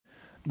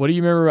What do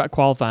you remember about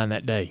qualifying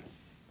that day?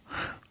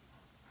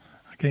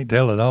 I can't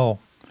tell at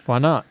all. Why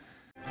not?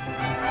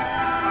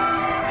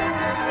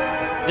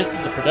 This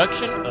is a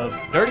production of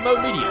Dirty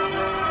Mode Media.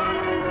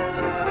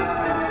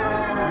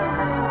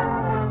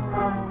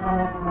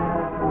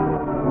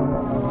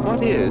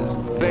 What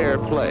is fair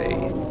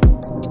play?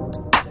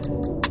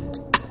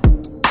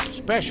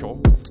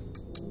 Special.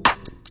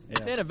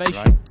 It's innovation.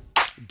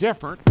 Right.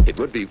 Different. It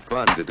would be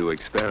fun to do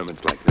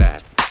experiments like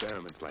that.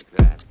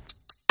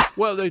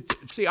 Well,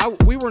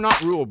 we were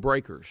not rule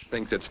breakers.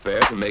 Thinks it's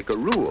fair to make a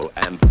rule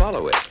and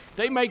follow it.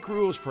 They make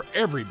rules for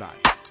everybody.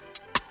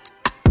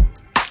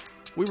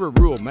 We were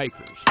rule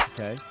makers.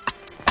 Okay.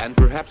 And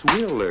perhaps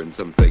we'll learn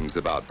some things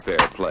about fair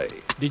play.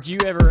 Did you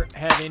ever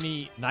have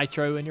any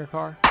nitro in your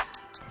car?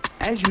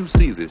 As you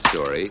see this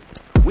story,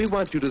 we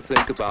want you to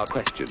think about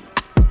questions.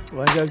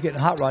 Well, I go getting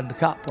a hot rod, and the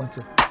cop wants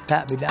to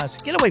pat me down. I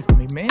said, "Get away from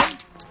me, man."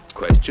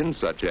 Questions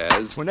such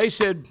as, When they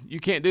said,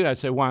 you can't do that, I'd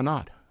say, why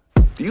not?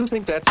 do you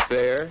think that's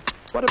fair?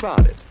 What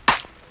about it?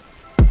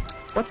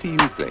 What do you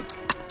think?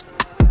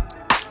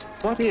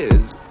 What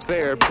is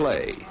fair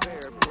play?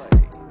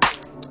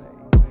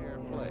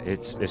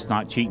 It's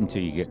not cheating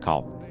till you get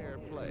caught.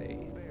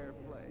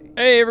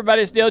 Hey,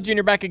 everybody, it's Dale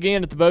Jr. back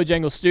again at the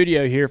Bojangles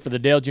studio here for the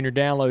Dale Jr.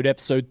 Download,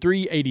 episode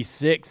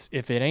 386,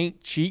 If It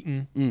Ain't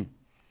Cheatin'.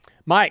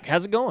 Mike,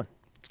 how's it going?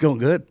 It's going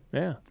good.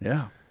 Yeah.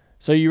 Yeah.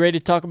 So you ready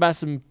to talk about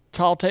some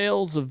tall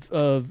tales of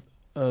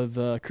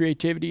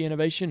creativity,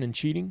 innovation, and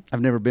cheating?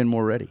 I've never been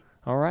more ready.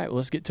 All right, well,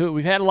 let's get to it.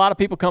 We've had a lot of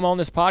people come on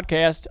this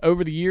podcast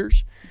over the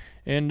years,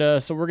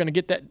 and so we're going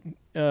to get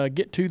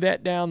to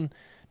that down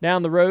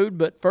the road.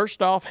 But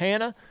first off,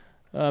 Hannah,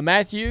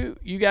 Matthew,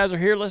 you guys are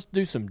here. Let's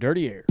do some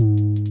dirty air.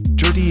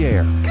 Dirty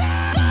air.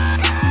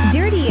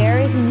 Dirty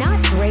air is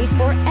not great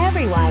for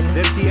everyone.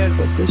 Dirty air.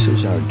 But this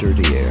is our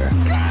dirty air.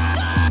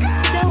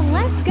 So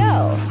let's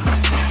go.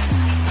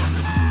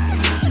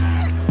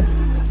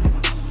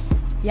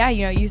 Yeah,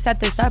 you set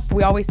this up.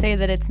 We always say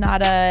that it's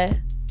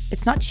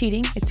not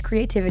cheating, it's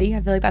creativity. I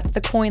feel like that's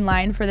the coin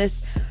line for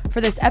this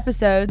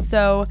episode.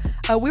 So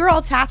we were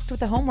all tasked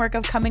with the homework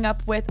of coming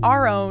up with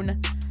our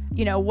own,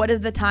 what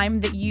is the time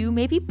that you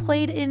maybe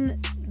played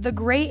in the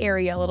gray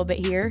area a little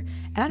bit here.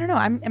 And I don't know,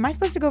 am I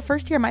supposed to go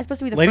first here? Am I supposed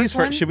to be the ladies first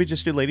one? First? Should we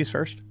just do ladies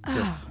first?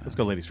 Sure. Let's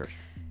go ladies first.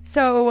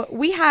 So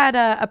we had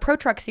a Pro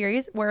Truck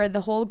series where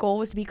the whole goal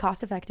was to be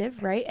cost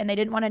effective, right? And they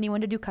didn't want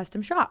anyone to do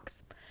custom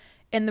shocks.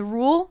 And the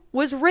rule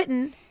was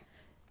written,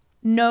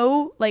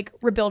 no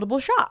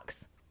rebuildable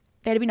shocks.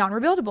 They had to be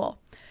non-rebuildable.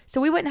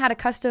 So we went and had a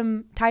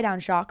custom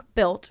tie-down shock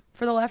built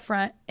for the left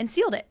front and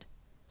sealed it.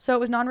 So it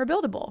was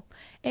non-rebuildable.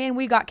 And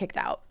we got kicked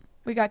out.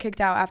 We got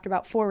kicked out after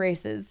about 4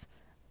 races.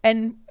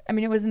 And,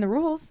 it was in the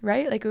rules,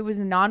 right? It was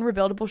a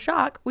non-rebuildable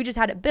shock. We just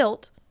had it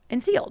built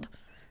and sealed.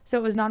 So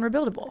it was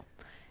non-rebuildable.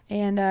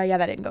 And,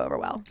 that didn't go over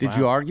well. Did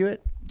you argue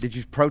it? Did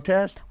you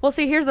protest? Well,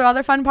 see, here's the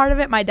other fun part of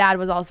it. My dad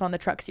was also on the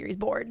truck series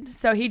board.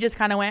 So he just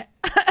kind of went,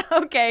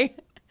 okay,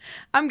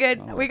 I'm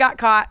good. Oh. We got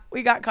caught.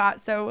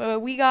 So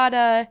we got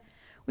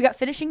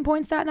finishing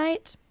points that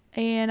night,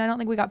 and I don't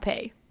think we got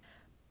pay.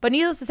 But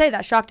needless to say,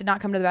 that shock did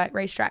not come to the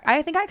racetrack.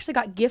 I think I actually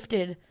got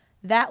gifted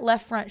that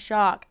left front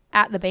shock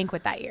at the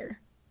banquet that year.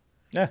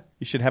 Yeah,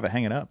 you should have it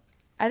hanging up.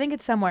 I think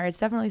it's somewhere. It's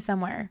definitely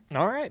somewhere.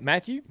 All right,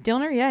 Matthew.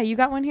 Dillner, yeah, you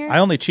got one here? I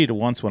only cheated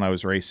once when I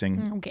was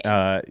racing. Okay.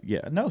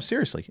 Yeah, no,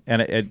 seriously.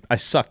 And I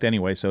sucked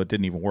anyway, so it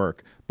didn't even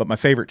work. But my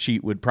favorite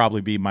cheat would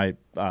probably be my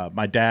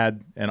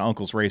dad and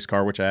uncle's race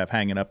car, which I have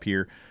hanging up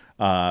here.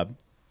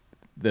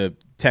 The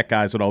tech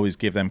guys would always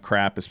give them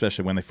crap,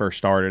 especially when they first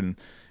started,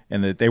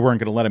 and that they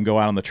weren't going to let them go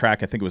out on the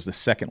track. I think it was the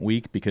second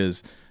week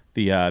because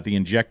the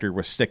injector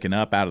was sticking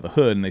up out of the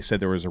hood, and they said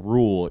there was a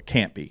rule. It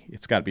can't be.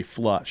 It's got to be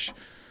flush.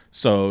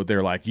 So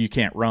they're like, you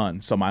can't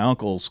run. So my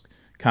uncle's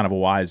kind of a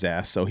wise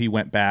ass. So he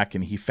went back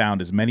and he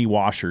found as many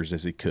washers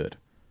as he could.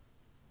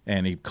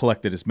 And he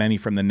collected as many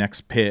from the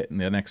next pit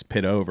and the next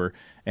pit over.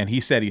 And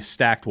he said he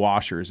stacked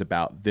washers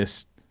about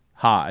this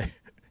high.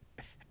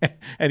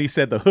 And he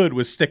said the hood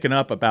was sticking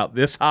up about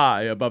this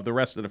high above the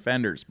rest of the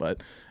fenders.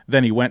 But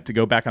then he went to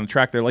go back on the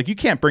track. They're like, you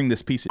can't bring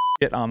this piece of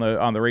shit on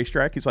the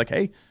racetrack. He's like,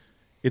 hey,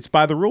 it's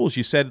by the rules.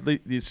 You said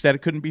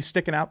it couldn't be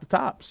sticking out the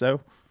top.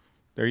 So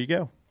there you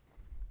go.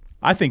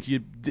 I think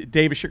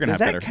Davis, you're going to have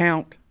better. Does that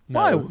count? No,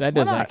 Why? That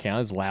does not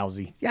count. It's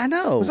lousy. Yeah, I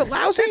know. Was it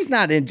lousy? That's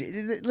not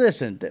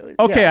listen.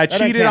 Okay, yeah, I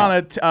cheated on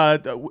it.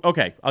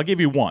 Okay, I'll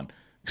give you one.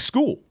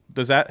 School.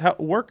 Does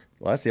that work?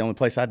 Well, that's the only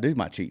place I do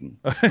my cheating.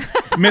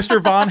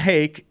 Mr. Von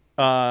Hake,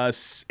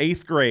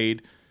 8th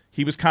grade,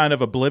 he was kind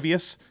of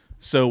oblivious.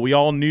 So we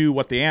all knew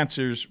what the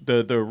answers,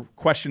 the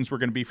questions were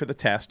going to be for the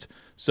test.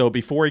 So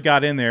before he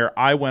got in there,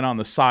 I went on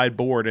the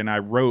sideboard and I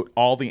wrote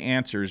all the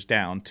answers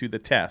down to the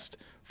test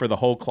for the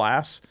whole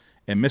class.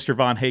 And Mr.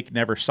 Von Hake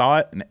never saw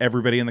it, and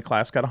everybody in the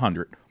class got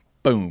 100.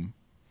 Boom.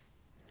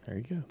 There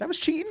you go. That was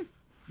cheating.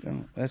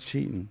 No, that's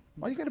cheating.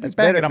 Why you got to be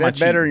banging on my cheating? That's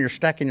better than you're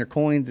stacking your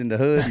coins in the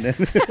hood.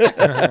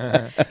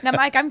 Now,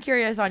 Mike, I'm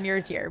curious on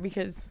yours here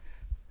because...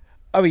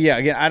 Oh, yeah,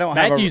 again, I don't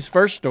have Matthew's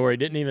first story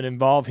didn't even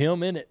involve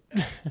him in it.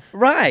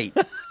 Right.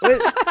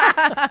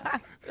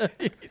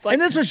 like,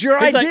 and this was your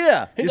he's like-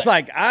 idea. he's It's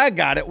like, I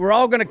got it. We're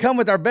all going to come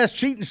with our best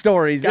cheating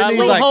stories. got a And he's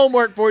little like,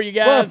 homework for you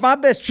guys. well, if my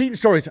best cheating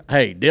stories,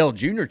 hey, Dale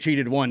Jr.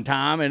 cheated one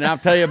time, and I'll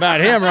tell you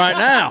about him right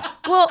now.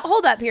 Well,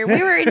 hold up here.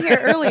 We were in here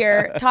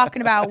earlier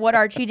talking about what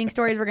our cheating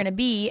stories were going to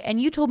be,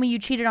 and you told me you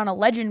cheated on a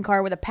legend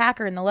car with a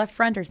Packer in the left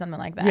front or something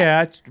like that.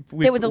 Yeah,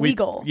 It was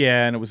illegal.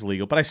 Yeah, and it was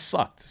illegal, but I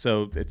sucked,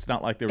 so it's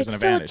not like there was It's an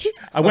still advantage. cheat-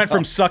 I went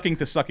from sucking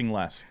to sucking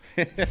less.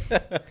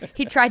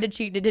 He tried to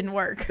cheat and it didn't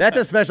work. That's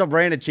a special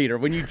brand of cheater.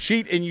 When you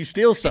cheat and you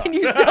still suck.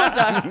 You still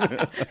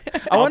suck.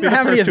 I wonder be the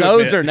how many of first to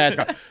those admit.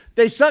 are in NASCAR.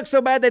 They suck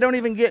so bad they don't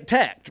even get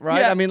teched,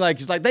 right? Yeah. I mean, like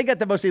it's like they got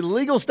the most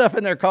illegal stuff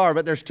in their car,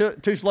 but they're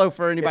too slow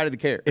for anybody to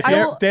care. If I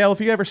you will- Dale,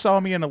 if you ever saw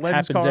me in a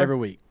lens Happens car, every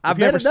week. I if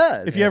you bet ever- it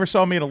does. If you ever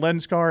saw me in a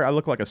lens car, I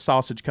look like a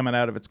sausage coming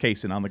out of its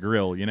casing on the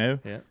grill. You know,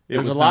 Yeah. it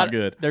was a not lot,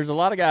 good. There's a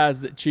lot of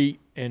guys that cheat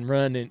and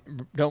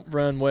don't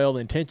run well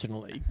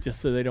intentionally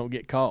just so they don't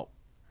get caught.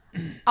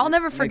 I'll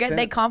never forget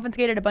they sense.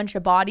 confiscated a bunch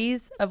of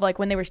bodies of like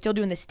when they were still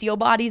doing the steel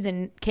bodies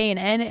in K&N,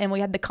 and we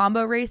had the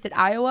combo race at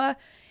Iowa,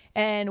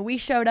 and we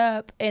showed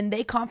up and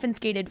they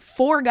confiscated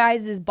 4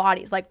 guys'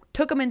 bodies, like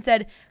took them and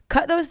said,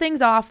 cut those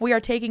things off. We are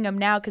taking them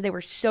now because they were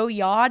so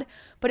yawed.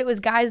 But it was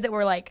guys that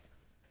were like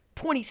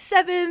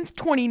 27th,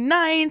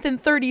 29th,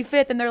 and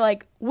 35th. And they're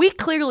like, we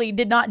clearly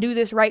did not do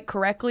this right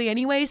correctly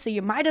anyway, so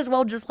you might as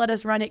well just let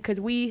us run it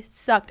because we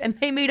sucked. And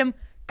they made him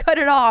cut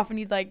it off. And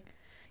he's like,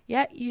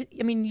 yeah,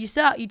 you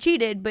suck. You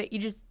cheated, but you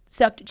just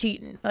sucked at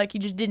cheating. Like, you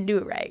just didn't do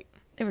it right.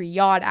 They were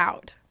yawed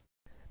out.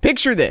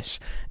 Picture this.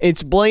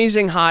 It's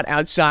blazing hot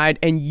outside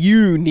and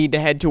you need to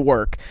head to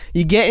work.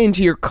 You get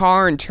into your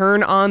car and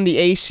turn on the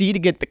AC to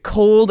get the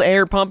cold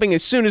air pumping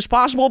as soon as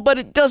possible, but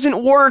it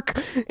doesn't work.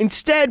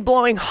 Instead,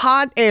 blowing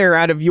hot air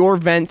out of your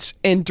vents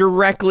and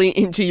directly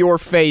into your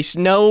face.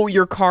 No,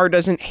 your car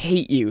doesn't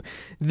hate you.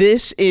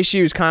 This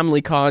issue is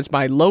commonly caused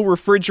by low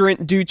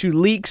refrigerant due to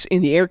leaks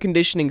in the air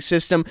conditioning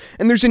system,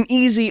 and there's an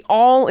easy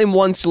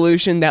all-in-one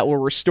solution that will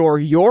restore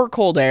your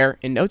cold air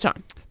in no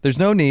time. There's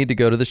no need to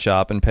go to the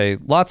shop and pay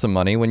lots of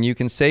money when you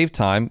can save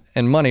time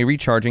and money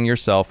recharging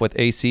yourself with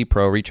AC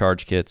Pro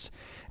Recharge Kits.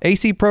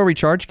 AC Pro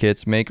Recharge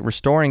Kits make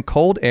restoring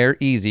cold air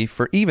easy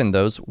for even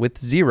those with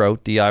zero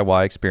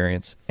DIY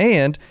experience.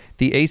 And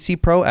the AC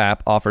Pro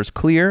app offers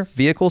clear,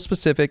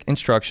 vehicle-specific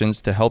instructions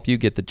to help you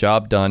get the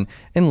job done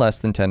in less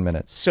than 10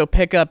 minutes. So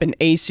pick up an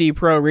AC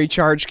Pro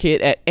Recharge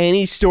Kit at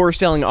any store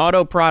selling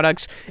auto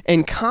products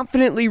and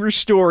confidently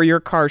restore your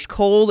car's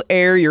cold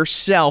air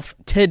yourself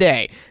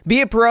today.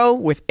 Be a pro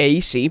with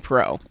AC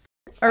Pro.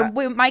 Or,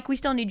 wait, Mike, we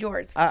still need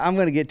yours. I'm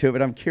going to get to it,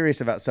 but I'm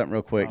curious about something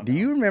real quick. Do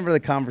you remember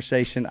the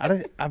conversation? I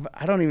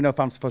don't even know if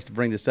I'm supposed to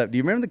bring this up. Do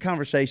you remember the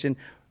conversation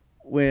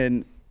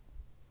when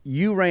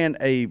you ran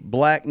a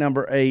black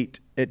number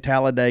 8 at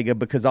Talladega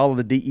because all of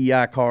the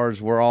DEI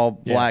cars were all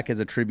black as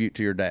a tribute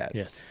to your dad?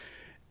 Yes.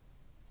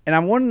 And I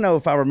want to know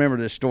if I remember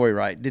this story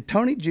right. Did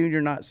Tony Jr.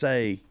 not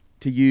say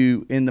to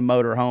you in the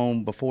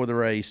motorhome before the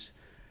race,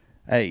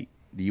 hey,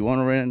 do you want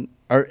to run?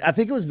 Or I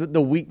think it was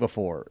the week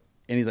before.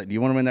 And he's like, do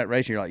you want to win that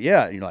race? And you're like,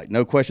 yeah. And you're like,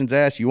 no questions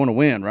asked. You want to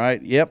win, right?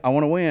 Yep, I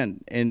want to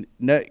win. And,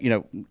 no,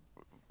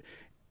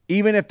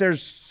 even if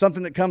there's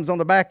something that comes on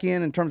the back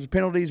end in terms of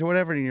penalties or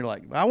whatever, and you're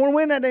like, I want to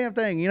win that damn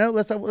thing.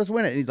 Let's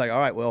win it. And he's like, all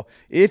right, well,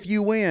 if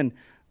you win,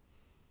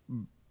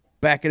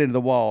 back it into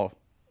the wall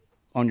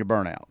on your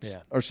burnouts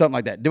or something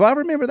like that. Do I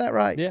remember that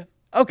right? Yeah.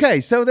 Okay,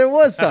 so there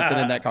was something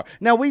in that car.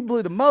 Now, we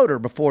blew the motor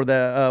before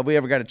we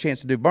ever got a chance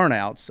to do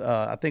burnouts.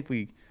 I think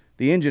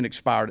the engine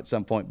expired at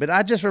some point. But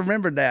I just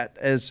remembered that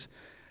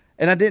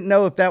and I didn't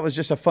know if that was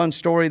just a fun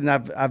story and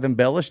I've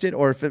embellished it,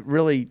 or if it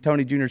really,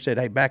 Tony Jr. said,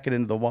 hey, back it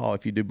into the wall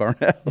if you do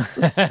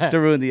burnouts to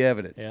ruin the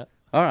evidence. Yeah.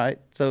 All right,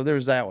 so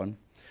there's that one.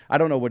 I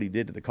don't know what he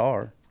did to the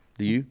car.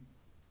 Do you?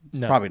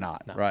 No. Probably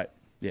not, No. right?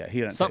 Yeah, he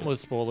didn't. Something with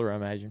a spoiler, I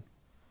imagine.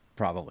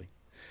 Probably.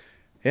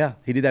 Yeah,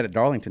 he did that at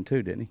Darlington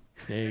too, didn't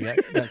he? Yeah,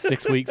 you got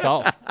 6 weeks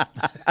off.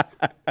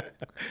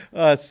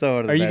 That's so.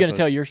 Are you going to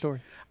tell your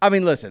story? I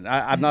mean, listen,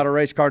 I'm not a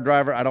race car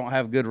driver. I don't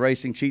have good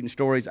racing cheating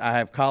stories. I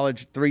have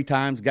college 3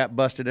 times, got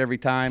busted every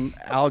time.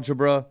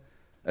 Algebra,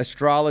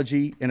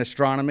 astrology, and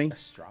astronomy.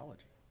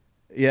 Astrology.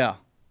 Yeah.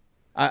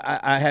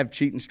 I have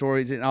cheating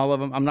stories in all of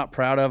them. I'm not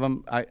proud of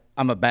them.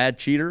 I'm a bad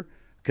cheater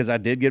because I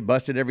did get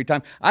busted every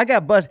time. I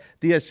got busted.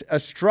 The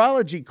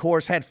astrology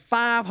course had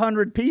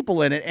 500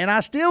 people in it, and I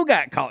still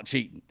got caught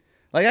cheating.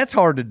 Like, that's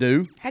hard to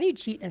do. How do you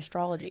cheat in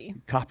astrology?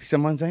 Copy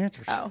someone's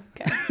answers. Oh,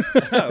 okay.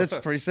 That's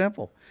pretty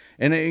simple.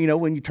 And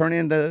when you turn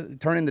in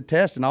the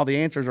test and all the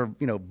answers are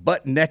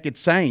butt naked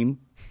same,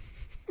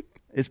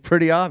 it's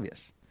pretty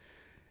obvious.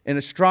 In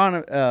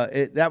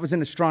that was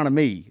in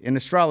astronomy. In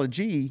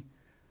astrology,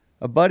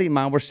 a buddy of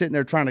mine, we're sitting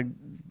there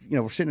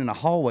we're sitting in a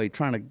hallway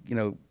trying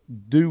to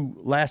do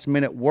last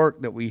minute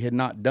work that we had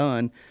not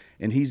done,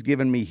 and he's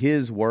giving me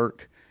his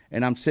work.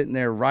 And I'm sitting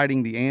there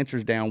writing the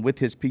answers down with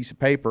his piece of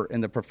paper,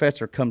 and the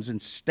professor comes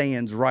and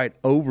stands right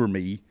over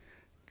me,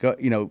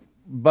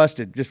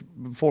 busted just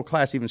before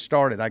class even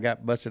started. I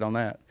got busted on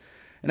that.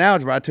 In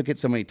algebra, I took it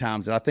so many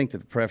times that I think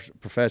that the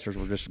professors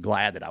were just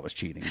glad that I was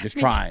cheating, just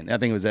trying. I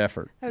think it was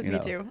effort. That was me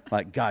too.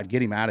 Like, God,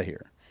 get him out of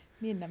here.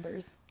 Need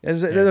numbers.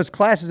 There's those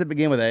classes that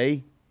begin with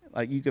A.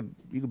 Like you could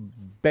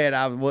bet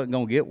I wasn't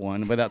gonna get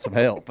one without some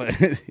help.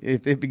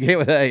 If it began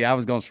with A, I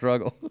was gonna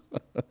struggle.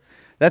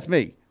 That's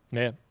me.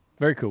 Yeah,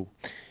 very cool.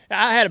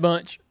 I had a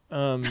bunch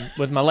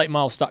with my late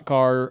model stock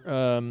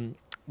car.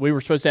 We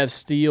were supposed to have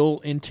steel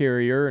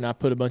interior, and I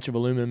put a bunch of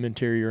aluminum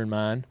interior in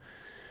mine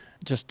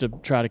just to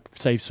try to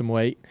save some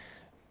weight.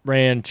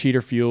 Ran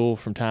cheater fuel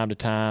from time to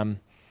time.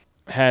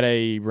 Had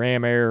a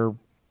ram air.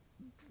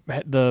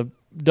 The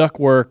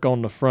ductwork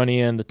on the front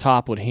end, the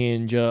top would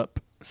hinge up.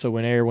 So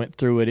when air went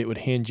through it, it would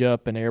hinge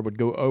up and air would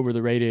go over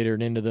the radiator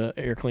and into the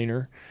air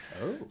cleaner.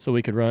 Oh. So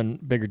we could run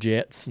bigger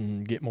jets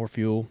and get more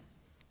fuel.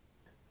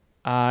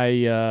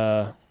 We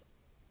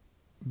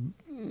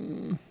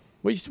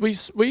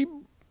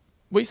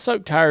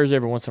soaked tires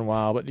every once in a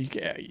while, but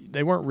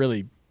they weren't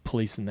really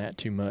policing that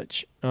too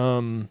much.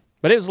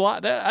 But it was a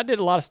lot. I did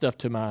a lot of stuff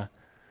to my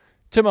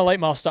late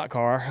model stock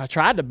car. I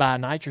tried to buy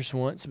nitrous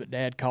once, but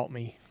Dad caught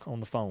me on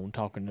the phone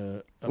talking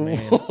to a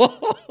man.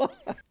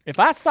 If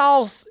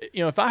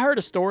I heard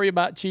a story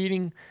about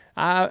cheating,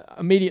 I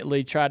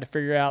immediately tried to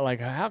figure out, like,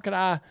 how could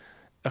I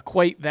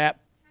equate that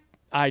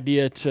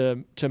idea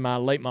to my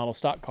late model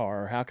stock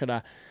car? Or how could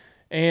I?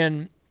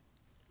 And,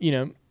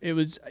 you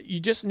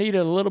just needed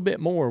a little bit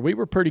more. We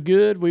were pretty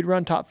good. We'd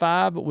run top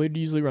 5, but we'd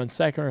usually run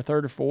second or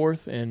third or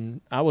fourth.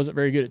 And I wasn't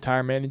very good at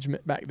tire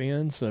management back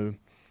then.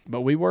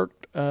 But we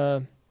worked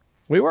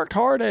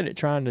hard at it,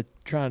 trying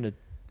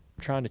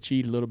to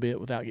cheat a little bit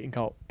without getting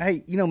caught.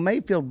 Hey,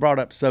 Mayfield brought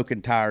up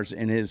soaking tires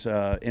in his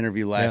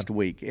interview last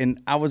week,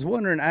 and I was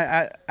wondering,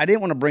 I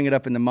didn't want to bring it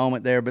up in the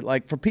moment there, but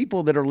like for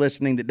people that are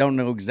listening that don't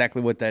know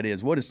exactly what that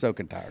is, what is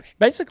soaking tires?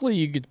 Basically,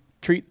 you could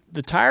treat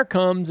the tire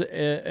comes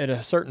at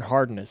a certain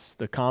hardness.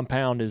 The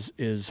compound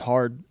is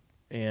hard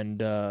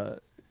and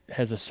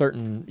has a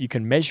certain, you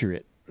can measure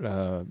it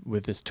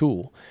with this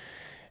tool,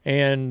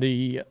 and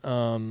a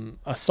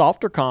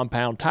softer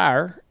compound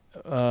tire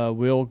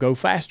will go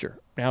faster.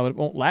 Now, it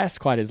won't last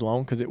quite as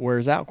long because it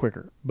wears out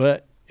quicker.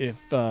 But if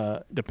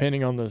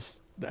depending on the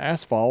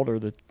asphalt or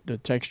the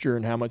texture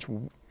and how much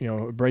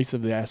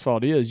abrasive the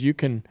asphalt is, you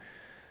can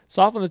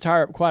soften the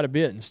tire up quite a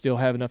bit and still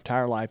have enough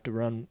tire life to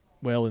run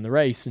well in the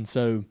race. And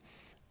so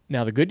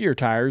now the Goodyear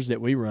tires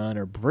that we run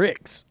are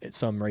bricks at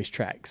some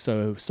racetracks.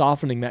 So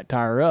softening that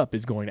tire up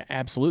is going to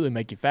absolutely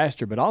make you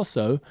faster. But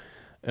also,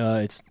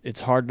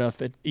 it's hard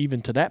enough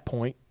even to that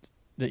point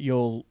that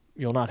you'll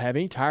not have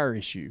any tire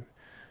issue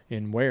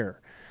in wear.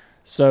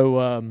 So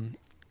I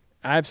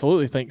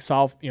absolutely think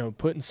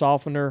putting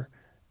softener,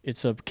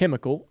 it's a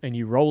chemical, and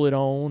you roll it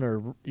on,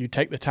 or you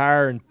take the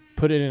tire and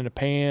put it in a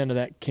pan of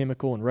that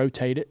chemical and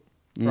rotate it,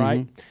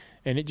 right?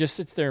 And it just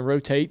sits there and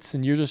rotates,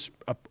 and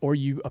or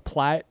you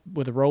apply it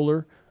with a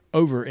roller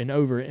over and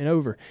over and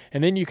over,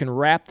 and then you can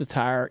wrap the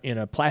tire in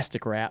a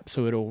plastic wrap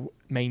so it'll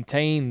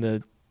maintain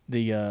the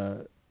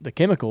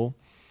chemical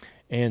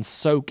and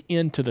soak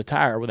into the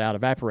tire without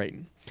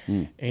evaporating.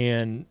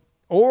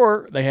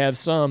 Or they have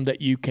some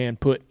that you can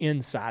put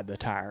inside the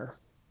tire,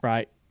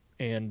 right?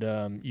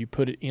 And you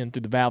put it in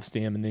through the valve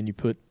stem, and then you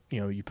put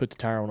the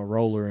tire on a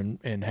roller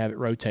and have it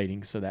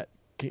rotating so that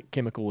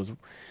chemical is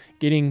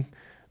getting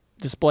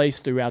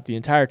displaced throughout the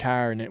entire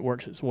tire, and it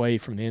works its way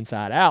from the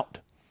inside out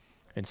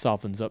and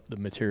softens up the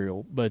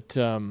material. But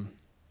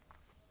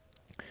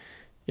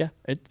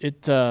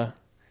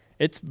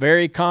it's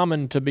very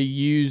common to be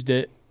used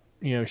at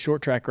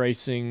short track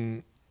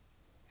racing.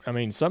 I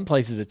mean, some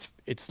places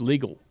it's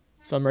legal.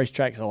 Some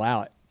racetracks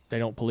allow it. They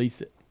don't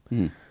police it.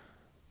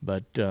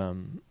 But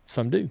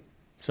some do.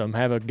 Some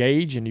have a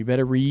gauge, and you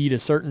better read a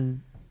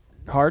certain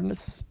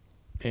hardness.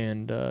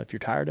 And if your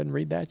tire doesn't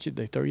read that,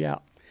 they throw you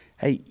out.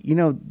 Hey,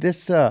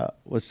 this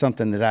was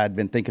something that I had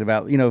been thinking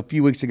about. A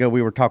few weeks ago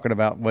we were talking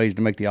about ways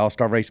to make the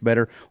All-Star race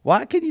better.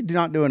 Why can you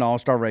not do an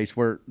All-Star race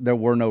where there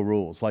were no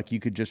rules? Like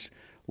you could just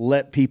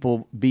let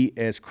people be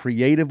as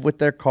creative with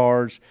their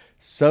cars,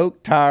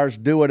 soak tires,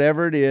 do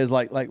whatever it is,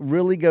 like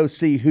really go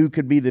see who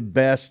could be the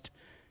best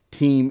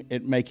team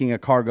at making a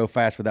car go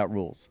fast without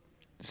rules.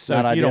 So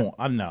I don't.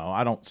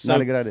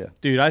 Not a good idea,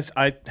 dude.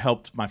 I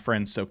helped my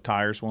friend soak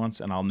tires once,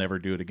 and I'll never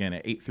do it again.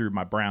 It ate through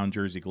my brown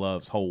jersey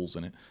gloves, holes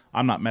in it.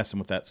 I'm not messing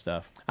with that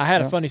stuff. I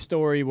had a funny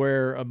story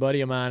where a buddy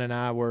of mine and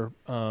I were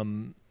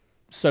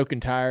soaking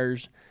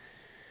tires,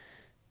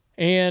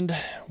 and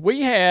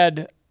we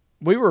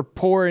were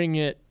pouring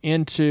it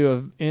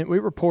into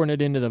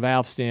the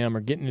valve stem,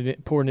 or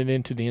pouring it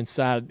into the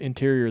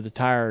interior of the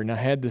tire, and I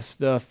had this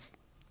stuff,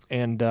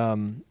 and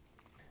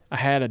I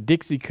had a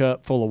Dixie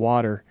cup full of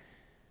water.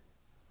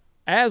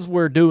 As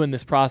we're doing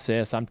this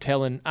process, I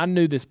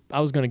knew this.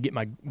 I was going to get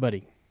my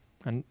buddy,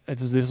 and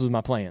this was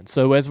my plan.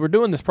 So as we're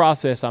doing this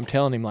process, I'm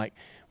telling him, like,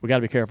 we got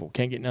to be careful.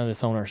 Can't get none of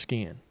this on our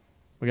skin.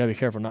 We got to be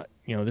careful. Not,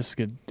 this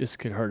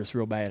could hurt us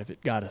real bad if it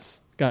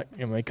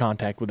made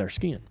contact with our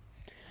skin.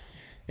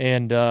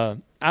 And I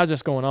was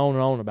just going on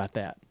and on about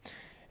that.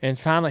 And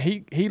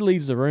finally, he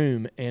leaves the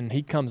room, and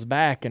he comes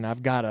back, and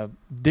I've got a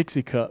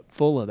Dixie cup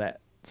full of that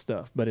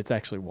stuff, but it's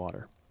actually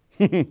water.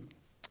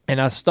 and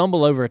I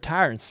stumbled over a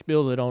tire and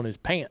spilled it on his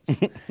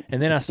pants.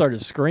 And then I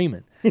started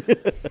screaming,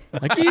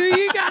 like,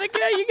 you gotta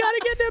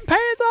get them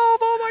pants off!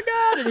 Oh my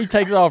God! And he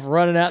takes off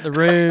running out the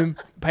room,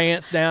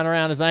 pants down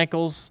around his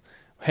ankles,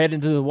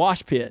 heading to the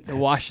wash pit to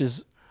wash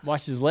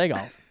his leg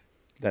off.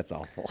 That's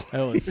awful.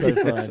 That was so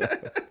fun.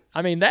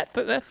 I mean,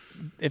 that's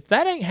if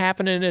that ain't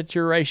happening at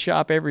your race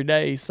shop every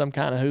day, some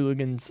kind of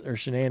hooligans or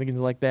shenanigans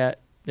like that,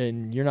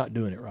 then you're not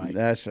doing it right.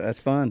 That's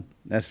fun.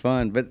 That's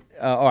fun. But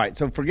all right,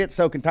 so forget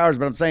soaking tires.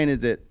 But I'm saying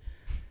is that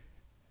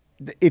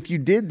if you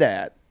did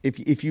that,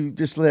 if you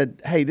just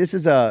said, hey, this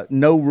is a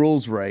no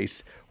rules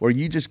race where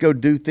you just go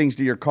do things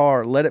to your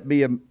car, let it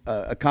be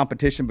a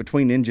competition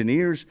between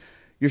engineers.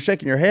 You're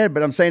shaking your head,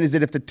 but I'm saying is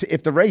that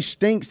if the race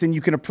stinks, then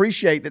you can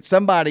appreciate that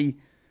somebody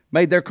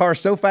made their car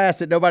so fast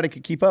that nobody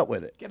could keep up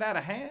with it. Get out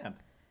of hand.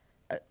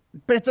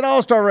 But it's an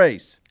all-star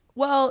race.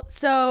 Well,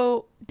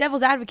 so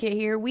devil's advocate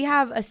here. We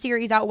have a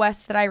series out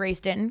west that I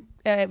raced in.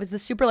 It was the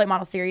super late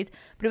model series,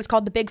 but it was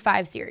called the Big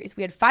 5 series.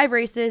 We had 5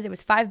 races. It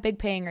was 5 big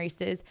paying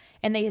races,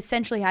 and they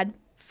essentially had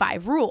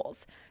 5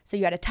 rules. So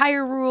you had a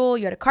tire rule,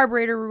 you had a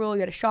carburetor rule, you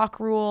had a shock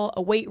rule,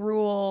 a weight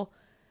rule,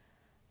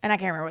 and I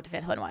can't remember what the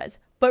 5th one was.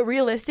 But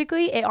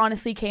realistically, it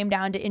honestly came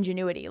down to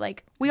ingenuity.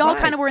 Like, we all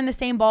kind of were in the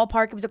same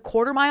ballpark. It was a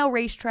quarter-mile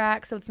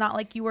racetrack, so it's not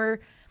like you were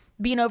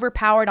being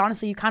overpowered.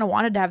 Honestly, you kind of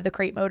wanted to have the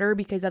crate motor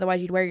because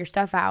otherwise you'd wear your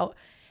stuff out.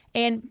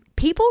 And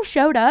people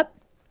showed up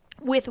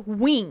with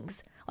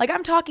wings. Like,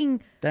 I'm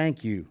talking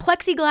thank you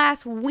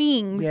plexiglass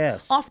wings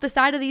off the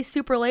side of these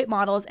super late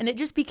models, and it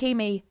just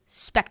became a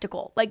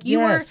spectacle. Like, you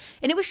were,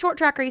 and it was short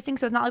track racing,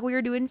 so it's not like we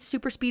were doing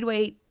super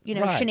speedway,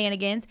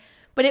 shenanigans.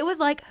 But it was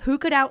like, who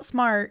could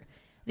outsmart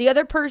the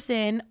other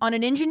person on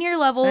an engineer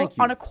level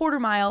on a quarter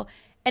mile,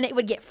 and it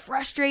would get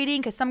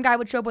frustrating because some guy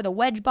would show up with a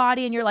wedge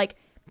body, and you're like,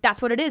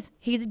 that's what it is.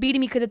 He's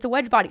beating me because it's a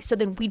wedge body. So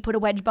then we'd put a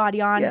wedge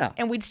body on,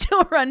 and we'd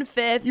still run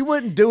 5th. You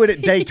wouldn't do it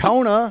at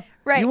Daytona.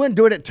 Right. You wouldn't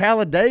do it at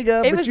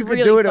Talladega, but you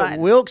could do it at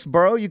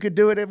Wilkesboro. You could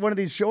do it at one of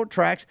these short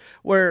tracks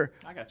where,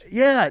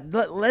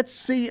 let's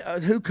see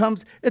who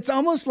comes. It's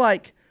almost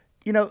like,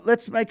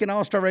 let's make an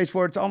all-star race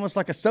where it's almost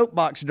like a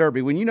soapbox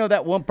derby. When you know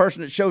that one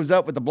person that shows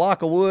up with a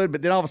block of wood,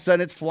 but then all of a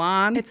sudden it's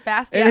flying. It's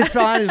fast, and it's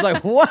flying. It's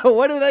like, whoa,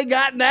 what do they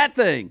got in that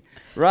thing?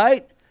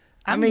 Right?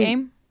 I'm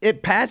game.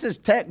 It passes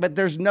tech, but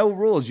there's no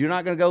rules. You're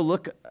not going to go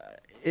look,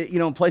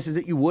 in places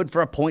that you would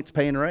for a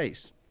points-paying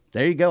race.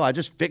 There you go. I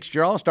just fixed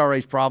your all-star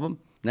race problem,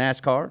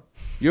 NASCAR.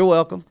 You're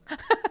welcome.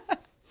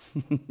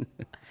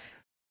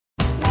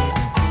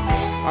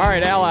 All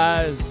right,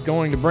 Ally is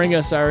going to bring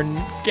us our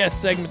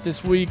guest segment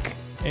this week,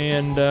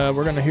 and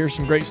we're going to hear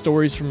some great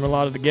stories from a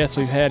lot of the guests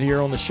we've had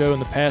here on the show in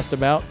the past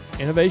about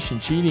innovation,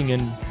 cheating,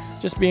 and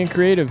just being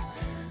creative,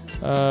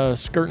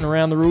 skirting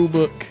around the rule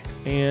book.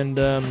 And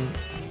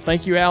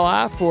thank you,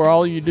 Ally, for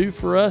all you do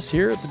for us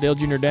here at the Dale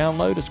Jr.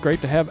 Download. It's great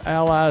to have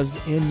allies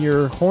in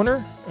your corner,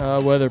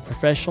 whether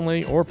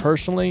professionally or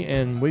personally,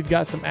 and we've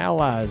got some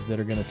allies that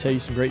are going to tell you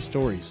some great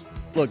stories.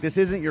 Look, this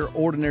isn't your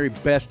ordinary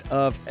best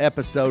of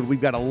episode. We've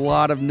got a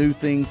lot of new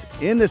things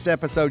in this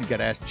episode. You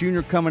got Ask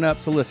Junior coming up.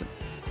 So listen,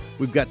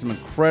 we've got some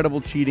incredible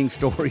cheating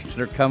stories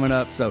that are coming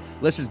up. So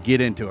let's just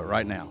get into it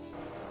right now.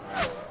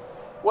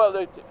 Well,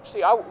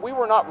 we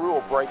were not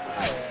rule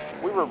breakers.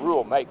 We were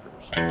rule makers.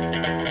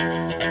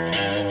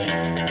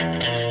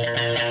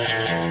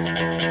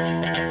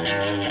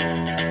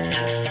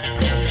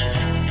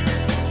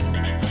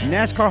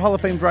 NASCAR Hall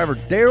of Fame driver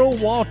Darrell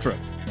Waltrip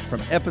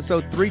from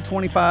episode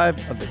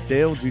 325 of the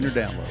Dale Jr.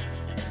 Download.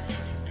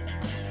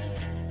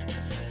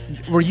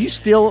 Were you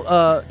still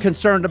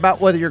concerned about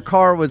whether your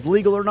car was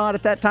legal or not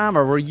at that time,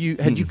 or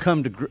had you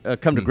come to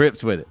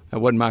grips with it? That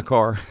wasn't my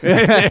car.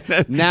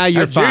 Now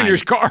you're fine.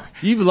 Junior's car.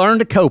 You've learned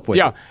to cope with it.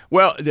 Yeah.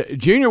 Well,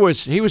 Junior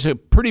was a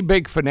pretty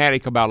big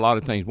fanatic about a lot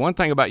of things. One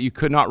thing about you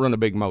could not run a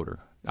big motor.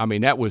 I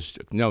mean, that was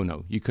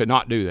no. You could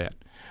not do that.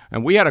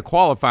 And we had a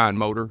qualifying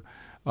motor,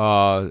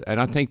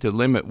 and I think the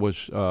limit was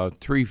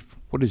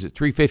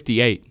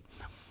 358.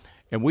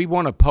 And we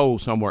won a pole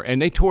somewhere. And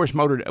they tore us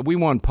motor. We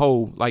won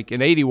pole, like in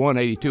 81,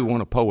 82,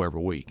 won a pole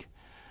every week.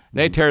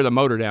 They tear the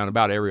motor down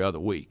about every other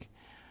week.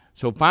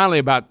 So finally,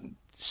 about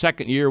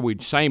second year,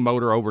 same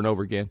motor over and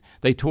over again.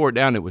 They tore it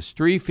down. It was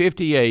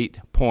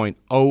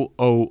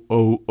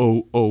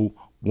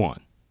 358.00001.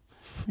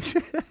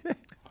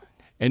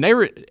 and they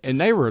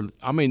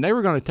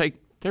were going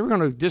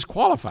to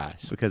disqualify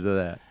us because of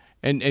that.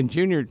 And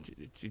Junior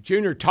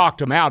talked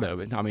them out of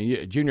it. I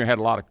mean, Junior had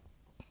a lot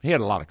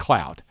of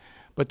clout.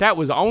 But that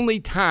was the only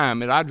time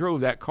that I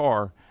drove that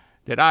car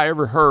that I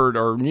ever heard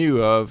or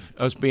knew of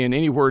us being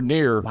anywhere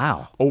near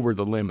over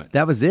the limit.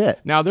 That was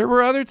it. Now, there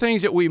were other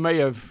things that we may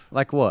have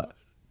like what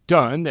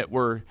done that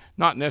were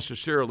not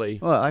necessarily.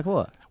 Well, like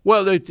what?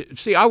 Well,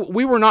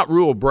 we were not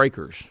rule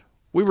breakers.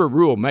 We were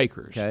rule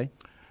makers. Okay.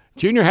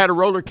 Junior had a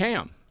roller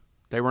cam.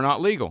 They were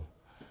not legal.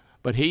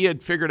 But he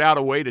had figured out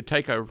a way to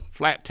take a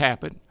flat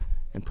tappet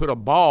and put a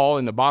ball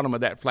in the bottom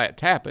of that flat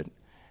tappet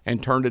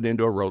and turned it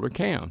into a roller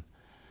cam.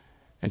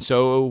 And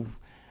so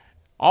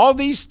all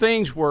these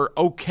things were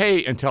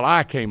okay until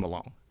I came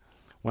along.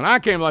 When I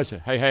came along, I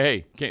said,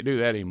 hey, can't do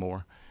that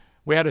anymore.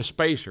 We had a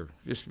spacer,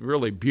 just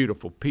really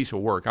beautiful piece of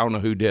work. I don't know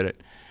who did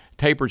it.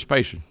 Tapered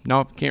spacer.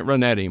 No, can't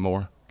run that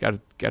anymore. Got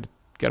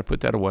to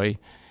put that away.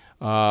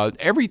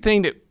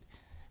 Everything that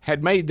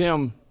had made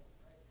them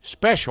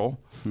special,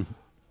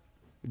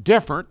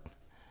 different,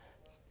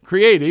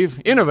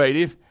 creative,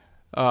 innovative,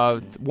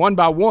 one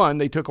by one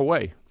they took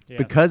away. Yeah.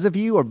 Because of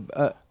you,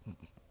 or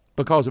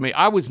because of me?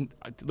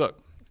 Look,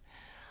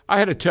 I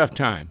had a tough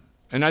time,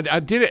 and I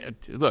did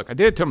it. Look, I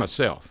did it to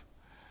myself.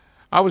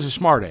 I was a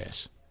smart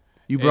ass.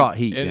 You brought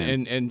heat,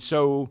 and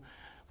so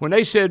when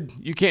they said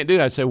you can't do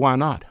that, I said, why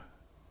not?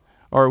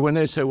 Or when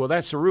they said, well,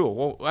 that's the rule.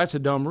 Well, that's a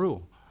dumb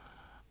rule.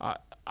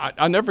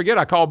 I'll never forget,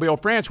 I called Bill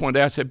France one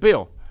day. I said,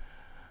 Bill,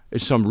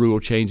 it's some rule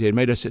change they had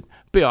made. I said,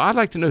 Bill, I'd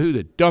like to know who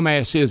the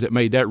dumbass is that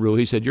made that rule.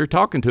 He said, you're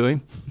talking to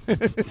him.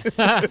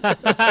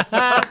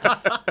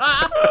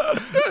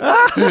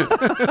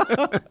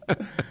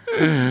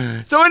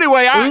 So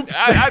anyway,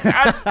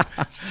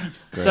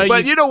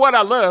 but you know what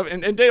I love,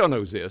 and Dale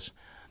knows this,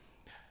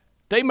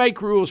 they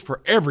make rules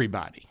for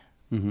everybody.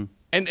 Mm-hmm.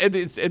 And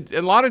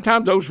a lot of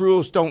times those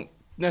rules don't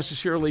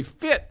necessarily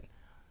fit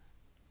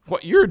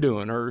what you're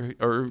doing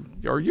or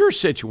your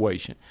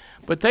situation,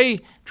 but they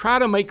try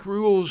to make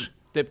rules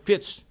that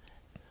fits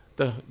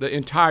the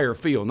entire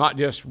field, not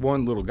just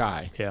one little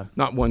guy. Yeah,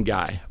 not one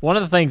guy. One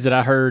of the things that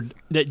I heard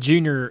that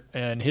Junior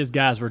and his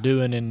guys were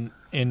doing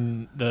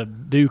in the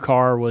do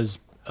car was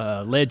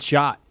lead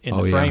shot in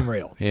the frame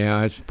rail.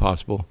 Yeah, that's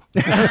possible.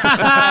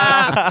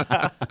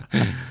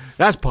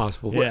 That's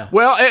possible. Yeah.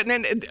 Well,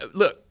 and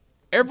look.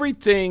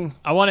 Everything.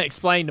 I want to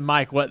explain to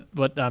Mike what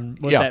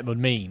that would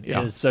mean.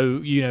 Yeah. Is so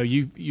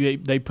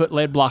they put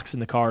lead blocks in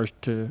the cars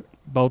to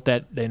bolt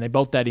that, and they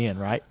bolt that in,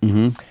 right?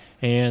 Mm-hmm.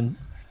 And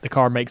the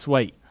car makes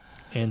weight,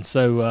 and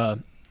so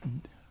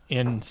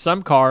in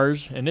some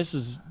cars, and this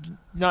is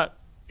not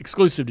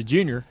exclusive to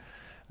Junior,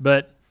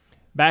 but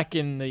back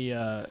in the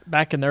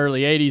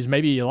early '80s,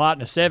 maybe a lot in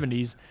the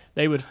 '70s,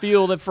 they would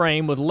fill the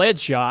frame with lead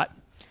shot,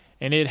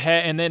 and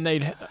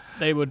then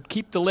they would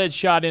keep the lead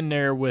shot in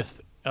there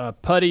with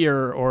putty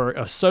or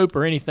a soap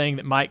or anything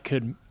that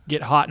could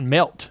get hot and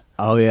melt.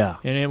 Oh, yeah.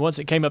 And then once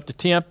it came up to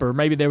temp, or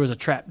maybe there was a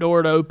trap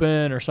door to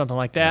open or something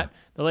like that,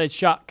 the lead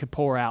shot could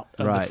pour out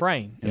of the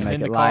frame. And then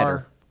make it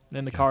lighter.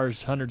 Then the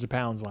car's hundreds of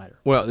pounds lighter.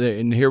 Well,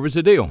 and here was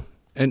the deal.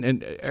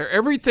 And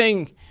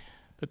everything.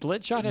 But the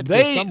lead shot had to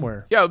go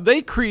somewhere. Yeah,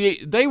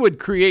 they would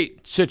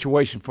create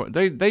situations for it.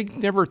 They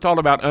never thought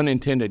about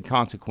unintended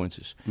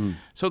consequences.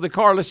 So the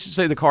car, let's just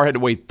say the car had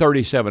to weigh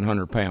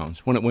 3,700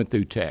 pounds when it went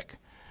through tech.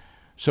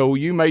 So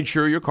you made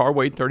sure your car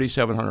weighed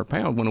 3,700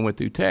 pounds when it went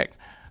through tech.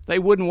 They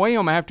wouldn't weigh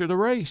them after the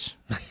race.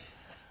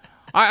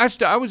 I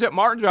was at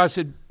Martinsville. I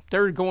said,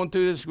 they're going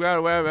through this.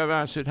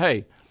 I said,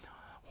 hey,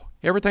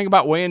 ever think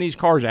about weighing these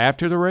cars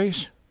after the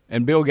race?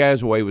 And Bill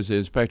Gasaway was the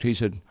inspector. He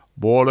said,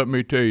 boy, let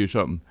me tell you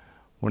something.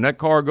 When that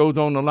car goes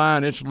on the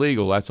line, it's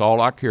legal. That's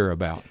all I care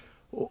about.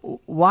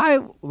 Why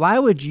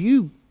would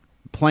you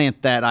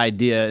plant that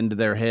idea into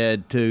their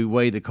head to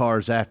weigh the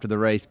cars after the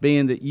race,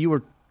 being that you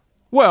were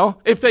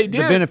Well, if they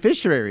did, the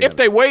beneficiary. If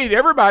they weighed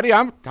everybody,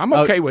 I'm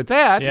okay with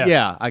that.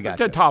 Yeah, I got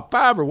the top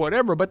 5 or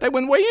whatever. But they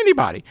wouldn't weigh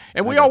anybody,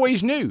 and we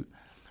always knew.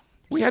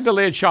 We had the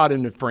lead shot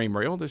in the frame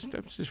rail. That's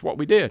just what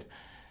we did.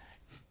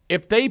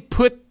 If they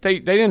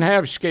didn't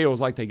have scales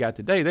like they got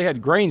today. They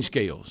had grain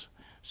scales,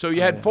 so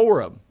you had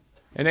 4 of them,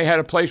 and they had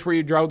a place where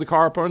you drove the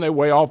car up on. They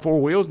weigh all 4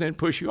 wheels and then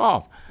push you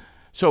off.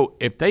 So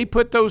if they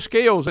put those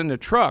scales in the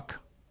truck,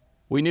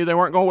 we knew they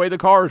weren't going to weigh the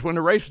cars when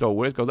the race was over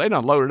with, because they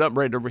done loaded up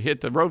ready to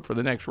hit the road for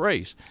the next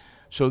race.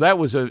 So that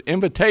was an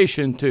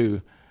invitation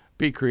to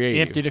be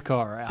creative. Empty the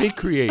car out. Be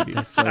creative.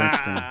 That's so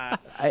interesting.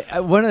 I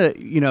one of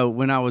the,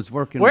 when I was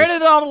working. Where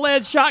did all the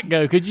lead shot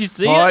go? Could you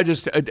see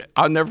it?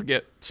 I'll never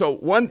forget. So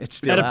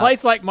at a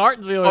place like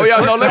Martinsville. Oh yeah,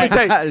 no. Let me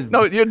tell you.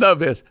 No, you'd love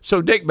this.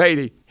 So Dick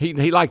Beatty,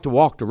 he liked to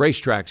walk the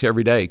racetracks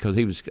every day because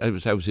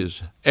that was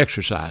his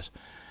exercise.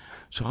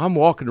 So I'm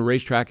walking the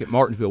racetrack at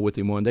Martinsville with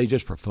him one day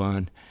just for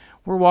fun.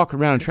 We're walking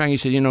around the track. He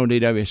said,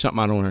 DW, something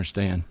I don't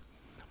understand.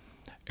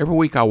 Every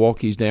week I walk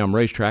these damn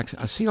racetracks,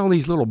 I see all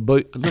these little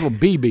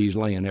BBs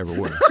laying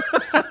everywhere.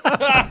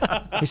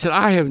 He said,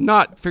 I have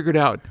not figured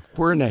out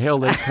where in the hell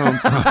they come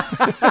from.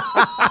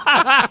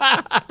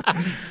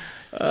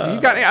 So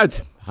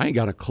I ain't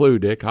got a clue,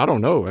 Dick. I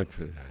don't know.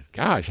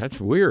 Gosh, that's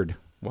weird.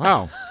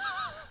 Wow.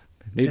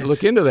 Need to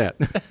look into that.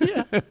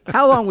 Yeah.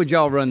 How long would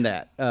y'all run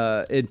that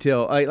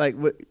until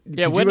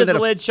when does the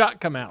lead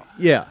shot come out?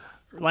 Yeah.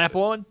 Lap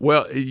 1?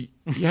 Well, you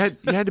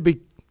had to be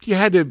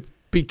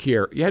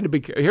careful. You had to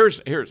be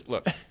here's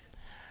look.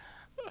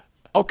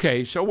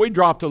 Okay, so we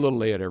dropped a little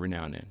lead every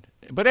now and then,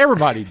 but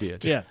everybody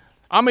did. Yeah.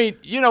 I mean,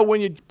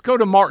 when you go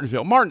to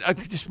Martinsville,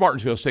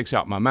 Martinsville sticks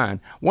out in my mind.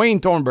 Wayne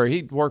Thornberry,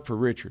 he worked for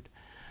Richard.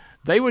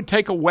 They would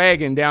take a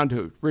wagon down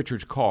to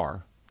Richard's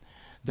car.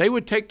 They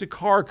would take the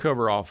car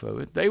cover off of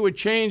it. They would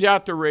change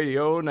out the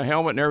radio and the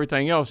helmet and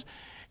everything else,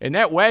 and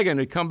that wagon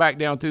would come back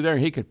down through there,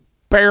 and he could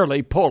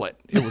barely pull it.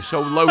 It was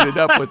so loaded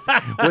up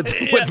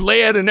with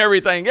lead and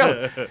everything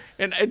else.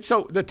 And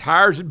so the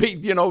tires would be,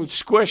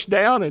 squished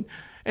down.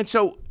 And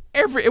so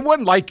it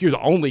wasn't like you're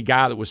the only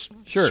guy that was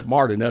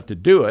smart enough to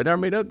do it. I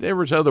mean, there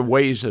was other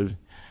ways of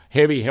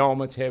heavy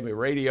helmets, heavy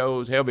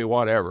radios, heavy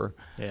whatever.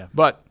 Yeah.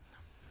 But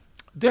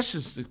this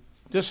is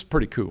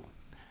pretty cool.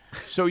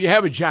 So you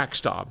have a jack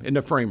stop in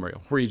the frame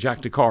rail where you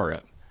jack the car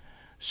up.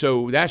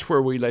 So that's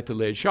where we let the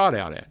lead shot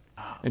out at.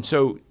 And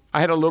so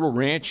I had a little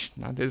wrench.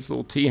 I did this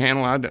little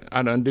T-handle.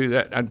 I'd undo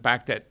that. I'd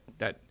back that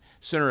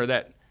center of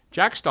that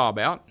jack stop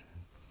out.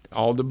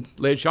 All the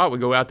lead shot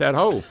would go out that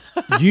hole.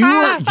 You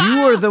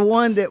were the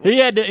one that he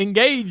had to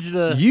engage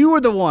the. You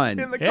were the one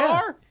in the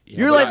car. Yeah,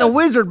 You're like the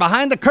wizard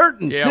behind the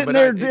curtain, sitting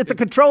there at the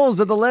controls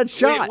of the lead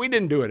shot. We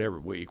didn't do it every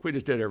week. We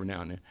just did it every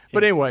now and then.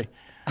 But anyway,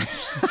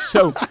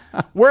 so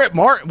we're at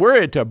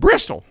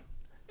Bristol,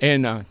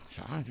 and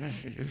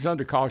it was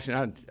under caution.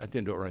 I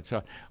didn't do it right.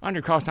 So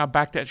under caution, I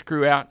backed that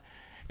screw out,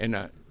 and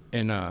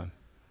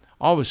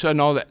all of a sudden,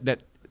 all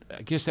that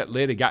I guess that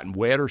lid had gotten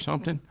wet or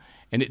something,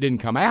 and it didn't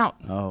come out.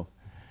 Oh.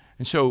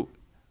 And so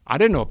I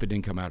didn't know if it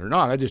didn't come out or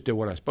not. I just did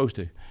what I was supposed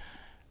to.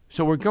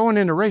 So we're going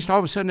in the race, and all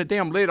of a sudden the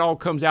damn lid all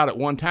comes out at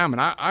one time.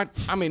 And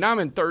I mean, I'm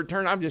in third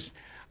turn.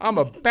 I'm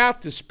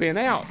about to spin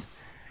out.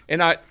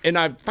 And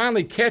I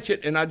finally catch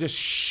it, and I just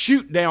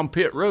shoot down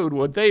pit road.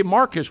 Well, Dave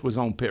Marcus was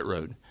on pit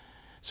road.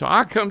 So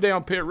I come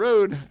down pit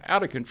road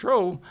out of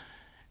control,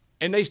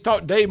 and they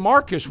thought Dave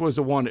Marcus was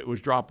the one that was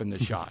dropping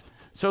the shot.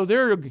 So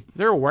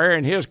they're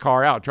wearing his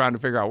car out, trying to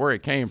figure out where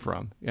it came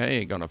from. They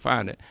ain't going to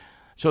find it.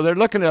 So they're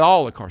looking at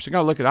all the cars. They're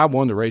going to look at, I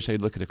won the race, they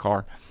look at the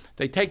car.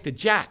 They take the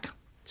jack.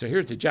 So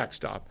here's the jack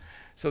stop.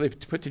 So they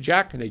put the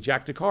jack, and they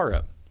jack the car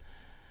up.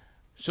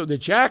 So the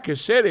jack is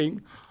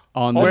sitting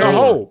on the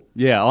hole.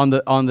 Yeah, on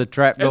the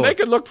trap door. And they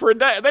could look for a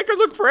day. They could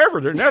look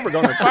forever. They're never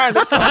going to find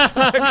it.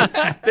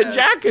 The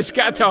jack has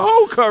got the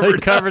hole covered. They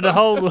covered the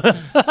hole.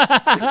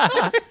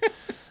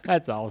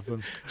 That's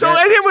awesome. So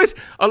it was,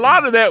 a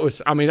lot of that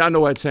was, I mean, I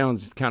know that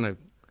sounds kind of.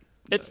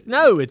 It's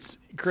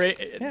great.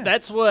 Yeah.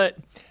 That's what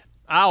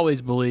I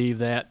always believe,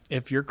 that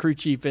if your crew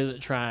chief isn't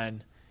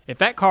trying, if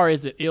that car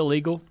isn't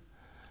illegal,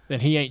 then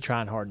he ain't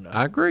trying hard enough.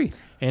 I agree.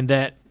 And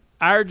that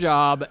our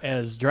job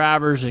as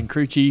drivers and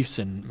crew chiefs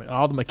and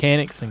all the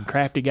mechanics and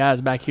crafty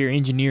guys back here,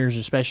 engineers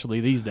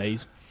especially these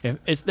days,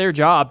 it's their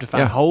job to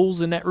find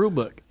holes in that rule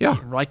book. Yeah.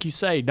 Like you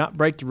say, not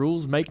break the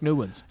rules, make new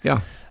ones.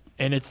 Yeah.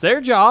 And it's their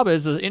job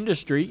as an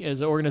industry,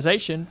 as an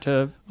organization,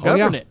 to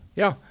govern it.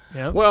 Yeah.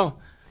 Yeah. Well,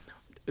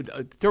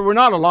 there were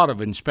not a lot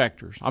of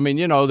inspectors. I mean,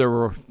 there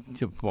were,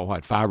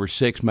 5 or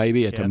 6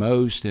 maybe at the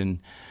most, and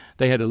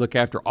they had to look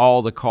after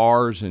all the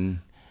cars, and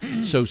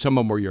so some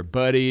of them were your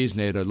buddies, and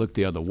they had to look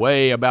the other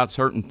way about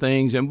certain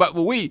things. But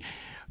we,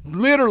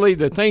 literally,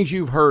 the things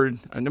you've heard,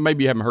 and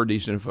maybe you haven't heard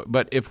these,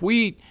 but if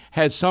we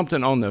had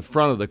something on the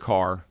front of the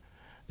car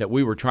that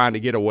we were trying to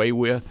get away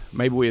with,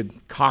 maybe we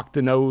had cocked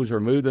the nose or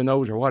moved the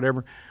nose or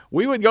whatever,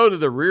 we would go to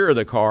the rear of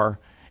the car,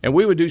 and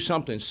we would do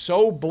something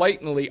so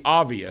blatantly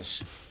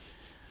obvious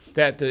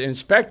that the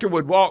inspector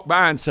would walk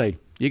by and say,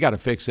 "You got to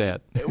fix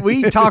that."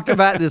 We talked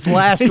about this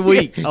last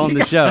week on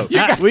the show.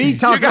 We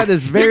talked about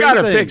this very thing. You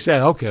got to fix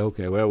that.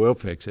 Okay. Well, we'll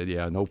fix it.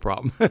 Yeah, no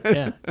problem.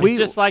 Yeah. It's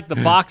just like the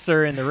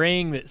boxer in the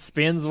ring that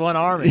spins one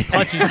arm and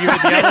punches you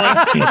with the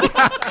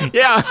other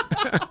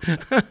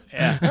one.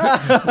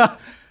 Yeah.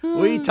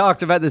 We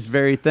talked about this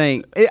very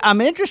thing.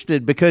 I'm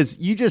interested because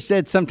you just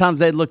said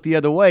sometimes they'd look the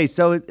other way.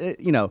 So,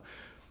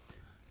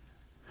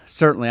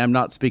 certainly I'm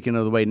not speaking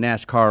of the way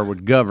NASCAR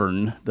would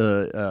govern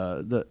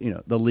the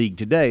league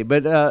today.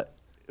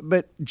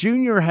 But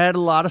Junior had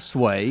a lot of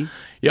sway.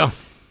 Yeah.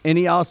 And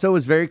he also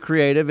was very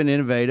creative and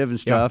innovative and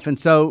stuff. Yeah. And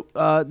so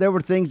there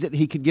were things that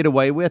he could get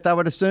away with, I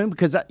would assume,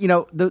 because,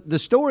 the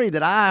story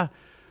that I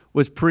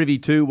was privy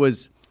to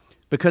was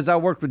because I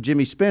worked with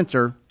Jimmy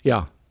Spencer.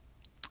 Yeah.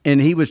 And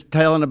he was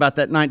telling about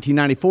that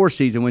 1994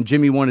 season when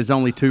Jimmy won his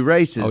only 2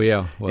 races. Oh,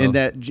 yeah. Well. In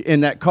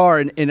that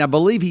car. And I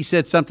believe he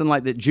said something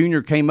like that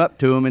Junior came up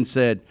to him and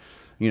said,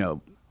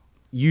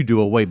 you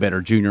do a way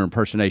better Junior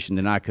impersonation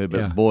than I could,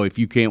 but boy, if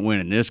you can't win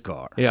in this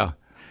car,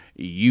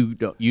 you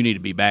need to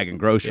be bagging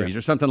groceries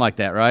or something like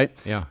that, right?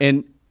 Yeah.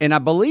 And I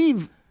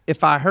believe,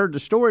 if I heard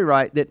the story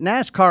right, that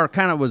NASCAR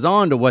kind of was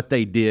on to what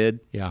they did.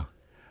 Yeah.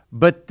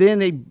 But then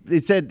they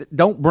said,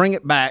 don't bring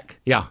it back.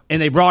 Yeah.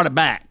 And they brought it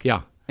back.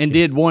 Yeah. And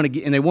did one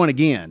again, and they won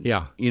again.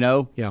 Yeah.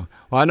 Yeah. Well,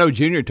 I know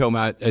Junior told me,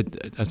 I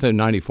said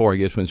 94, I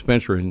guess, when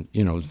Spencer, and,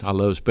 I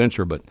love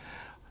Spencer, but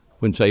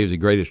wouldn't say he was the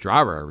greatest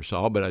driver I ever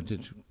saw, but I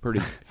just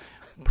pretty,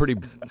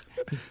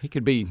 he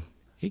could be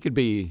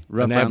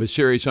an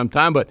adversary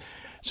sometime. But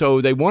so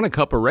they won a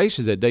couple of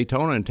races at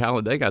Daytona and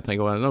Talladega. I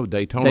think, I know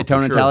Daytona and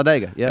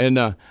Talladega, yeah. And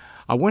I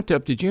went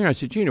up to Junior. I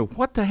said, Junior,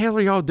 what the hell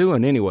are y'all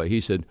doing anyway? He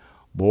said,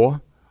 boy,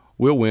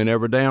 we'll win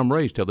every damn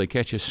race till they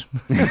catch us.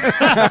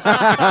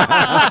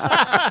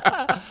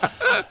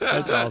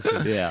 That's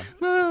awesome. Yeah.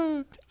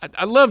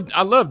 I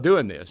love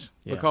doing this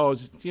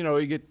because,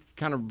 you get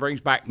kind of brings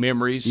back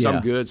memories,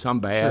 some good, some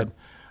bad.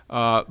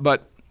 Sure.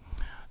 But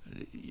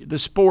the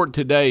sport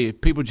today,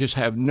 people just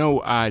have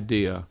no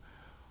idea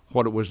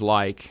what it was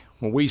like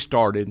when we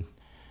started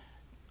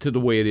to the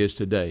way it is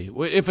today.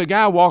 If a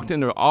guy walked in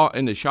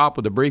the shop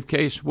with a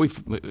briefcase, we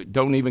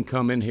don't even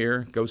come in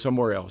here, go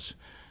somewhere else.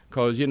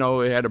 Because,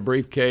 it had a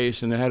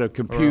briefcase and it had a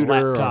computer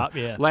or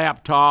a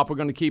laptop, We're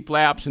going to keep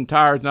laps and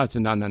tires. And I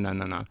said,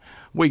 no.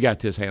 We got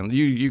this handled.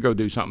 You go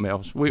do something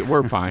else.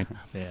 We're fine.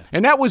 Yeah.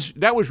 And that was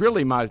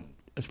really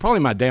it's probably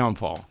my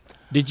downfall.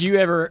 Did you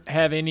ever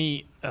have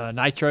any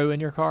nitro in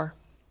your car?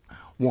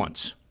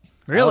 Once.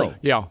 Really? Oh.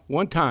 Yeah,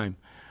 one time.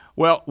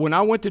 Well, when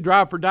I went to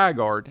drive for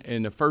Dygaard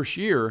in the first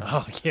year,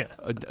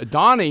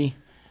 Donnie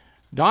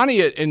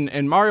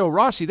and Mario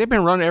Rossi, they've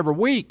been running every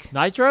week.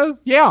 Nitro?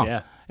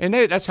 Yeah. And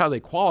that's how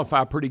they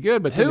qualify pretty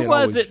good. But who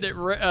was it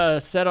that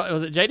set on?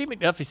 Was it J.D.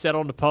 McDuffie set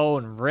on the pole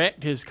and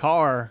wrecked his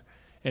car,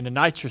 and the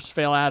nitrous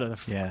fell out of the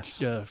frame?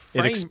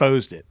 It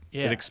exposed it.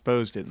 Yeah. It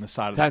exposed it in the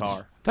side of the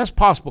car. That's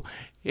possible.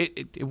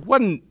 It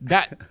wasn't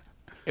that.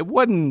 It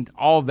wasn't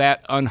all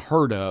that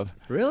unheard of.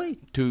 Really?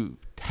 To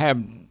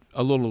have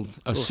a little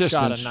assistance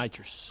shot of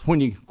nitrous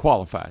when you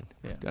qualified.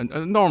 Yeah.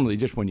 Normally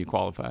just when you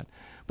qualified.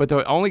 But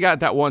I only got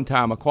that one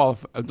time. I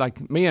qualified,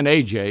 like me and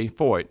AJ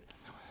Foyt.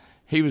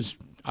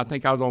 I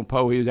think I was on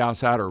pole, he was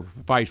outside, or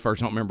vice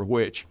versa, I don't remember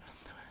which.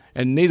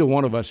 And neither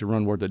one of us had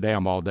run worth a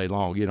damn all day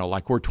long.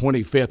 Like we're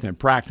 25th in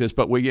practice,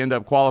 but we end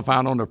up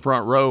qualifying on the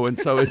front row. And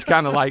so it's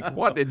kind of like,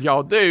 what did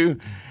y'all do?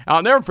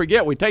 I'll never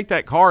forget, we take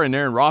that car in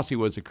there, and Rossi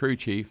was the crew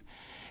chief,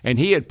 and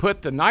he had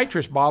put the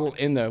nitrous bottle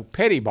in the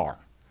petty bar.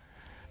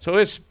 So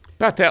it's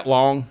about that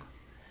long,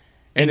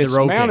 and it's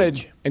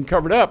mounted and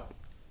covered up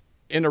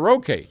in the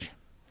roll cage.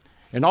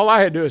 And all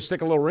I had to do is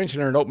stick a little wrench in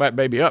there and open that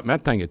baby up, and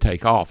that thing would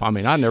take off. I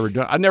mean, I'd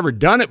never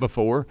done it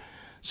before,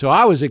 so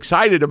I was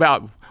excited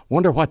about,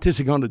 wonder what this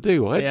is going to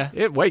do. Well,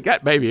 it wake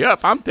that baby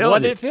up, I'm telling you.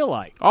 What did it feel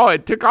like? Oh,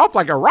 it took off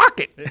like a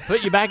rocket. It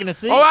put you back in the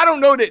seat? Oh, I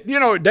don't know that,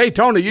 at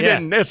Daytona, you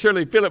didn't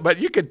necessarily feel it, but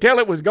you could tell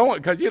it was going,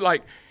 because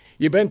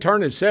you've been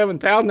turning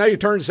 7,000, now you're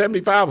turning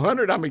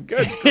 7,500. I mean,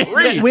 good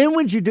grief. When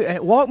would you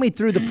do? Walk me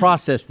through the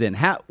process then.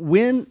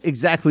 When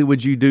exactly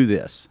would you do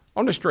this?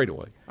 On the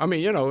straightaway. I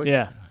mean,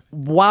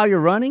 While you're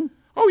running?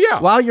 Oh, yeah.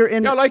 While you're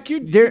in like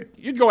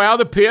you'd go out of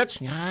the pits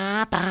and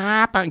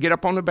get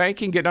up on the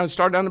bank and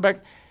start down the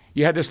back.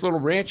 You had this little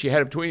wrench. You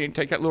had it between you.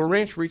 Take that little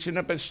wrench, reach it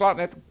up in the slot,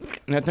 and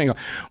that thing go,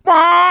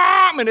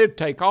 BOOM! And it'd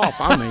take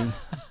off. I mean,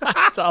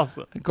 that's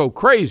awesome. It'd go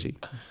crazy.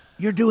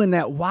 You're doing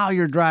that while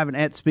you're driving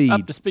at speed.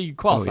 Up to speed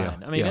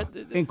qualifying. Oh, yeah.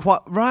 I mean,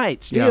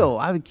 right. Still,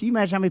 can you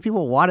imagine how many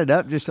people wadded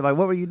up just like,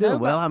 what were you doing?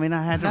 Well, I mean,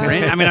 I had to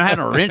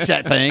wrench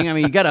that thing. I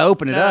mean, you got to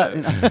open it up.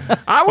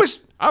 I was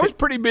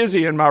pretty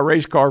busy in my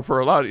race car for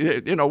a lot.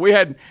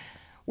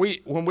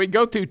 When we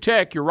go through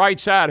tech, your right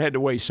side had to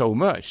weigh so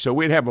much. So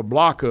we'd have a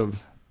block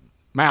of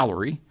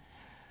Mallory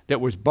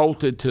that was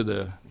bolted to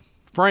the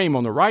frame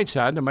on the right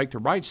side to make the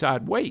right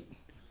side weight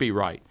be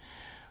right.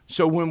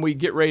 So when we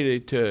get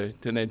ready to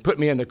then put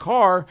me in the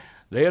car,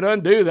 they'd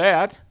undo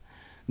that.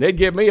 They'd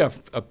give me a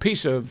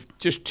piece of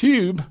just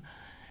tube,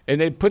 and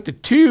they'd put the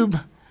tube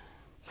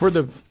where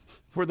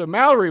the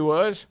Mallory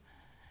was,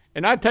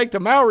 and I'd take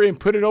the Mallory and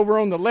put it over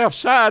on the left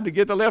side to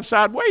get the left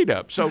side weight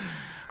up. So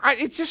I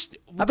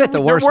bet the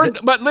worst.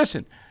 But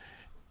listen,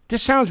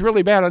 this sounds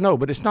really bad, I know,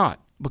 but it's not,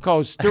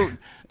 because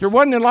there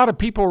wasn't a lot of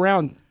people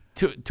around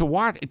to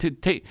watch to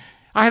take.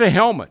 I had a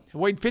helmet. It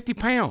weighed 50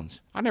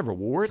 pounds. I never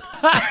wore it.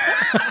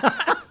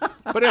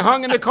 But it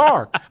hung in the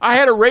car. I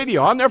had a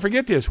radio. I'll never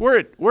forget this. We're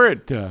at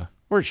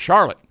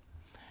Charlotte.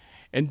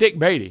 And Dick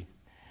Beatty.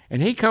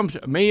 And he comes,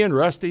 me and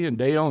Rusty and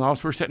Dale and all,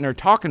 we're sitting there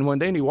talking one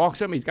day, and he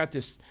walks up and he's got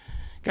this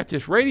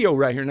radio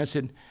right here. And I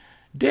said,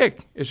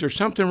 Dick, is there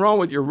something wrong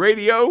with your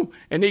radio?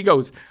 And he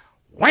goes,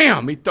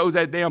 wham! He throws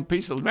that damn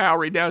piece of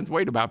Mallory down. It's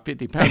weighed about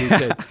 50 pounds. He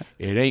said,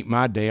 it ain't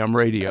my damn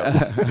radio.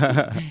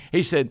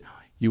 He said,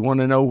 you want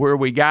to know where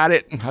we got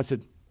it? And I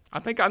said, I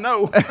think I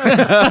know.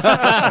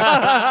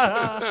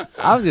 I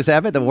was going to say, I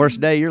bet the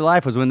worst day of your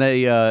life was when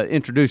they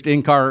introduced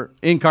in-car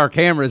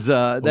cameras.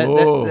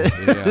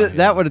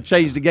 That would have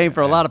changed the game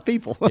for a lot of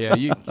people. Yeah,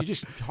 you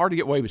just hard to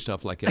get away with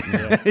stuff like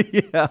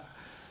that.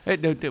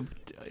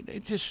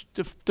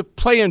 The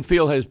playing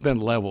field has been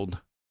leveled.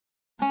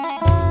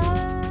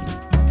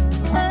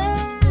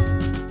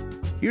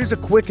 Here's a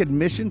quick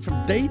admission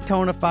from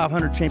Daytona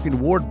 500 champion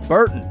Ward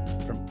Burton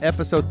from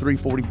episode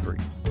 343.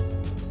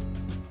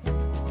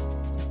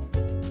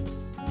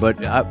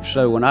 But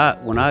so when I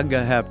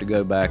have to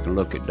go back and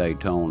look at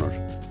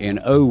Daytonas, in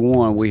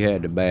 01 we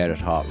had the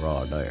baddest hot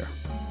rod there.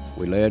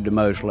 We led the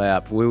most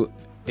laps.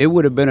 It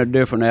would have been a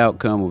different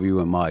outcome if you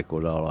and Mike,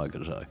 was all I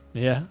can say.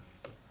 Yeah.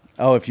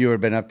 Oh, if you would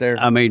have been up there?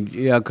 I mean,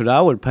 yeah, because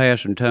I would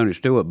pass Tony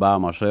Stewart by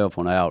myself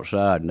on the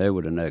outside, and they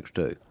were the next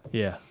two.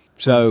 Yeah.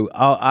 So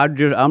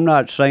I'm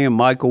not saying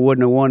Michael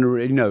wouldn't have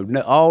won.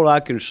 All I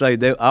can say,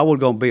 I was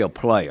going to be a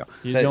player.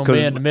 You're going to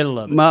be in the middle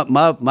of it.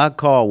 My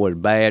car was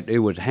bad. It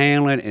was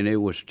handling, and it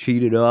was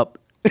cheated up.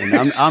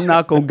 And I'm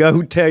not going to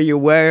go tell you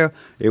where.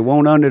 It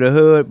won't under the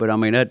hood, but I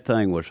mean that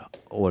thing was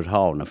was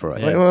hauling the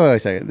freight. Wait a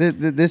second.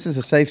 This is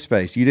a safe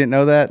space. You didn't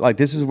know that? Like,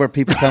 this is where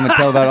people come and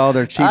tell about all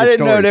their cheated I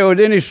didn't know stories. there was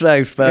any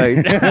safe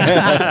space.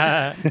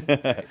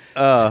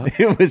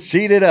 It was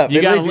cheated up.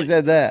 At least he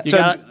said that.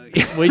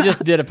 We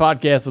just did a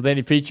podcast with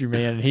Andy Feature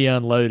Man, and he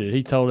unloaded.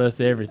 He told us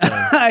everything.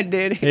 I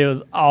did. It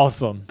was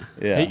awesome.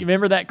 Yeah. You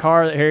remember that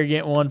car that Harry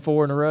Gant won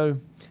 4 in a row?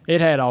 It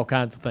had all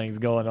kinds of things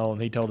going on.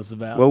 He told us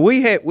about. Well,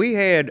 we had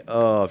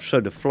so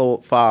the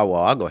floor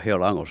firewall. I'm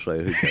gonna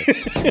say who cares.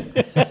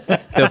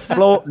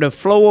 the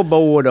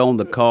floorboard on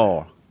the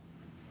car.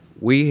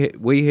 We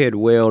had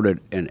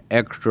welded an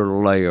extra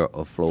layer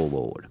of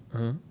floorboard,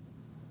 and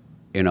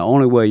the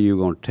only way you're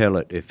gonna tell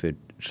it if it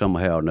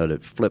somehow or another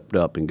flipped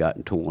up and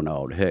gotten torn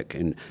all to heck.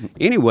 And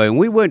anyway, when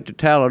we went to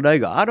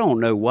Talladega, I don't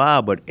know why,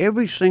 but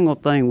every single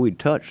thing we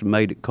touched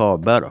made the car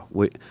better.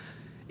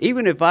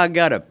 Even if I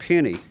got a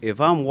penny, if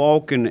I'm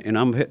walking and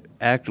I'm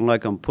acting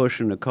like I'm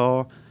pushing the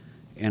car,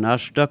 and I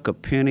stuck a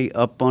penny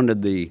up under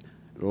the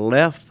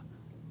left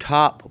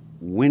top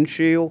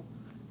windshield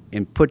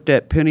and put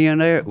that penny in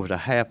there, it was a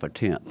half a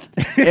tenth.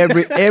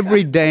 Every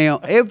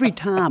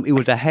time it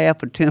was a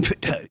half a tenth.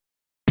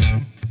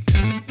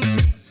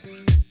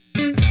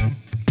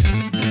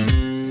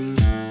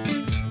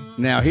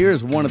 Now, here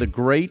is one of the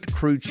great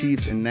crew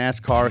chiefs in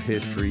NASCAR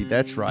history.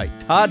 That's right,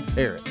 Todd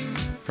Parrott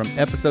from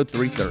episode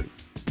 330.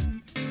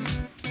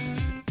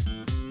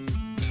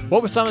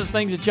 What were some of the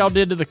things that y'all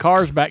did to the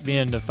cars back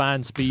then to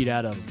find speed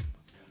out of them?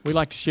 We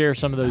like to share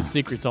some of those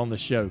secrets on the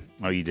show.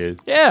 Oh, you do?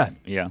 Yeah.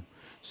 Yeah.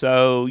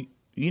 So,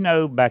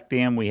 back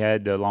then we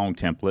had the long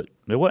template.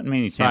 There wasn't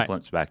many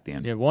templates back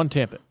then. You had one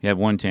template. You had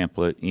one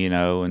template,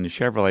 and the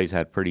Chevrolets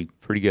had pretty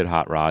good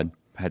hot rod.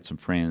 I had some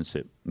friends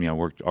that,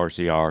 worked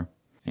RCR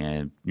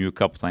and knew a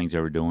couple things they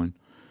were doing.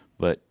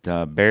 But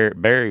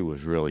Barry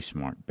was really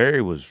smart.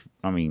 Barry was,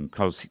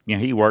 because,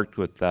 he worked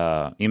with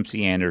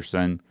MC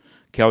Anderson,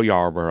 Kel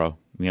Yarborough,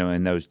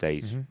 in those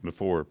days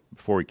before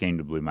he came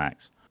to Blue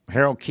Max.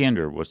 Harold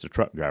Kinder was the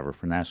truck driver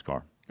for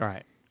NASCAR. All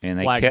right. And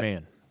they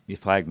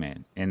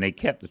flagman. And they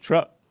kept the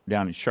truck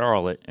down in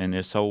Charlotte in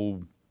this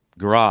old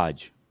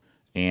garage.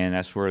 And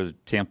that's where the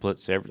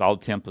templates, all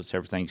the templates,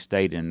 everything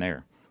stayed in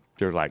there.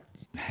 They're like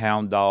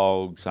hound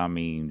dogs.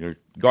 There's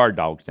guard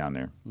dogs down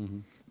there. Mm-hmm.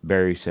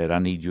 Barry said, I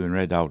need you and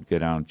Red Dog to go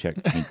down and check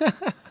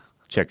the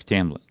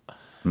template.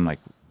 I'm like,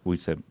 we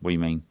said, what do you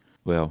mean?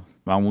 Well,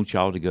 I want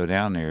y'all to go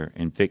down there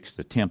and fix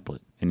the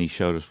template. And he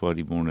showed us what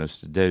he wanted us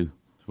to do.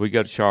 So we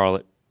go to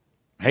Charlotte.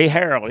 Hey,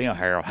 Harold,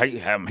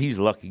 he's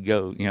lucky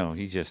go.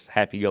 He's just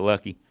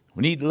happy-go-lucky.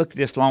 We need to look at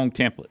this long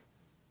template.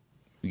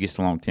 He gets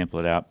the long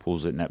template out,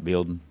 pulls it in that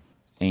building.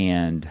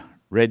 And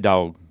Red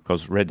Dog,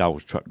 because Red Dog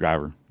was truck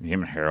driver,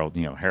 him and Harold,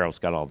 Harold's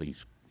got all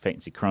these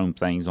fancy chrome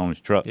things on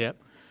his truck.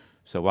 Yep.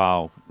 So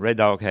while Red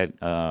Dog had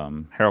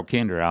Harold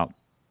Kinder out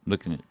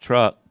looking at the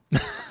truck.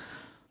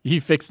 You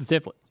fixed the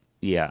template.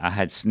 Yeah, I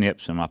had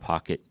snips in my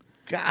pocket.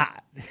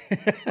 God.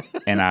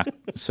 And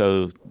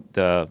so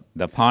the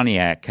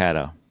Pontiac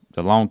had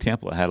the long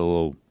template had a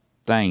little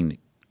thing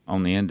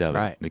on the end of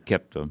it that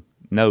kept the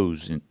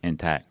nose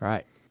intact.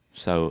 Right.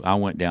 So I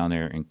went down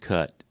there and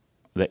cut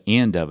the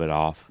end of it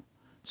off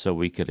so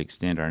we could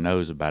extend our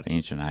nose about 1.5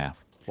 inches.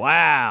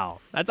 Wow.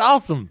 That's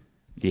awesome.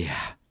 Yeah.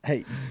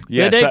 Hey.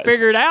 Did they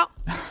figure it out?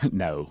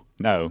 No.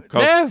 No?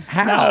 How?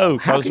 No.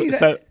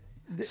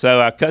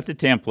 So I cut the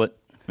template.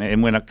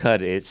 And when I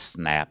cut it, it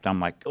snapped. I'm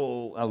like,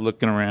 I'm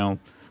looking around.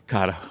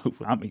 God, I hope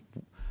I'm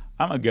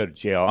gonna go to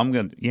jail. I'm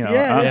gonna,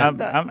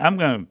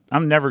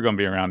 I'm never gonna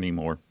be around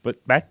anymore.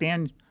 But back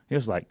then, it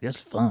was like it's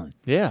fun.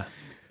 Yeah,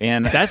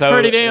 and that's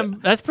pretty damn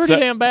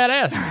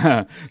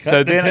badass.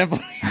 So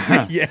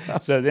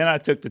then I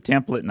took the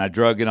template and I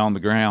drug it on the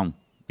ground.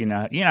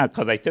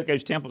 Because they took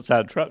those templates out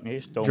of the truck and they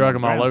just drug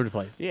them all over the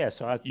place. Yeah,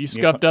 so you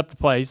scuffed up the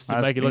place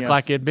to make it look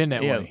like it had been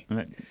that way.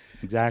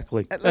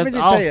 Exactly. Let me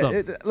just tell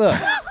you, look,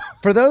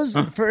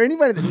 for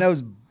anybody that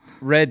knows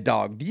Red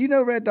Dog, do you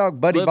know Red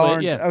Dog, Buddy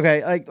Barnes? Yeah.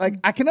 Okay, like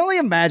I can only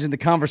imagine the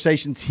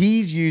conversations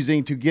he's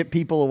using to get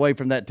people away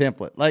from that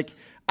template. Like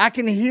I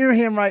can hear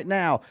him right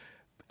now.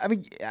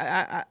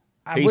 I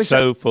he's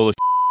so full of.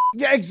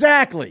 Yeah,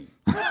 exactly.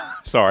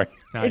 Sorry.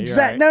 No,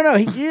 exactly. No,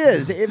 he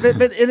is,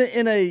 but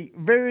in a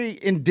very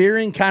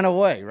endearing kind of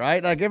way,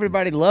 right? Like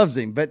everybody loves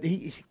him, but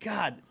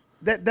God.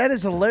 That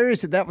is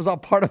hilarious that was all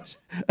part of his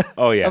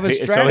of his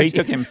strategy. So he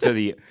took him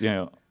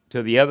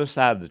to the other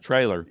side of the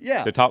trailer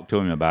to talk to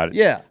him about it.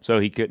 Yeah. So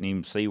he couldn't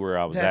even see where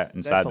I was at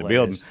inside the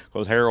building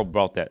because Harold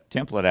brought that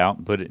template out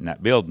and put it in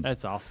that building.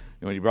 That's awesome.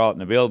 And when he brought it in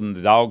the building,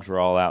 the dogs were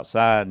all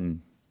outside.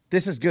 And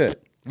this is good.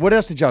 What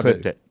else did y'all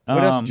do?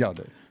 What else did y'all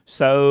do?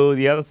 So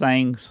the other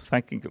things,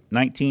 I think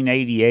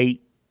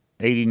 1988,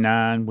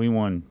 89, we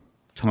won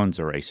tons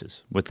of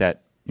races with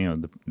that,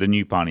 the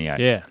new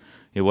Pontiac. Yeah.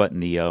 It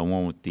wasn't the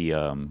one with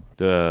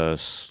the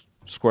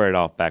squared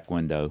off back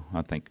window.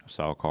 I think I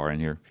saw a car in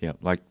here. Yeah,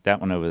 like that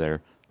one over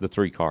there, the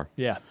 3 car.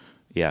 Yeah.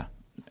 Yeah.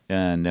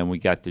 And then we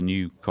got the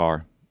new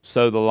car.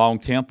 So the long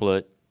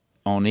template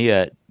on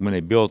it, when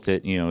they built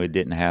it, it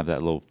didn't have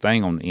that little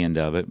thing on the end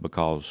of it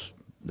because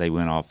they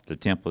went off the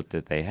template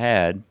that they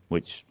had,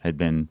 which had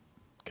been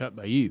Cut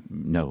by you.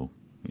 No.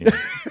 Yeah.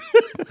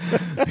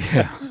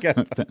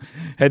 Yeah.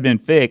 Had been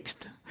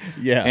fixed.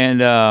 Yeah.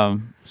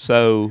 And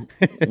so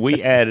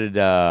we added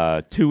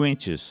 2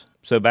 inches.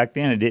 So back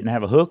then it didn't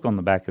have a hook on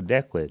the back of the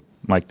deck lid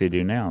like they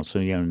do now. So,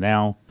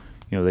 now,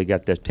 they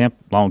got that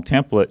long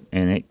template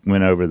and it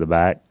went over the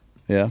back.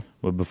 Yeah.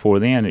 But before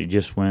then it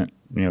just went,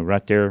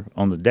 right there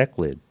on the deck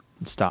lid.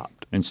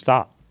 And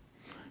stopped.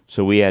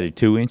 So we added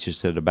 2 inches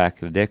to the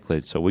back of the deck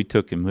lid. So we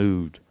took and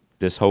moved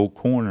this whole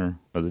corner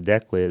of the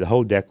deck lid, the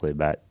whole deck lid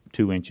back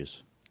 2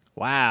 inches.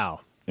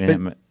 Wow.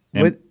 And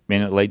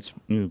it laid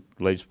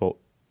sport.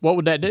 What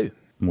would that do?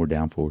 More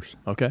downforce.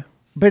 Okay.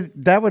 But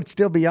that would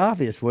still be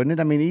obvious, wouldn't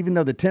it? I mean, even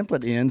though the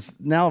template ends,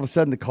 now all of a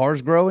sudden the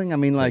car's growing. I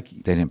mean, like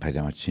they didn't pay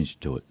that much attention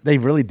to it. They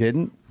really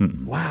didn't.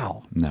 Mm-mm.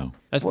 Wow. No.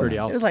 That's pretty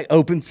awesome. It was like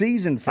open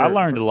season. I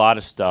learned a lot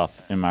of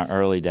stuff in my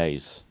early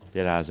days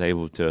that I was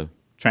able to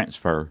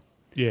transfer.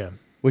 Yeah.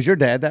 Was your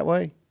dad that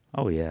way?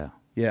 Oh yeah.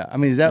 Yeah. I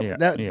mean, is that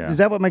is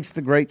that what makes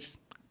the greats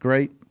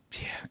great?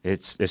 Yeah.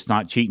 It's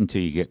not cheating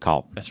till you get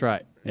caught. That's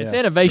right. It's Yeah.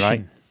 innovation.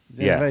 Right? It's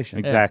innovation.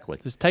 Exactly.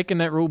 Just taking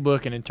that rule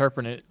book and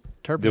interpreting it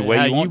The way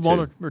how you want want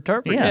to. to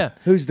interpret. Yeah. Yeah.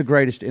 Who's the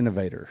greatest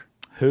innovator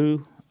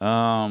Who?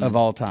 of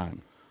all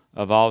time?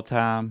 Of all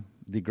time,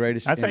 The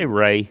greatest. I'd say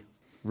Ray.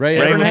 Ray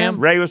Ray Abraham.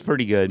 Ray was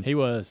pretty good. He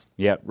was.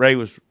 Yeah, Ray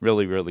was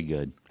really, really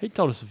good. He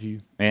told us a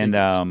few. And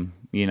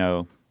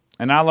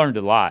and I learned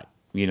a lot.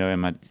 In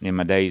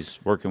my days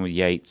working with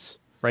Yates,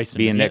 Racing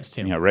being against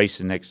next, him.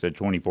 racing next to a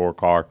 24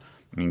 car.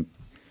 I mean,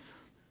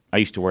 I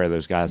used to wear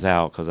those guys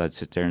out because I'd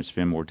sit there and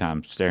spend more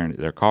time staring at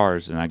their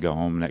cars, and I'd go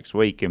home next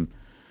week and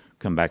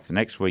come back the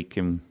next week,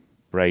 and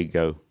Ray'd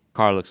go,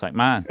 "Car looks like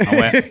mine." I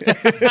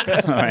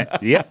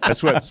went, "Yep,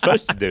 that's what it's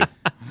supposed to do."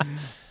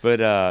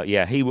 But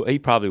he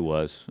probably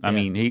was. I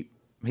mean,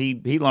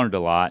 he learned a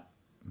lot.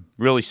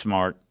 Really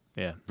smart.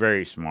 Yeah.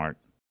 Very smart.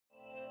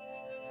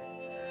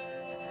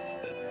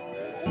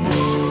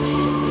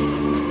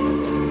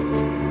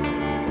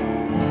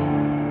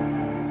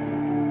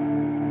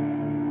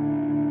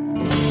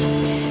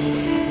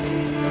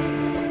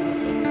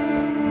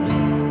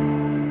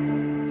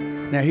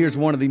 Now, here's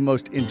one of the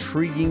most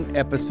intriguing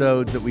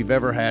episodes that we've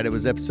ever had. It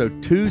was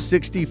episode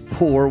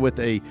 264 with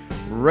a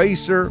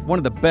racer, one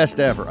of the best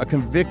ever, a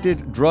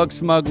convicted drug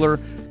smuggler,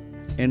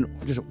 and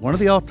just one of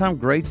the all-time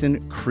greats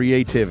in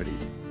creativity.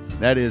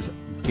 That is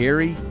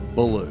Gary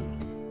Ballou.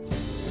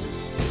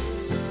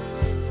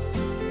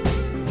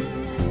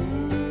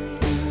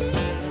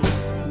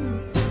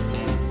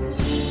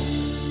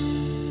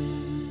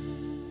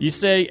 You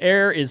say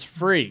air is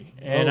free,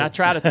 and I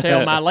try to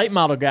tell my late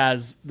model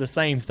guys the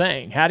same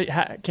thing. How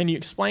can you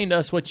explain to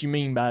us what you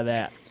mean by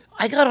that?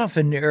 I got off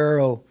in the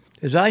Aero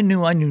because I knew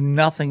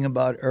nothing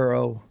about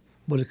Aero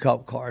with the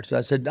Cup cars. So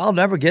I said, I'll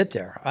never get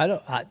there. I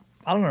don't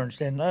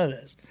understand none of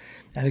this.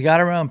 And I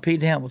got around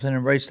Pete Hamilton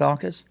and Ray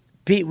Stonkus.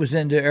 Pete was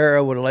into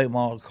Aero with a late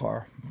model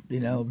car,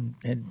 and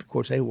of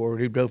course he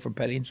drove for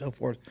Petty and so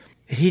forth.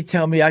 He'd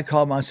tell me, I'd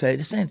call him, I'd say,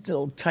 this ain't a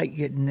little tight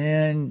getting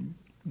in.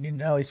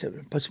 He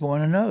said, put some more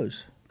in the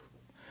nose.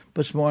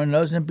 Put some more in the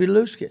nose and it'd be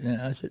loose getting in.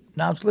 I said,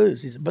 now it's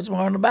loose. He said, put some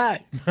more in the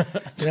back.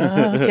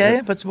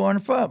 Okay, put some more in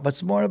the front, put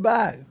some more in the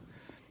back.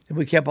 And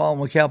we kept on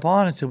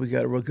until we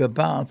got a real good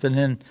balance. And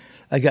then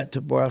I got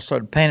to where I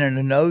started painting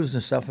the nose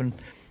and stuff, and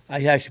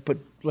I actually put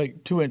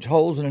like 2-inch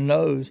holes in the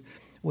nose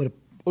with a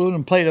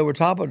aluminum plate over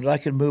top of it. I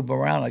could move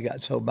around. I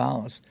got so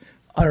balanced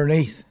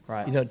underneath.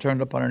 Right.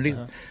 Turned up underneath.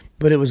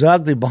 But it was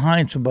ugly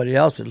behind somebody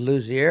else. It'd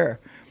lose the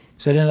air.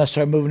 So then I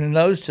started moving the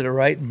nose to the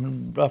right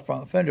and the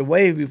front fender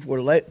way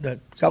before the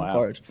Cup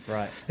cars.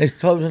 Right. It's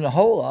closing the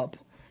hole up,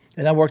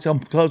 and I worked on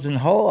closing the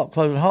hole up,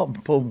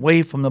 and pulled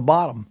way from the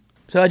bottom.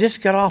 So I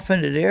just got off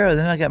into the air, and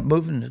then I got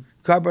moving the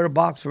carburetor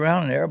box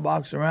around and the air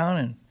box around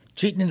and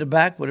cheating in the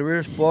back with a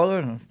rear spoiler.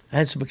 And I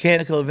had some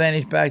mechanical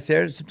advantage back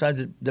there.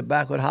 Sometimes the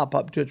back would hop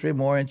up 2 or 3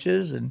 more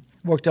inches, and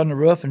worked on the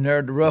roof and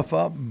narrowed the roof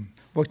up, and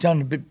worked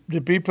on the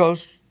B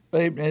post,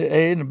 A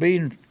and the B,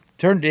 and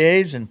turned the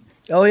A's. And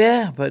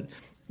but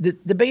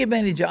the big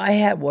advantage I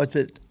had was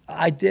that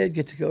I did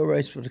get to go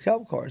race for the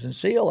Cup cars and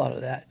see a lot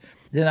of that.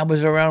 Then I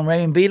was around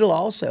Ray and Beetle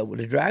also with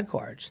the drag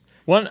cars.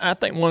 I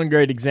think one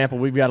great example,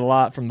 we've got a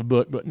lot from the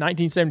book, but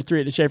 1973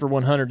 at the Schaefer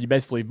 100, you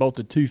basically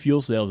bolted 2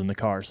 fuel cells in the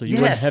car, so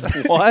you wouldn't have.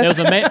 What?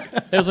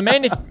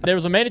 There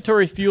was a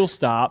mandatory fuel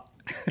stop,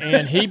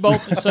 and he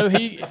bolted. So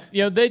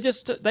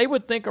they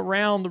would think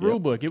around the rule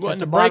book. It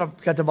wasn't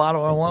Got the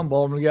bottom on one,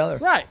 bolt them together.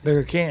 Right.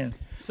 Bigger can.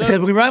 So-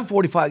 because we run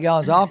 45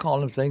 gallons of alcohol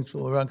in them things,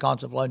 we run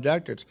constant flow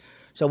injectors.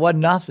 So it wasn't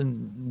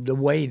nothing to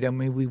weight. I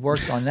mean, we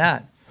worked on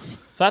that.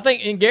 So I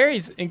think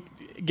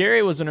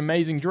Gary was an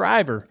amazing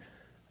driver.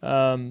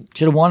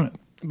 Should have won it.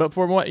 But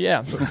from what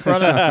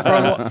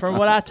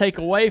I take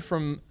away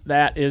from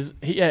that is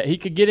he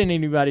could get in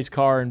anybody's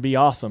car and be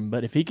awesome,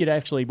 but if he could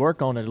actually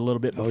work on it a little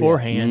bit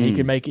beforehand, he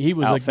could make it. He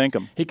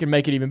could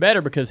make it even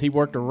better because he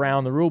worked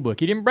around the rule book.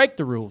 He didn't break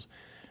the rules.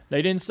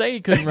 They didn't say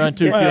he couldn't run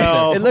 2 fuel Well,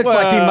 cells. It looks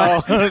like he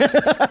might.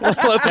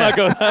 Let's not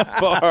go that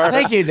far.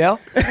 Thank you, Dale.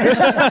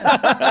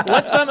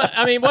 What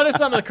are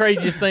some of the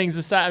craziest things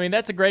aside? I mean,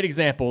 that's a great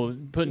example.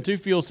 Putting 2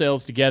 fuel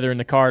cells together in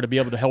the car to be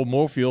able to hold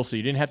more fuel, so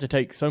you didn't have to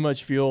take so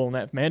much fuel on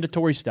that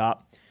mandatory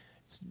stop.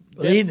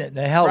 Leading it,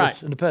 they held us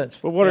Right. in the pits.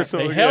 But what Yeah, are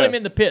some? they held him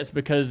in the pits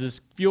because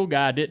this fuel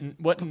guy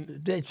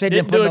wasn't. They said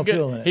didn't put do a no good,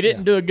 fuel in it. He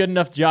didn't do a good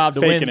enough job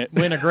to Faking it.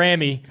 win a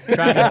Grammy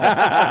trying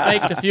to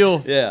fake the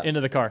fuel Yeah. into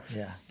the car.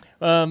 Yeah.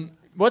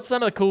 What's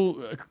some of the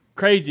cool,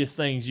 craziest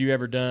things you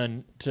ever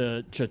done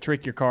to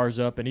trick your cars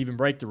up and even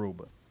break the rule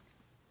book?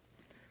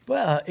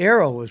 Well,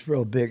 Aero was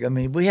real big. I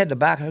mean, we had the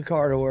back of the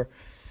car to where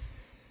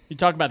You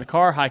talk about the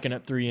car hiking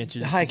up 3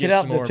 inches. to hike get it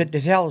up. some more- The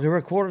tail, the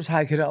rear quarters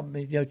hike it up.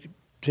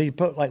 So you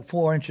put like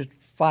 4 inches,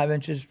 5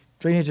 inches,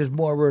 3 inches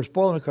more rear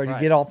spoiler in the car. You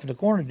Right. get off of the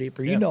corner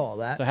deeper. Yeah. You know all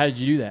that. So how did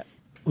you do that?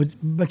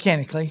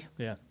 Mechanically.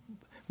 Yeah.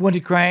 Went to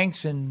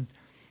cranks and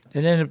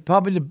then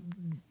probably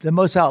the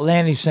most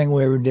outlandish thing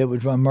we ever did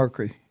was run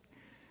Mercury,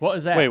 What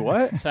was that? Wait,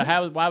 what? So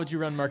why would you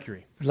run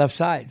Mercury? left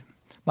side.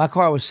 My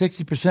car was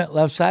 60%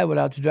 left side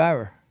without the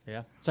driver.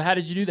 Yeah. So how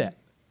did you do that?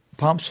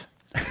 Pumps,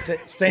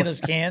 stainless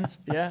cans,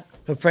 Yeah.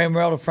 the frame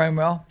rail to frame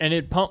rail. And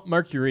it pumped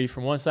mercury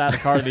from one side of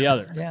the car to the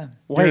other. Yeah.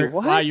 Wait,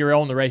 what? While you're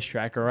on the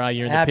racetrack or while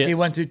you're in the After pits. you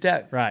went through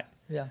tech. Right.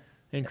 Yeah.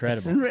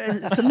 Incredible.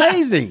 It's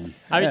amazing.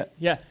 I mean,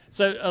 yeah.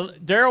 So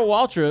Daryl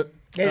Waltrip.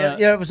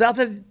 Yeah, it was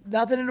nothing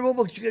in the rule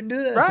books. You couldn't do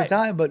that at Right. the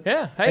time. But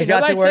Yeah. Hey, they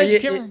got nobody to where says you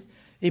can-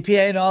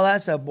 EPA and all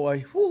that stuff,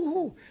 boy.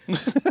 Woo-hoo.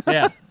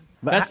 Yeah.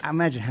 But I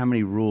imagine how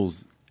many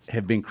rules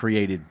have been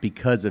created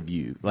because of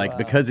you, like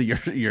because of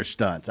your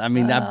stunts. I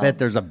mean, I bet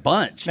there's a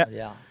bunch.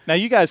 Yeah. Now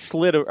you guys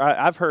slid.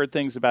 I've heard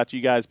things about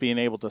you guys being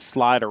able to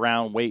slide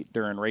around weight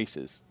during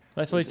races.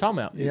 That's what he's talking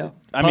about. Yeah.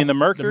 I mean, the The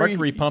Mercury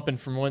mercury pumping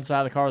from one side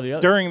of the car to the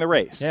other. during the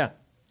race. Yeah.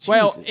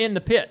 Well, Jesus. in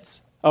the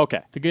pits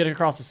Okay. to get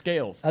across the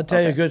scales. I'll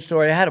tell you a good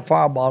story. I had a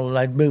fire bottle and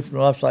I'd moved from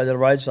the left side to the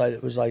right side.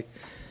 It was like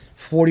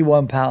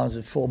 41 pounds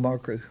of full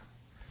mercury.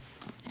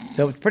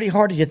 So it was pretty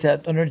hard to get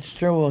that under the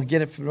steering wheel and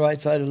get it from the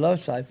right side to the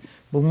left side.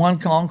 But one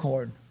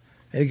Concorde,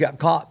 it got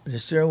caught. The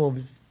steering wheel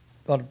was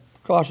about a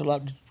caution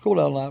lap, cool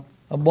down lap.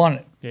 I won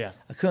it. Yeah.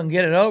 I couldn't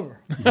get it over.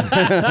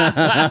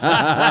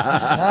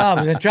 I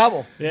was in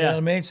trouble. You know Yeah. what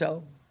I mean?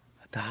 So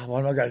I thought,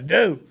 what am I going to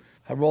do?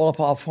 I rolled up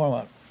off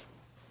for him.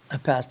 I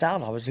passed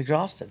out. I was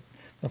exhausted.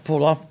 I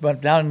pulled off,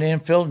 went down in the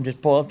infield and just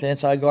pulled up the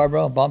inside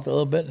guardrail and bumped a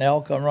little bit, and they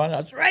all come running.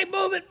 I said, Ray,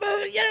 move it,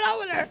 get it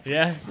over there.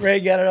 Yeah. Ray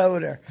got it over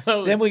there.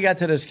 Oh. Then we got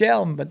to the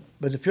scale, but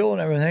the fuel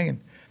and everything,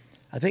 and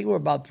I think we were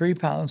about 3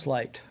 pounds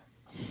light.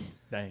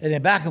 Dang. And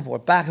then back and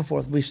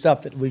forth, we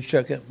stuffed it, we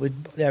shook it, we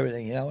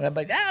everything, you know. And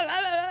everybody, ah, ah,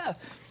 ah, ah.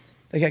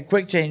 They got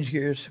quick change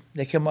gears.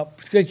 They come up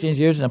with quick change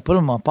gears, and I put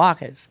them in my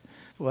pockets.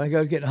 When I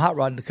go getting a hot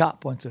rod, the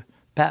cop wants to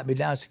pat me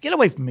down. I said, get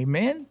away from me,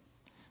 man.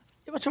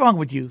 What's wrong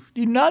with you?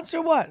 You nuts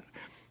or what?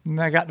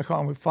 And I got in the car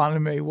and we finally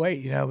made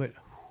weight, you know. But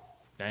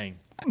Dang.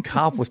 A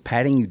cop was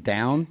patting you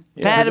down.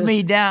 patted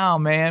me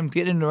down, man.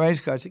 Get in the race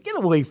car. I said, get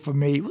away from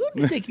me. Who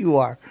do you think you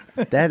are?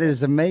 That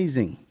is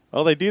amazing.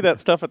 Well, they do that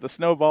stuff at the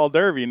Snowball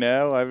Derby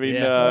now. I mean,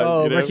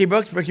 Oh, you know. Ricky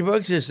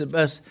Brooks is the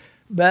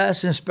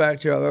best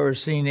inspector I've ever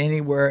seen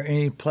anywhere,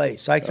 any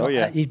place. Oh,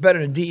 yeah. He's better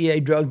than DEA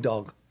drug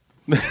dog.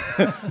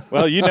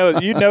 Well, you know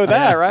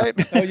that, right?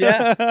 Oh,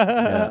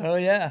 yeah. Oh,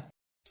 yeah.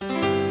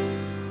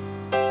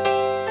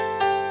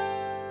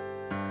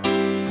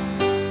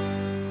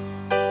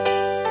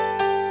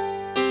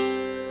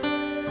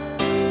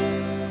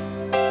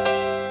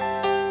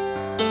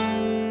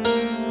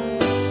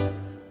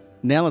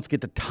 Now let's get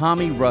to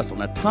Tommy Russell.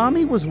 Now,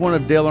 Tommy was one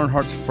of Dale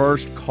Earnhardt's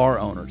first car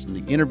owners, and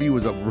the interview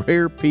was a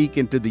rare peek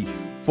into the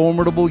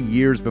formidable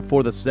years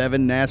before the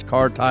 7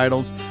 NASCAR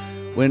titles,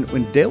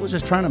 when Dale was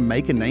just trying to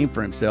make a name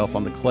for himself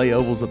on the clay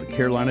ovals of the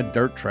Carolina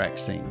dirt track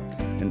scene.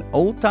 And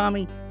old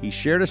Tommy, he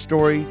shared a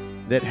story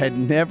that had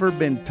never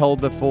been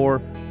told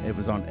before. It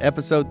was on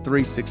episode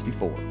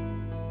 364.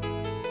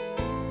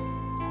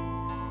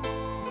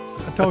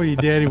 I told your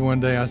daddy one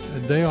day, I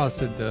said, Dale,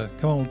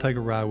 come on, take a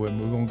ride with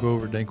me. We're going to go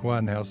over to Dink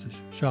Whitehouse's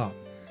shop.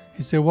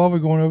 He said, what are we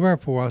going over there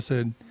for? I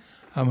said,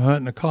 I'm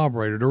hunting a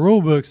carburetor. The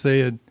rule book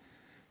said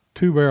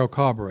 2-barrel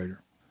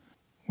carburetor.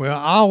 Well,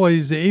 I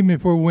always, even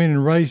if we're winning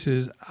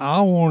races,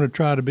 I want to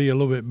try to be a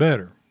little bit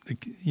better,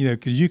 you know,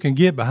 because you can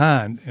get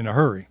behind in a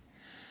hurry.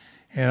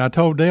 And I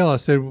told Dale, I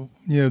said, you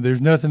know,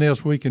 there's nothing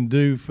else we can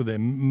do for the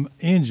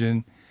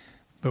engine,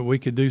 but we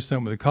could do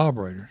something with the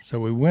carburetor. So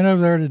we went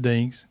over there to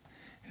Dink's.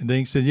 And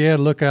Dink said, yeah,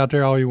 look out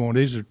there all you want.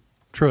 These are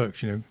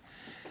trucks, you know.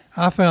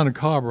 I found a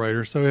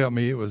carburetor, so help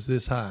me, it was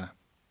this high.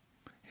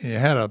 And it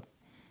had a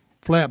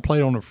flat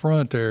plate on the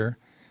front there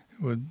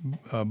with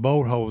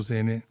bolt holes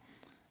in it.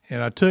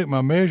 And I took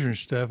my measuring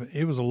stuff.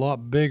 It was a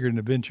lot bigger than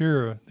the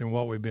Ventura than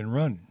what we've been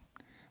running.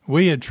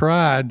 We had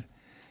tried,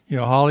 you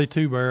know, Holly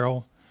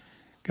 2-barrel.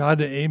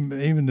 God,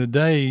 even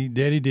today,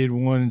 Daddy did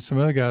one, and some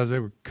other guys, they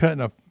were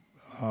cutting a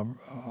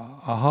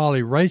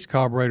Holly race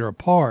carburetor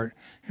apart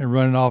and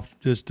running off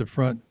just the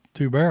front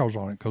 2 barrels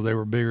on it because they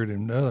were bigger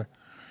than the other.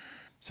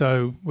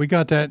 So we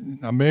got that.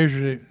 I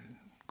measured it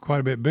quite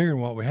a bit bigger than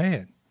what we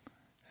had.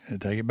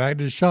 and take it back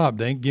to the shop.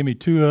 They give me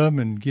 2 of them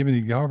and give me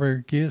the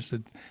carburetor kits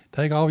to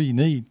take all you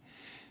need.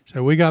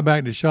 So we got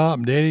back to the shop,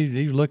 and Daddy,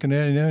 he was looking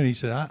at it, and he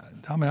said,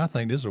 I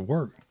think this will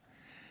work.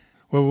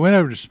 Well, we went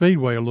over to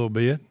Speedway a little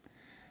bit,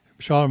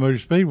 Charlotte Motor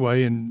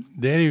Speedway, and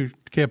Daddy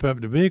kept up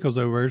the vehicles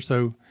over there,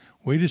 so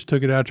we just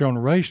took it out there on the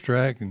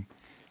racetrack, and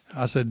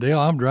I said, Dale,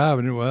 I'm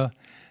driving it. Well,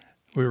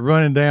 we were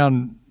running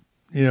down,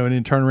 and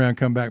then turn around and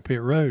come back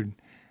pit road.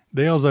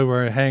 Dale's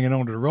over there hanging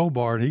onto the roll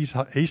bar, and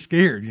he's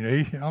scared.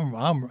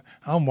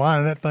 I'm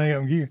winding that thing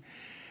up in gear.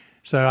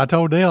 So I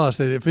told Dale, I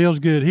said, it feels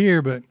good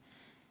here, but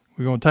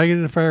we're going to take it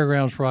to the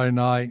fairgrounds Friday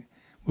night.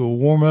 We'll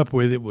warm up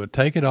with it. We'll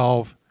take it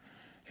off,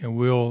 and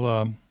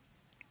we'll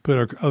put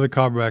our other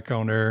carburetor back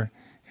on there,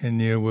 and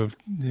we'll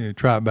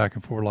try it back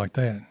and forth like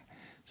that.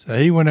 So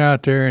he went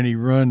out there and he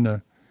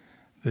run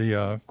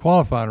the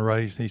qualifying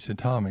race. And he said,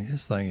 Tommy,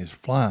 this thing is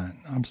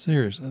flying. I'm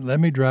serious.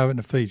 Let me drive it in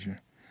the feature.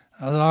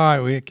 I said, all right,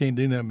 we can't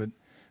do nothing but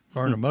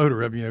burn the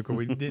motor up, because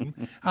we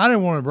didn't. I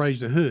didn't want to raise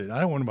the hood. I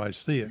didn't want anybody to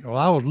see it. Well,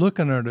 I was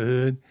looking under the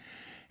hood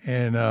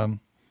and to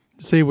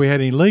see if we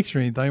had any leaks or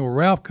anything. Well,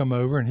 Ralph come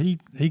over and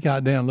he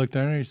got down and looked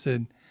down there and he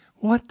said,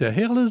 what the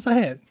hell is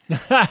that?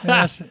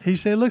 He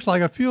said, it looks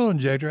like a fuel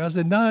injector. I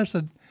said, no, it's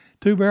a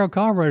 2-barrel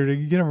carburetor to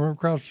get them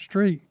across the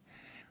street.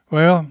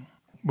 Well,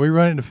 we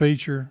run it the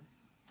feature,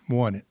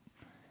 won it.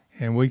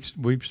 And we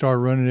started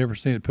running ever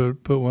since,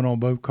 put one on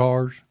both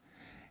cars.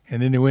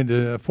 And then they went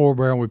to a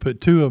 4-barrel, and we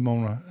put 2 of them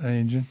on the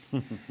engine.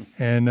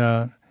 And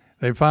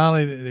they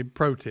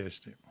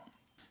protested.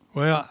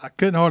 Well, I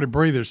couldn't hardly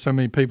breathe. There's so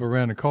many people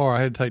around the car,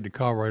 I had to take the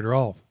carburetor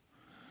off.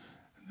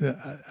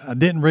 I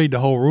didn't read the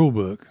whole rule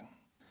book,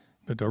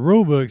 but the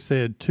rule book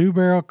said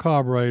 2-barrel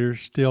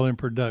carburetors still in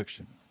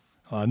production.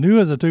 Well, I knew it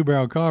was a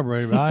 2-barrel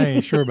carburetor, but I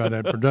ain't sure about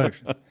that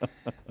production.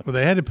 Well,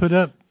 they had to put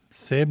up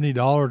 $70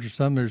 or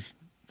something.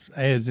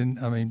 There's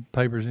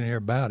papers in here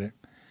about it.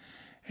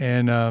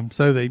 And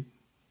so the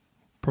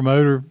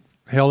promoter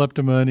held up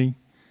the money,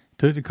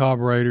 took the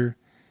carburetor.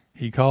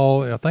 He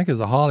called, I think it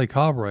was a Holley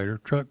carburetor,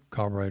 truck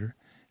carburetor.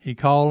 He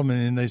called them, and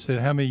then they said,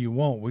 how many you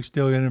want? We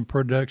still got in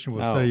production.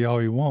 We'll sell you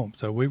all you want.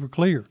 So we were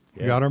clear.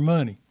 Yeah. We got our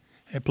money,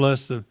 and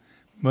plus the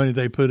money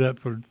they put up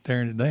for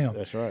tearing it down.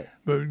 That's right.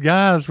 But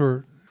guys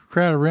were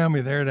crowded around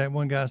me there. That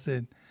one guy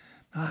said,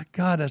 my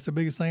God, that's the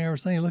biggest thing I ever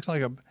seen. It looks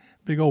like a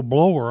big old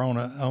blower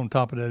on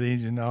top of that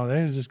engine. No,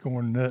 they was just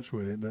going nuts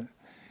with it. But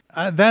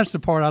that's the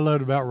part I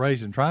loved about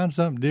racing, trying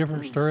something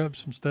different, stir up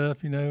some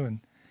stuff, and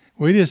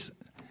we just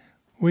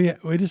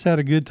had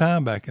a good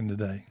time back in the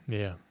day.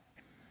 Yeah.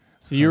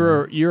 So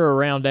you're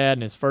around Dad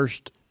in his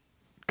first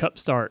Cup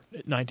start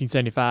in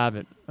 1975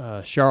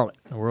 at Charlotte,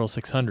 the World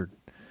 600.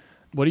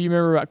 What do you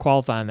remember about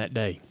qualifying that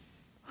day?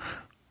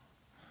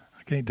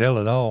 I can't tell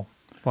it all.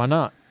 Why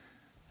not?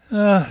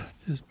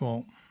 Just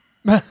won't.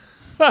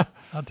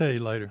 I'll tell you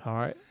later. All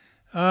right.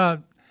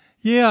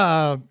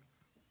 Dale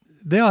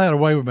had a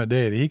way with my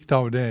daddy. He could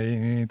talk with Daddy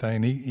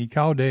anything. He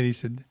called Daddy. He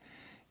said,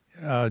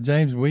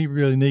 James, we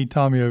really need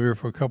Tommy over here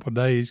for a couple of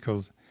days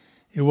because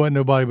it wasn't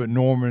nobody but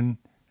Norman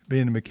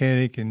being the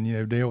mechanic,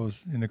 and Dale was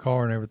in the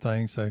car and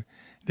everything. So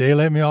Dale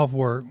let me off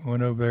work,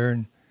 went over there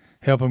and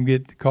helped him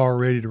get the car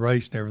ready to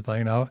race and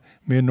everything.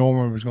 Me and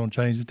Norman was going to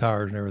change the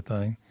tires and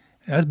everything.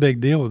 That's a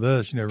big deal with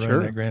us, running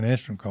that Grand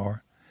National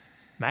car.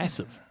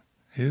 Massive.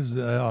 It was.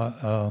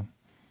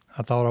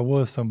 I thought I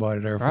was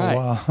somebody there for a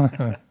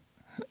while.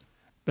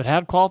 But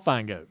how'd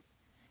qualifying go?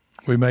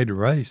 We made the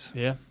race.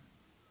 Yeah.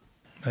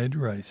 Made the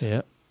race.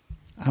 Yeah.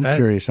 I'm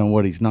curious on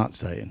what he's not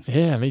saying.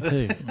 Yeah, me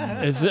too.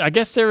 I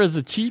guess there was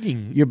a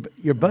cheating.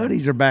 Your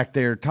buddies are back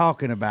there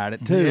talking about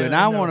it too, and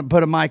I want to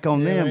put a mic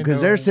on them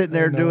because they're sitting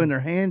there doing their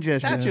hand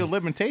gestures. Statute of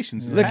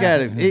limitations. Look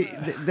at him.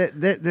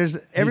 There's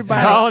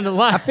everybody. The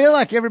line. I feel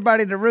like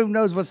everybody in the room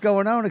knows what's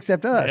going on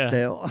except us,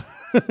 Dale.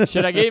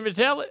 Should I get him to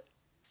tell it?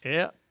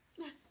 Yeah.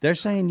 They're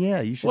saying, yeah,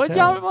 you should. What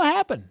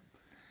happened?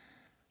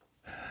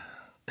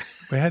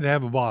 We had to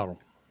have a bottle.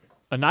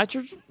 A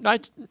nitrous?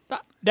 Dad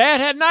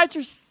had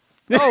nitrous?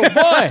 Oh,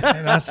 boy.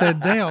 And I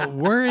said, Dale,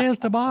 where is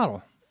the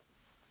bottle?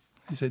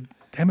 He said,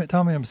 damn it,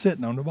 Tommy, I'm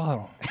sitting on the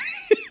bottle.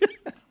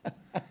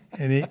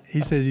 And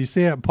he said, you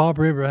see that pop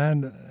right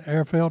behind the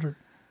air filter?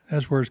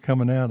 That's where it's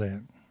coming out at.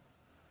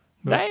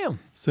 But damn.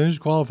 As soon as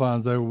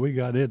qualifying's over, we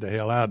got it the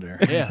hell out there.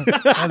 Yeah.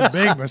 That's a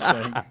big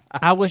mistake.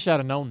 I wish I'd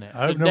have known that.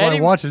 I hope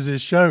nobody watches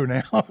this show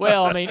now.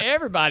 Well,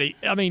 everybody,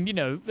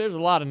 there's a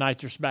lot of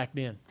nitrous back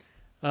then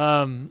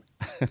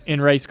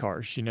in race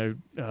cars,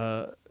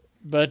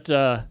 but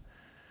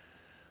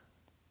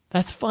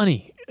that's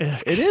funny.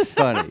 It is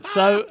funny.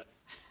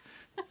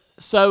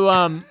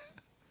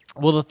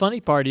 Well, the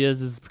funny part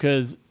is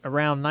because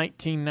around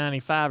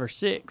 1995 or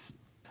 6,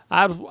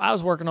 I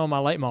was working on my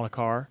late model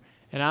car,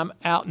 and I'm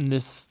out in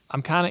this.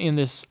 I'm kind of in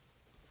this.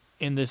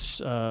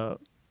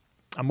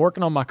 I'm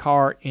working on my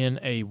car in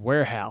a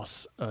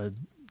warehouse.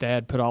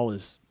 Dad put all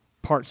his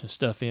parts and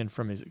stuff in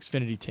from his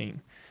Xfinity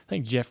team. I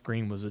think Jeff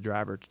Green was the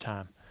driver at the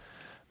time.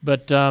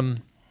 But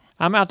I'm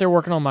out there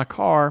working on my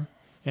car,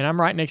 and I'm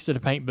right next to the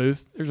paint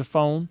booth. There's a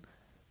phone,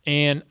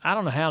 and I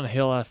don't know how in the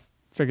hell I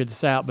figured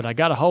this out, but I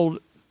got a hold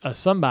of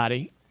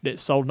somebody that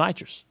sold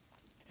nitrous.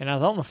 And I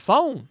was on the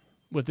phone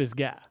with this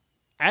guy,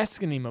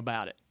 asking him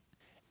about it.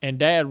 And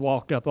Dad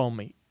walked up on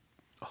me.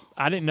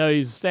 I didn't know he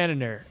was standing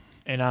there.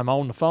 And I'm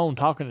on the phone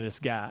talking to this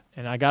guy.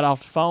 And I got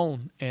off the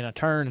phone, and I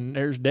turned, and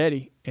there's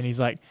Daddy. And he's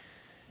like,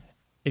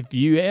 if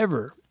you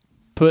ever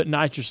put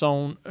nitrous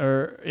on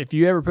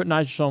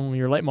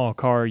your late model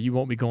car, you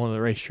won't be going to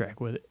the racetrack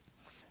with it.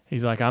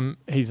 He's like,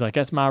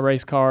 that's my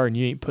race car, and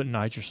you ain't putting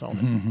nitrous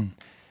on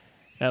it.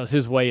 That was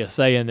his way of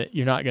saying that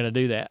you're not going to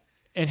do that.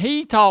 And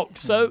he talked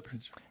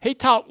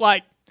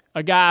like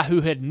a guy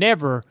who had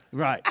never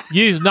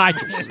used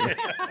nitrous.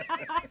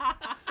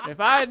 If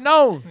I had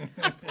known,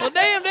 well,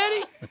 damn,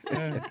 Daddy,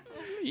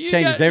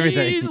 Changes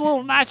everything. You used a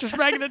little nitrous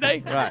back in the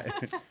day. Right.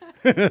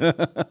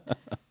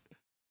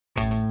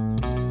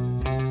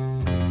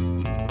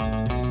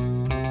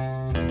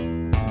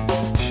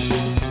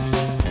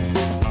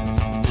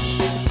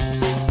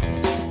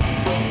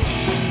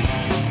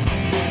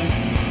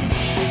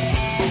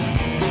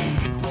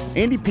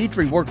 Andy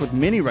Petrie worked with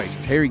many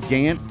racers, Harry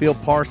Gant, Phil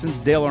Parsons,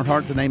 Dale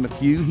Earnhardt, to name a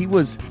few. He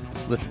was,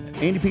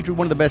 Andy Petrie,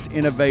 one of the best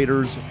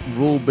innovators,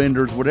 rule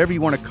benders, whatever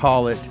you want to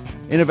call it,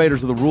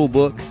 innovators of the rule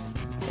book.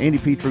 Andy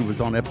Petrie was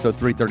on episode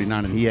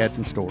 339, and he had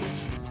some stories.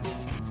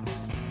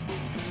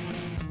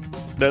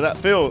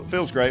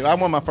 Phil's great. I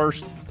won my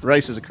first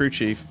race as a crew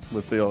chief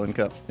with Phil in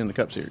the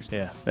Cup Series.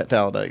 Yeah, at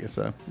Talladega.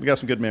 So we got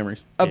some good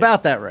memories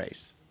about that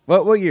race.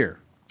 What year?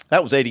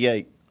 That was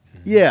 '88.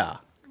 Yeah.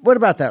 What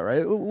about that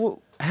race?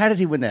 How did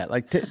he win that?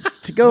 Like to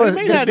go?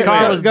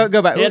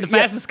 Go back. He had the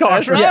fastest car.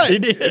 That's right. Yeah, he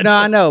did. No,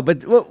 I know,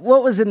 but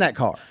what was in that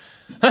car?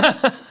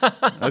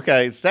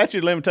 Okay, statute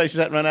of limitations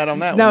hasn't run out on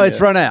that one. No, it's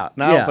run out.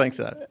 No, I don't think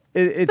so.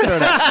 It's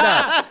run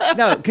out.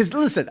 No, because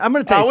listen, I'm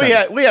going to tell you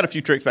something. We had a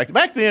few tricks back then.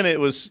 Back then, it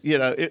was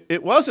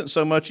it wasn't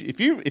so much if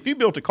you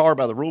built a car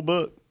by the rule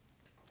book,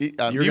 you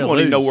wouldn't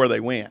even know where they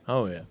went.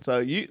 Oh yeah.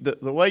 So the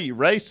way you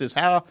raced is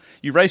how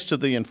you raced to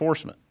the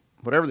enforcement,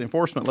 whatever the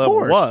enforcement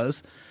level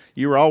was.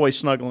 You were always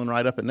snuggling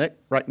right up and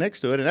right next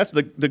to it, and that's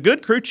the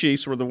good crew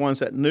chiefs were the ones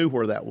that knew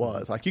where that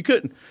was. Like you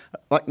couldn't,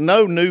 like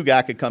no new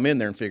guy could come in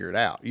there and figure it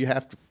out. You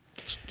have to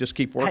just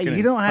keep working. Hey,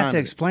 you don't have to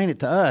explain it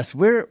to us.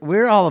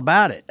 We're all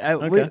about it.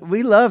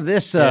 We love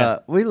this.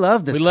 We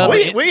love this.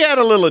 We had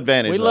a little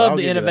advantage. We love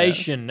the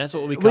innovation. That's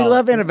what we call it. We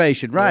love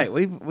innovation, right?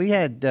 We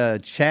had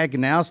Chad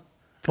Gnaus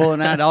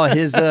pulling out all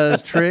his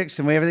tricks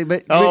and everything.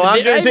 But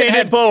I guarantee he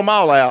didn't pull them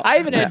all out. I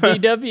even had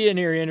DW in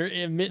here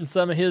admitting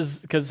some of his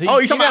because he's. Oh,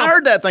 I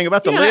heard that thing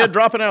about the lid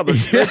dropping out of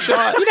the good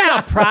shot. You know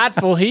how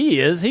prideful he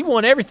is. He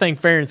won everything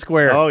fair and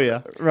square. Oh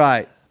yeah,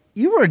 right.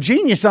 You were a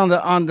genius on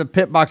the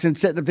pit box and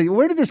set the thing.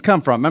 Where did this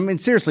come from? I mean,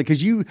 seriously,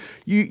 because you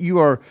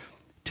are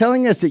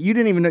telling us that you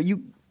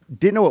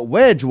didn't know what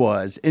wedge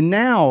was, and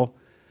now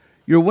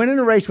you're winning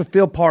a race with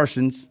Phil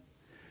Parsons.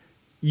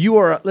 You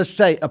are, let's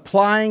say,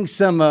 applying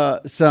some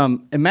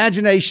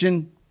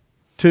imagination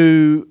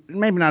to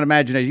maybe not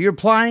imagination. You're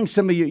applying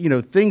some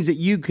of things that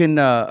you can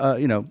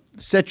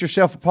set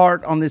yourself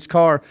apart on this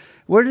car.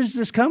 Where does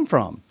this come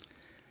from?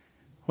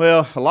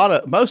 Well,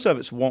 most of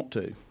it's want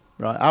to.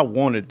 Right, I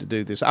wanted to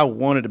do this. I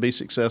wanted to be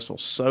successful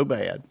so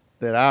bad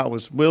that I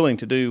was willing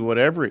to do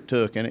whatever it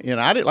took. And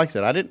I didn't, like I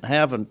said, I didn't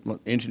have an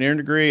engineering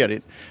degree. I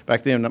didn't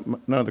back then.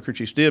 None of the crew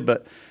chiefs did,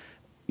 but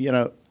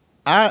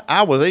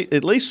I was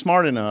at least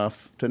smart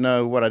enough to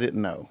know what I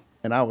didn't know,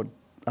 and I would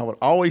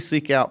always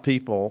seek out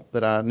people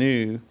that I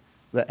knew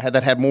that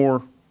had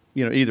more,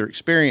 either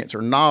experience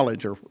or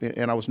knowledge,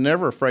 and I was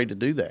never afraid to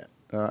do that.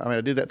 I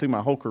did that through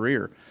my whole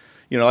career.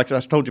 Like I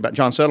told you about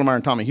John Settlemeyer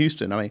and Tommy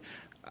Houston.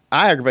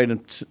 I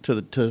aggravated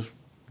them to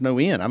no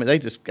end. They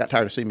just got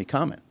tired of seeing me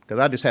coming because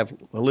I just have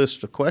a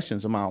list of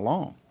questions a mile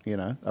long,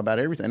 about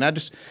everything.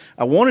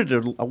 I wanted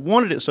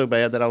it so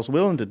bad that I was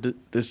willing to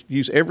just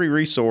use every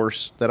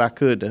resource that I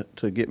could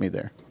to get me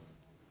there.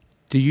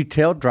 Do you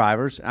tell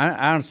drivers?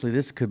 Honestly,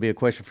 this could be a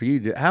question for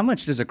you. How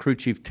much does a crew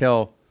chief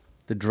tell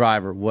the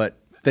driver what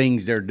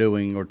things they're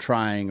doing or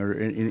trying or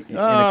in the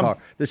car?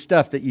 The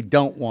stuff that you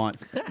don't want.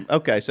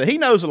 Okay, so he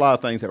knows a lot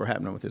of things that were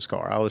happening with his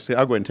car. I'll go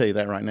ahead and tell you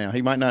that right now.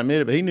 He might not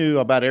admit it, but he knew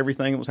about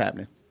everything that was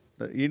happening.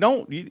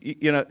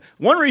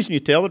 One reason you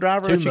tell the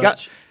driver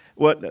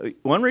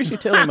one reason you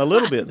tell him a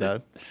little bit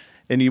though,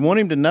 and you want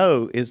him to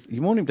know is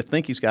you want him to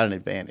think he's got an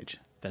advantage.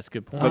 That's a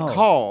good point.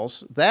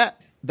 Because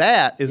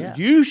that is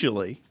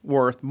usually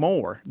worth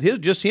more.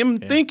 Just him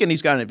thinking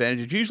he's got an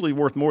advantage is usually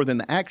worth more than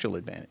the actual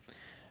advantage.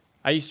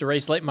 I used to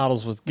race late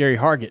models with Gary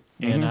Hargett,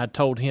 and I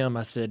told him,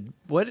 I said,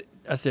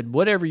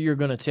 whatever you're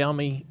going to tell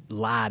me,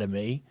 lie to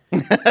me.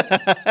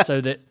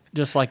 So that,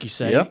 just like you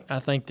say, I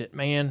think that,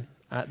 man,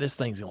 this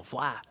thing's going to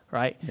fly,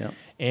 right? Yep.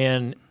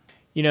 And,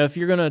 if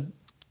you're going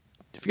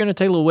to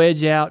take a little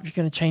wedge out, if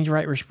you're going to change the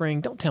right rear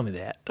spring, don't tell me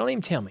that. Don't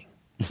even tell me.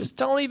 Just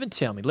don't even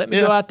tell me. Let me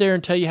go out there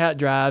and tell you how it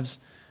drives.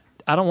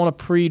 I don't want a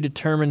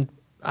predetermined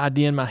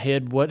idea in my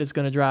head what it's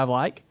going to drive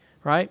like,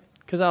 right?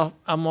 Because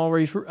I'm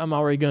already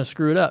going to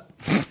screw it up.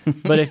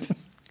 But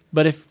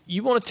if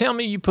you want to tell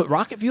me you put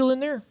rocket fuel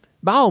in there,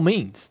 by all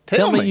means,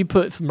 tell me you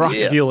put some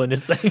rocket fuel in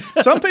this thing.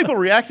 Some people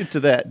reacted to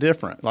that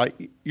different.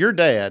 Like your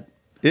dad,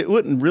 it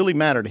wouldn't really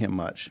matter to him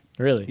much.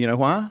 Really? You know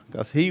why?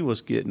 Because he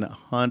was getting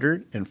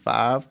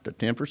 105 to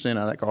 10% out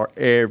of that car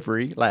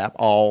every lap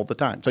all the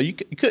time. So you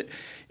could,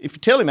 if you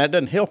tell him that, it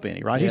doesn't help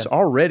any, right? Yeah. He's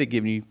already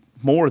giving you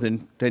more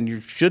than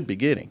you should be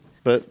getting.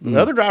 But the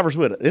other drivers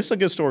would. This is a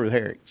good story with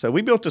Harry. So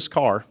we built this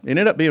car. It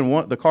ended up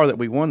being the car that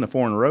we won the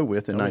 4 in a row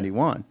with in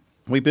 '91.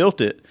 We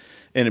built it,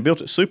 and it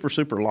built it super,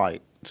 super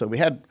light. So we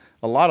had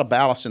a lot of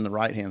ballast in the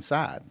right-hand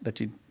side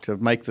to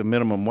make the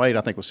minimum weight,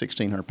 I think, was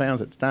 1,600 pounds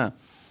at the time.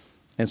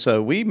 And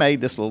so we made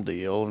this little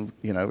deal,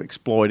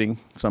 exploiting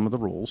some of the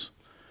rules,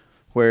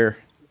 where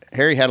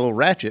Harry had a little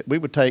ratchet. We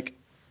would take,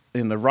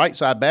 in the right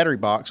side battery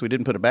box, we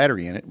didn't put a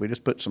battery in it. We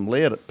just put some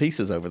lead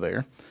pieces over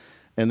there.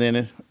 And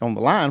then on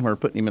the line where we're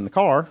putting him in the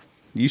car,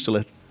 you used to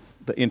let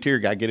the interior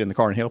guy get in the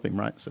car and help him,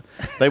 right? So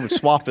they would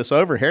swap this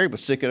over. Harry would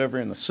stick it over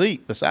in the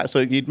seat beside. So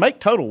you'd make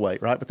total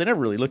weight, right? But they never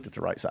really looked at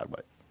the right side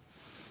weight.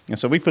 And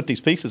so we put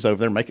these pieces over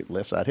there and make it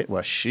left side hit.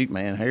 Well, shoot,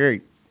 man,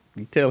 Harry,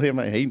 you tell him,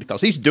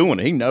 because he's doing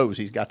it. He knows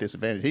he's got this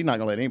advantage. He's not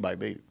going to let anybody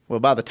beat him. Well,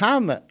 by the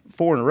time that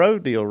 4 in a row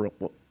deal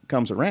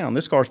comes around,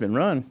 this car's been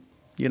run,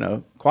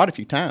 quite a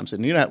few times.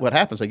 And you know what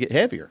happens? They get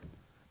heavier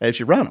as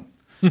you run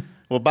them.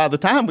 Well, by the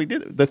time we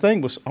did it, the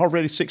thing was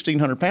already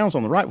 1,600 pounds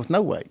on the right with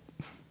no weight.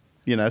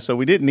 So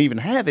we didn't even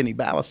have any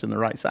ballast in the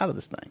right side of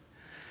this thing.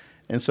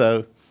 And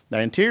so the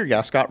interior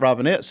guy, Scott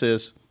Robinette,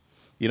 says,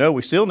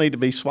 we still need to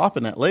be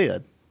swapping that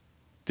lead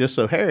just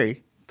so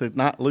Harry to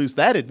not lose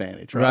that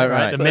advantage.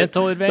 Right. The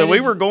mental advantage. So we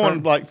were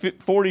going like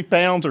 40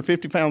 pounds or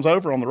 50 pounds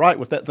over on the right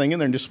with that thing in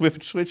there and just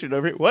switch it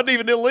over here. It wasn't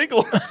even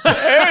illegal.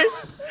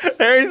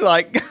 Harry's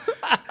like,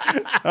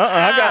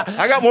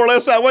 I got more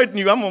left side weight than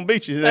you. I'm going to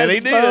beat you. And he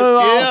did. So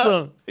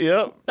awesome.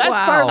 Yep. That's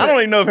perfect. I don't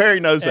even know if Harry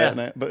knows that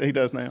now, but he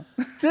does now.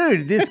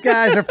 Dude, these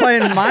guys are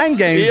playing mind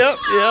games. Yep.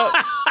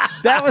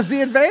 That was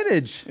the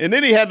advantage. And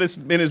then he had this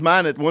in his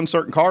mind that one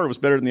certain car was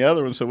better than the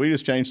other one, so we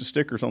just changed the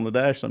stickers on the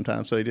dash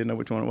sometimes so he didn't know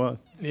which one it was.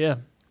 Yeah.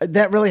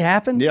 That really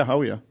happened? Yeah,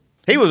 oh yeah.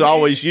 He was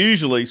always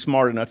usually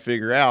smart enough to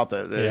figure out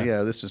that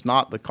this is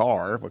not the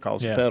car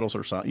because the pedals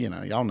are something.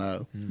 Y'all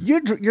know.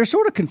 You're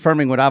sort of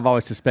confirming what I've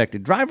always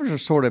suspected. Drivers are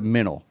sort of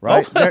mental,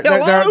 right?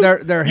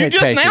 Oh, they're head you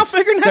just cases. now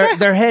figuring that out?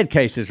 They're head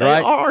cases, They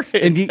right? are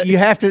head and you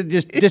have to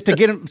just to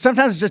get them.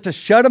 Sometimes it's just to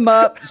shut them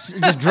up,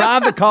 just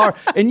drive the car,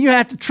 and you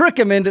have to trick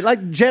them into like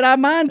Jedi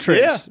mind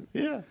tricks.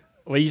 Yeah.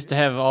 We used to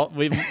have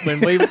we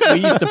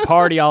used to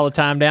party all the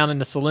time down in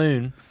the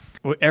saloon.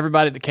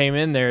 Everybody that came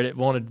in there that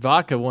wanted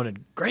vodka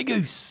wanted Grey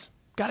Goose.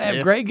 Got to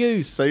have Grey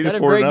Goose. So you Gotta just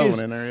have poured Grey another Goose.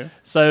 one in there, yeah.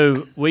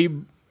 So we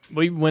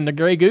when the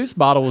Grey Goose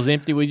bottle was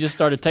empty, we just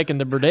started taking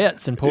the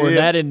Burdettes and pouring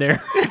that in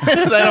there. They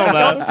don't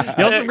know.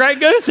 You want some Grey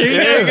Goose?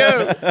 Here you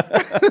go.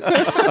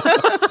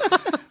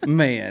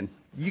 Man,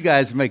 you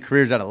guys make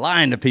careers out of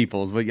lying to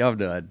people is what y'all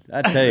done.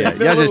 I tell you.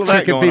 Been a Y'all little just of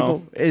that tricking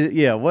going people.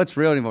 Yeah, what's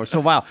real anymore?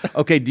 So, wow.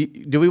 Okay,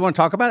 do we want to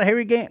talk about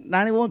Harry Gant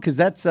 91? Because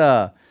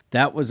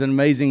that was an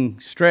amazing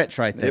stretch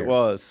right there. It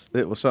was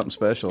something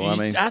special.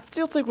 I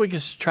still think we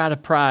could try to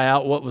pry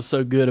out what was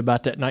so good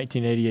about that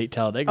 1988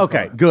 Talladega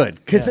Okay, car. good.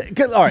 Because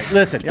all right,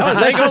 listen.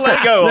 Let's just let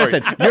it go.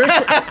 Listen,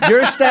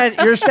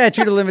 your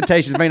statute of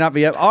limitations may not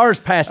be up. Ours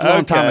passed a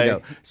long time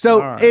ago.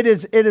 So it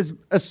is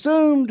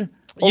assumed.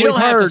 You don't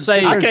have to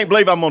say. I can't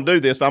believe I'm going to do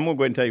this, but I'm going to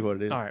go ahead and tell you what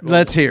it is. All right,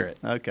 let's hear it.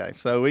 Okay,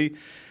 so we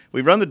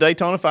run the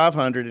Daytona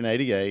 500 in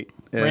 '88.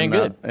 Ran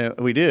good.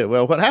 We did.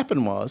 Well, what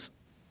happened was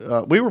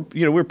we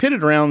were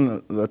pitted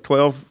around the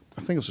 12.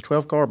 I think it was a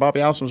 12 car.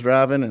 Bobby Allison was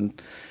driving,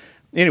 and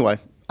anyway,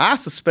 I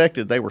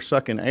suspected they were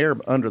sucking air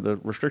under the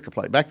restrictor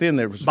plate. Back then,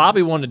 there was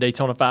Bobby won the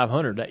Daytona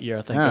 500 that year.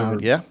 I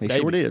think. Yeah, he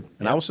sure did.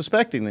 And I was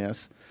suspecting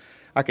this.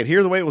 I could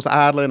hear the way it was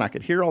idling. I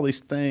could hear all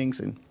these things,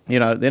 and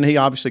then he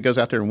obviously goes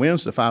out there and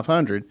wins the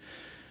 500.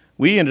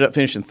 We ended up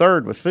finishing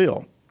third with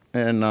Phil,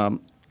 and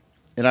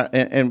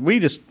we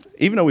just,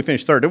 even though we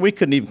finished third, we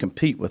couldn't even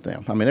compete with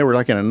them. I mean, they were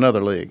like in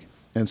another league.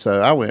 And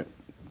so I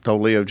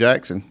told Leo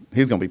Jackson,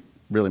 he's going to be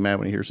really mad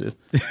when he hears this.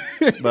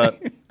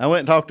 But I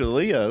went and talked to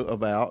Leo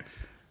about,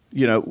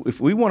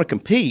 if we want to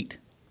compete,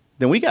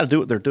 then we got to do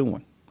what they're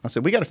doing. I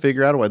said, we got to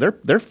figure out a way.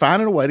 They're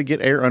finding a way to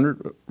get air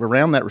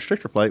around that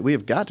restrictor plate. We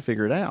have got to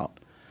figure it out.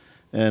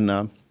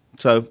 And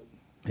so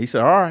he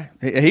said, all right.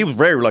 He was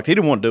very reluctant. He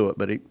didn't want to do it,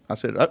 but I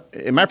said,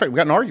 as a matter of fact, we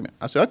got an argument.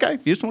 I said, okay,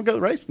 if you just want to go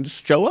to the race and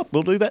just show up,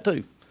 we'll do that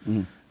too.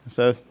 Mm.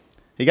 So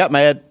he got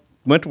mad,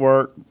 went to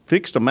work,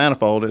 fixed a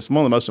manifold. It's one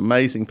of the most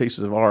amazing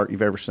pieces of art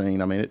you've ever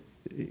seen. I mean,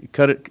 it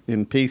cut it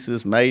in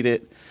pieces, made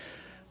it,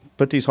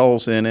 put these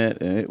holes in it,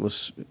 and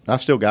I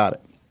still got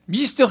it.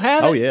 You still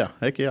have it? Oh, yeah.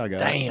 Heck yeah, I got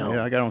it. Damn.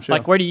 Yeah, I got it on shelf.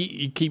 Like, where do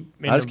you keep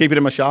it? I just keep it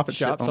in my shop.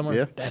 Somewhere?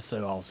 Yeah. That's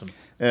so awesome.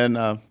 And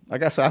I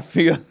guess I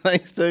feel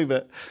things too,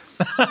 but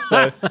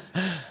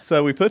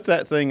so we put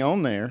that thing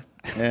on there,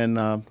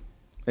 and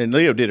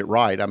Leo did it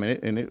right. I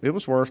mean, it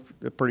was worth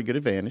a pretty good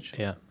advantage.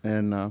 Yeah.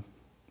 And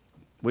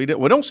we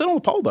don't sit on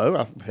the pole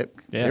though.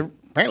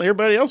 Apparently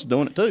everybody else is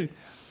doing it too.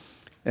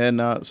 And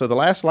so the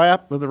last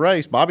lap of the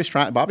race, Bobby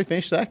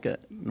finished second,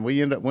 and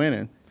we ended up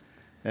winning.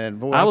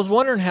 And boy, I was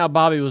wondering how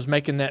Bobby was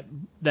making that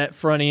that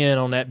front end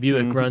on that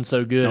Buick run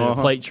so good at a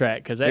plate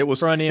track, because that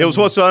front end. It was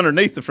what's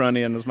underneath the front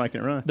end that was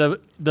making it run.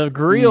 The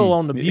grill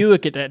on the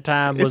Buick at that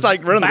time was it's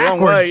like running backwards,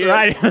 the wrong way. Yeah.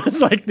 Right?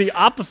 It's like the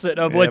opposite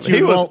of what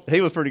you want.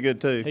 He was pretty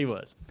good too. He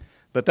was.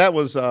 But that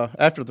was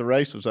after the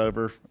race was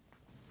over.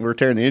 We were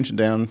tearing the engine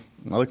down.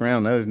 I look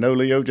around, there's no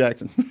Leo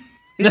Jackson.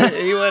 He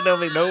wasn't on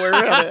me nowhere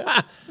around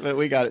it. But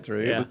we got it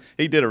through. Yeah.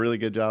 He did a really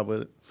good job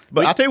with it.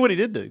 But I'll tell you what he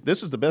did do.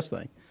 This is the best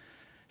thing.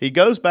 He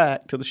goes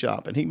back to the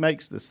shop and he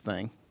makes this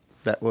thing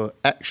that will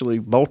actually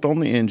bolt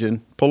on the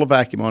engine, pull a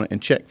vacuum on it,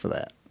 and check for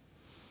that.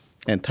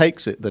 And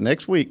takes it the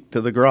next week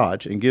to the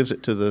garage and gives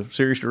it to the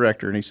series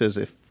director. And he says,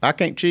 if I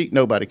can't cheat,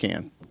 nobody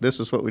can. This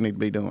is what we need to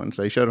be doing.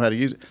 So he showed him how to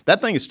use it.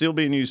 That thing is still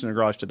being used in the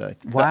garage today.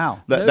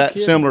 Wow. That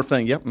similar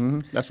thing. Yep. Mm-hmm.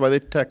 That's why they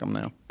protect them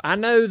now. I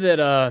know that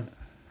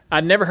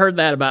I'd never heard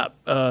that about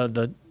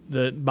the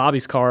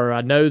Bobby's car. I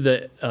know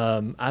that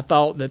I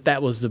thought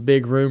that was the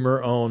big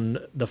rumor on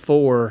the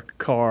 4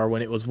 car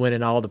when it was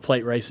winning all the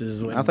plate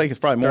races. I think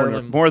it's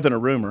probably more than a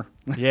rumor.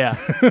 Yeah.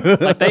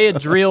 Like they had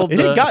drilled. It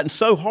had gotten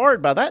so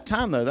hard by that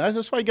time, though.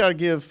 That's why you got to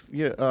give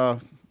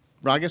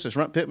I guess it's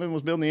Runt Pittman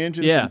was building the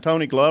engines, and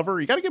Tony Glover.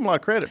 You got to give them a lot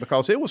of credit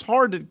because it was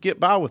hard to get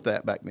by with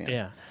that back then.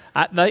 Yeah,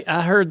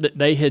 I heard that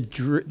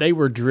they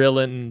were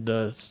drilling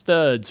the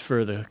studs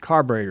for the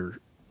carburetor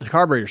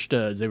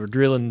studs. They were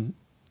drilling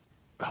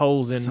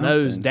holes in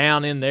those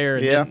down in there,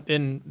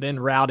 and then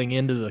routing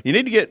into the. You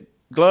need to get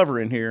Glover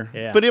in here.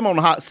 Yeah. Put him on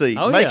the hot seat.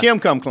 Make him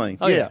come clean.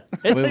 Oh, yeah.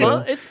 It's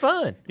fun. It's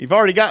fun. You've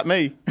already got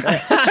me.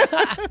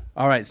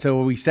 All right.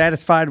 So are we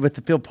satisfied with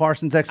the Phil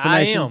Parsons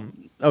explanation? I am.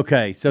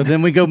 Okay, so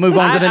then we move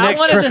on to the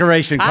next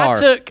trickeration car.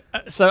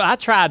 I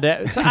tried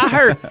that. So I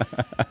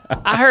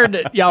heard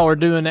that y'all were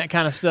doing that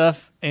kind of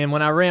stuff, and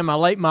when I ran my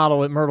late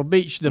model at Myrtle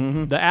Beach,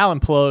 the Allen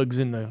plugs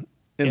in the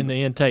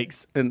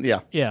intakes,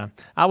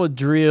 I would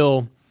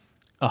drill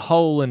a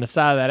hole in the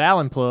side of that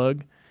Allen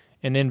plug,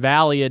 and then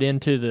valley it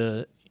into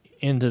the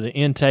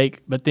intake.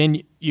 But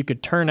then you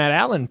could turn that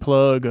Allen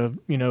plug a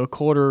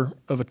quarter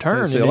of a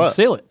turn and then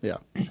seal it. Yeah.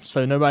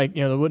 So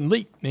nobody it wouldn't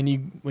leak.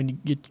 Then when you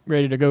get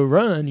ready to go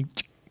run, you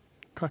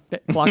clock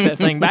that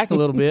thing back a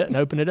little bit and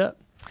open it up.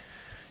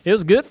 It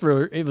was good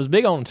it was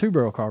big on a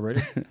 2-barrel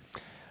carburetor,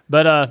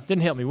 but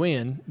didn't help me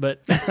win.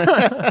 But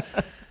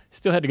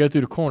still had to go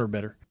through the corner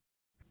better.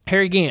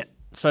 Harry Gant.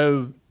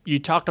 So you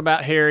talked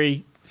about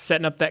Harry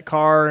setting up that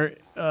car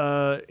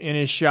in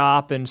his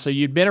shop, and so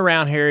you'd been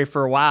around Harry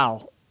for a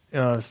while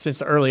since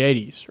the early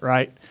 '80s,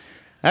 right?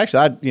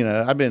 Actually,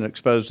 I've been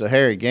exposed to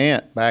Harry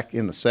Gant back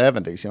in the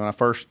 '70s. When I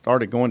first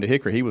started going to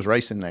Hickory, he was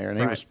racing there, and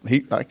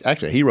he was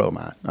actually a hero of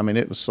mine. I mean,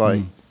 it was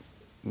like,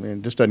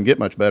 it just doesn't get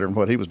much better than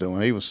what he was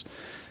doing. He was,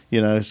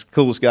 the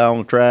coolest guy on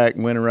the track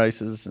and winning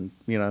races, and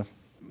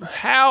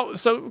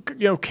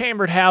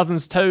cambered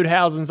housings, towed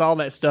housings, all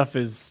that stuff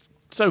is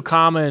so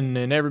common,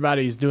 and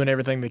everybody's doing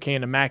everything they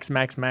can to max,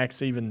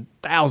 even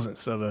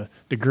thousandths of a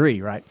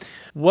degree, right?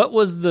 What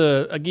was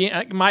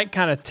I might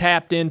kind of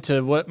tapped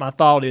into what my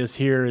thought is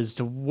here as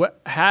to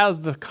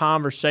how's the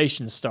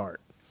conversation start?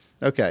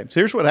 Okay,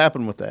 so here's what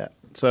happened with that.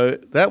 So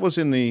that was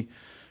in the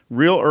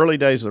real early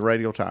days of the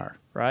radial tire.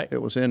 Right.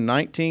 It was in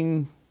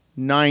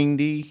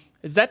 1990.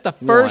 Is that the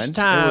first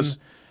time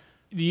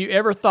you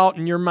ever thought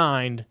in your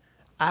mind,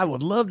 I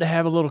would love to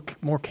have a little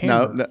more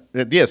camber?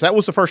 No, yes, that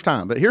was the first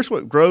time. But here's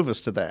what drove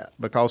us to that,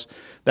 because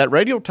that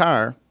radial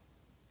tire,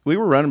 we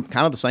were running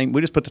kind of the same.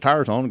 We just put the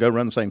tires on and go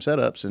run the same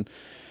setups, and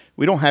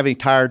we don't have any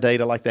tire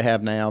data like they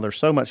have now. There's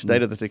so much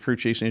data that the crew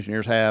chiefs and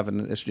engineers have,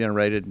 and it's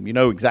generated. You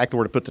know exactly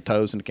where to put the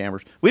toes and the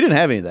cambers. We didn't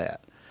have any of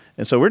that.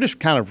 And so we're just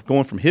kind of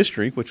going from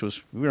history, which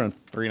was we run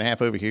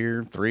 3.5 over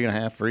here,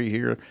 3.5, 3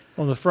 here.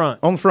 On the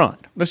front. On the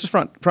front. This is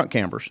front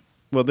cambers.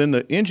 Well, then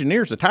the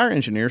tire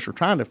engineers were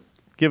trying to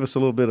give us a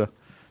little bit of,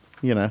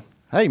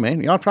 hey,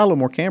 man, y'all try a little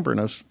more camber in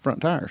those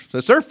front tires. So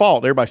it's their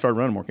fault everybody started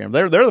running more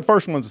camber. They're the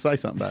first ones to say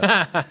something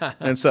about it.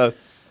 And so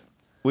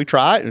we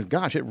tried, and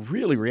gosh, it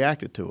really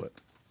reacted to it.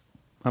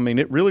 I mean,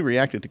 it really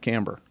reacted to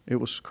camber. It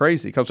was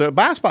crazy because a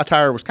bi-spot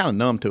tire was kind of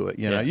numb to it.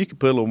 You could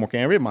put a little more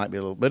camber. It might be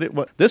a little,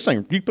 but this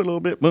thing, you put a little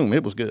bit, boom,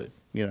 it was good.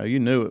 You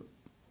knew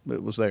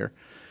it was there.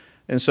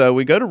 And so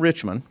we go to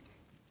Richmond.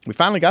 We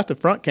finally got the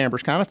front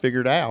cambers kind of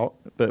figured out,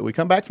 but we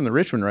come back from the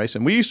Richmond race,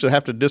 and we used to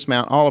have to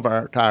dismount all of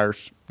our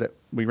tires that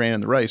we ran in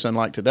the race,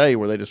 unlike today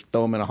where they just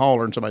throw them in a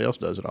hauler and somebody else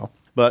does it all.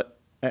 But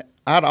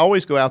I'd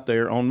always go out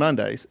there on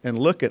Mondays and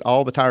look at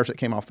all the tires that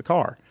came off the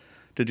car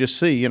to just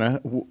see,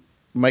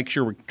 make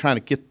sure we're trying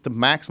to get the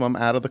maximum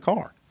out of the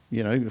car.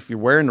 If you're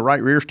wearing the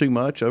right rears too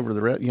much over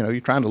the you're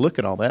trying to look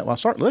at all that. Well, I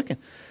start looking.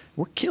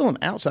 We're killing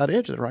the outside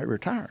edge of the right rear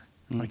tire.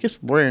 Like it's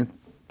wearing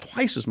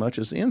twice as much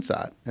as the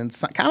inside. And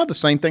it's kind of the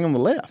same thing on the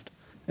left.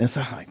 And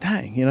so I'm like,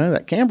 dang,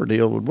 that camber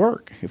deal would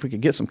work if we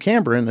could get some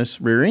camber in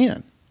this rear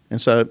end. And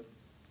so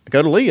I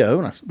go to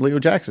Leo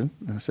Jackson,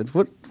 and I said,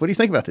 what do you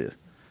think about this?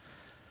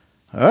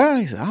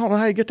 He said, I don't know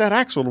how you get that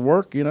axle to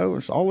work.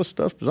 It's all this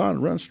stuff's designed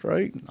to run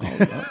straight. And all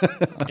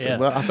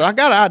that. I said, I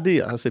got an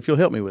idea. I said, if you'll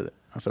help me with it.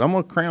 I said, I'm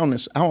going to crown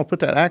this. I'm going to put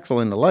that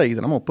axle in the lathe,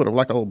 and I'm going to put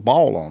like a little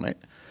ball on it.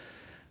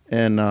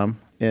 And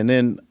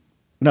then,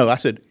 no, I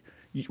said,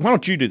 why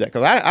don't you do that?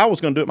 Because I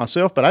was going to do it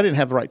myself, but I didn't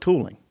have the right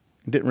tooling.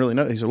 Didn't really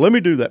know. He said, let me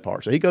do that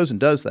part. So he goes and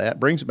does that,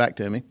 brings it back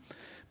to me,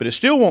 but it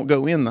still won't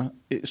go in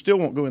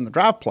the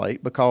drive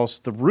plate because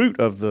the root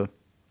of the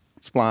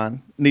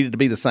spline needed to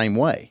be the same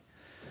way.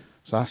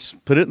 So I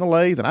put it in the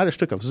lathe, and I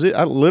just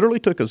I literally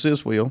took a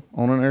Ziz wheel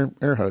on an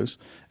air hose,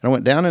 and I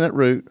went down in that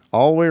root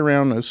all the way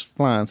around those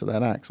splines of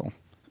that axle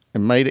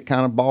and made it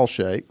kind of ball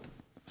shaped,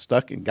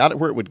 stuck and got it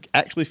where it would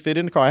actually fit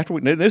in the car.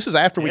 This is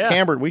after we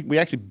cambered. We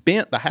actually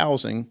bent the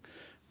housing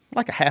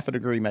like a half a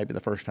degree maybe the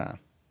first time.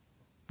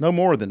 No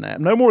more than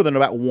that. No more than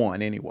about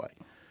 1 anyway.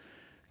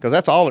 Because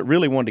that's all it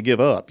really wanted to give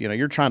up.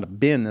 You're trying to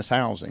bend this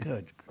housing.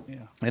 Good.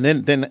 Yeah. And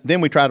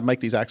then we try to make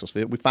these axles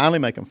fit. We finally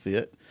make them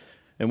fit,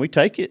 and we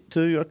take it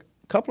to a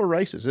couple of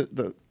races. It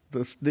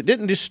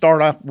didn't just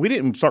start off. We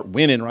didn't start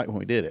winning right when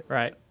we did it.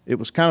 Right. It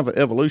was kind of an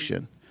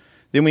evolution.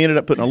 Then we ended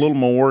up putting a little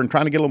more and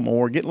trying to get a little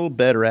more, getting a little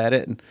better at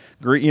it, and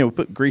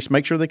put grease,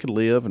 make sure they could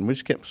live, and we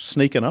just kept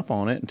sneaking up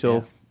on it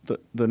until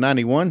the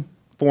 91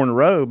 4 in a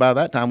row. By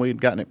that time, we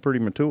had gotten it pretty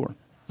mature.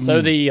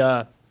 So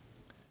the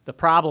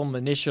problem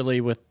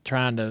initially with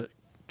trying to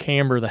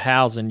camber the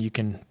housing, you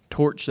can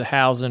torch the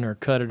housing or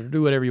cut it or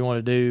do whatever you want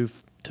to do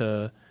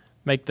to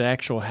make the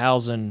actual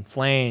housing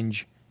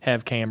flange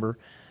have camber.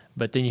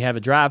 But then you have a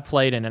drive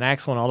plate and an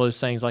axle and all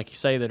those things, like you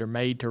say, that are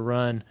made to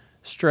run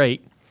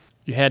straight.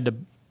 You had to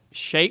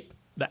shape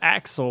the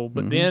axle,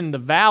 but then the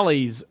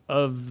valleys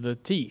of the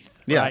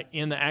teeth right,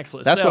 in the axle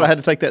itself. That's what I had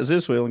to take that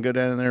Ziz wheel and go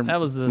down in there and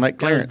make clearance.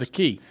 That was the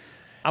key.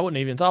 I wouldn't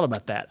even thought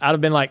about that. I'd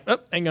have been like,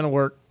 ain't going to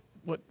work.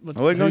 We're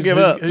going to give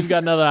up. Who's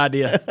got another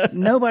idea?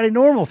 Nobody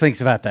normal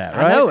thinks about that,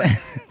 right? I know it.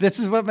 This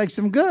is what makes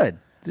them good.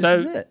 This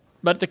is it.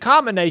 But the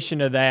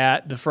combination of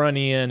that, the front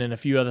end, and a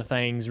few other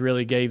things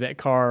really gave that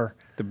car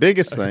the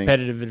biggest thing,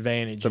 competitive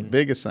advantage. The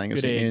biggest thing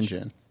is the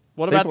engine.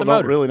 What People about the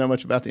motor? Don't really know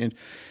much about the engine.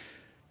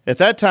 At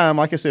that time,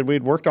 like I said,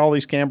 we'd worked all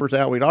these cambers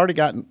out. We'd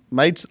already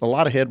made a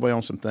lot of headway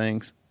on some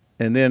things,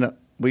 and then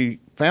we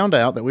found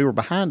out that we were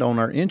behind on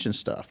our engine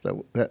stuff.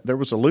 That there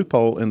was a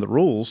loophole in the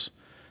rules.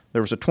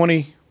 There was a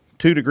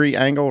 22-degree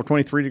angle or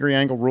 23-degree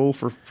angle rule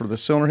for the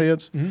cylinder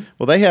heads. Mm-hmm.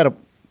 Well, they had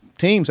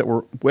teams that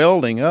were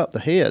welding up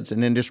the heads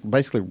and then just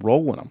basically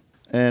rolling them.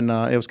 And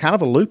it was kind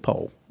of a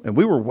loophole. And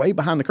we were way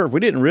behind the curve. We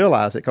didn't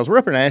realize it because we're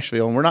up in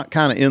Asheville and we're not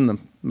kind of in the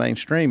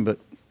mainstream, but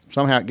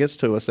somehow it gets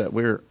to us that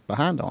we're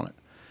behind on it.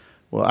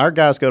 Well, our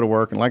guys go to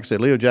work, and like I said,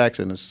 Leo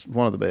Jackson is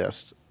one of the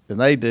best. And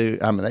they do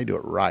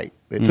it right.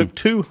 It took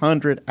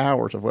 200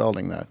 hours of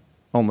welding, though,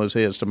 on those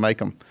heads to make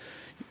them.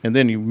 And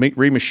then you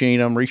remachine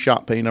them,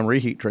 re-shot peen them,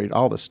 reheat treat,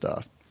 all this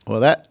stuff. Well,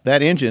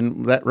 that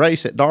engine, that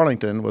race at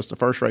Darlington was the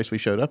first race we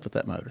showed up with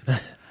that motor.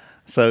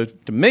 So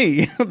to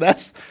me,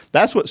 that's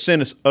what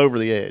sent us over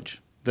the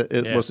edge.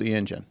 Was the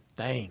engine.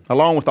 Dang.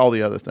 Along with all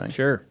the other things.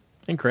 Sure.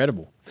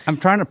 Incredible. I'm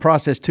trying to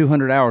process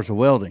 200 hours of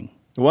welding.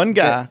 One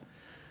guy,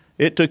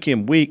 it took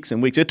him weeks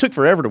and weeks. It took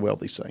forever to weld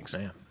these things.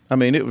 Damn. I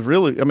mean, it was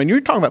really,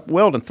 you're talking about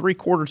welding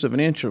 3/4 of an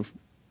inch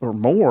or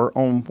more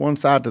on one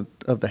side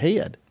of the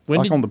head.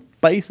 On the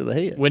base of the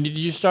head. When did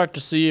you start to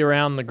see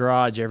around the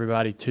garage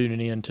everybody tuning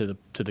in to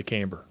the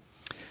camber?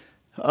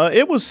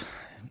 It was,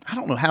 I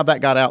don't know how that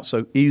got out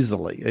so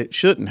easily. It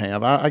shouldn't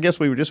have. I guess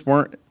we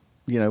weren't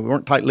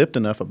tight-lipped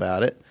enough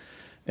about it.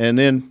 And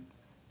then,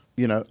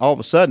 all of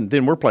a sudden,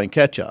 then we're playing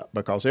catch-up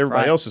because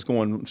everybody else is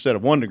going, instead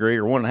of 1 degree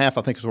or 1.5,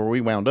 I think is where we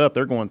wound up,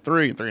 they're going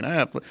 3 and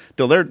 3.5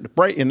 till they're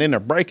breaking, and then they're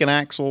breaking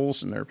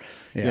axles, and they're,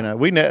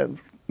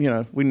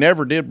 we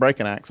never did break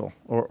an axle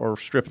or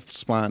strip a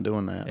spline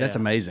doing that. That's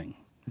amazing.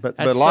 But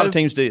a lot of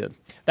teams did.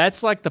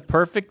 That's like the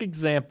perfect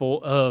example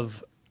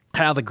of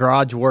how the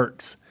garage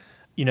works.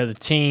 The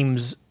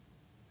teams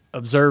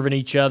observing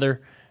each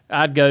other.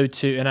 I'd go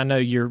to, and I know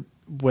you're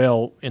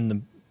well in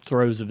the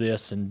throes of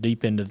this and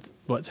deep into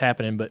what's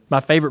happening, but my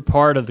favorite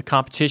part of the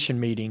competition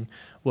meeting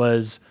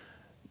was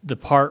the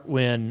part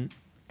when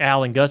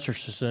Alan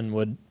Gutterson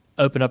would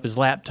open up his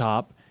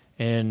laptop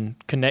and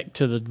connect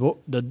to the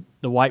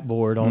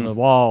whiteboard on the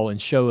wall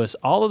and show us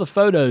all of the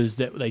photos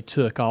that they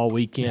took all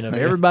weekend of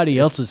everybody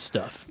else's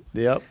stuff.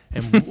 Yep.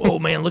 And, oh,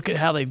 man, look at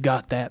how they've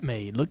got that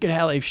made. Look at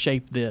how they've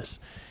shaped this.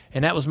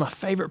 And that was my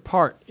favorite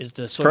part, is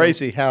to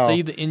crazy how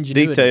see the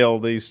ingenuity.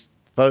 Detailed these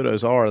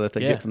photos are that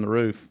they get from the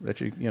roof. That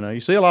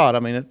you see a lot.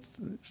 I mean,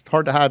 it's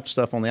hard to hide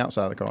stuff on the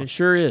outside of the car. It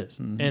sure is.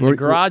 Mm-hmm. And the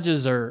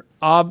garages are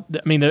while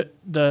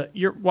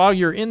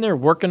you're in there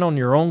working on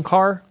your own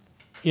car,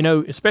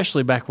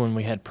 especially back when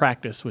we had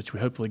practice, which we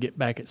hopefully get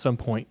back at some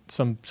point,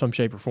 some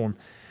shape or form.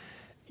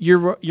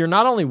 You're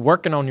not only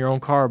working on your own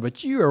car,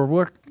 but you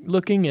are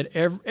looking at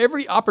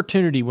every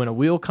opportunity when a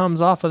wheel comes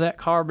off of that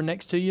car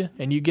next to you,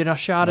 and you get a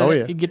shot at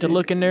it. You get to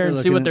look in there and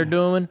see what they're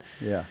doing.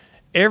 Yeah.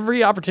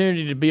 Every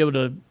opportunity to be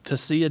able to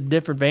see a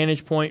different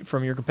vantage point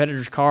from your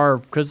competitor's car,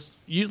 because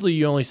usually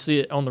you only see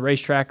it on the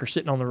racetrack or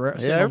sitting on the ground.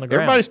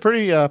 Everybody's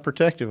pretty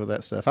protective of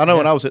that stuff. I know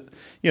when I was at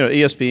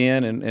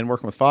ESPN and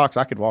working with Fox,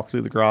 I could walk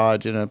through the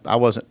garage and I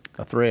wasn't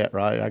a threat,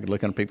 right? I could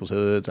look under people's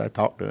hoods. I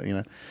talked to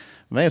man.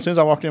 As soon as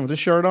I walked in with this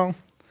shirt on,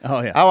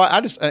 Oh, yeah.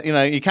 I just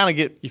you kind of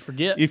get You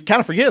forget. You kind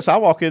of forget. So I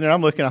walk in there.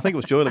 I'm looking. I think it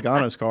was Joey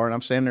Logano's car, and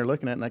I'm standing there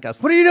looking at it. And that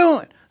guy's, "What are you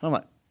doing?" I'm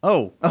like,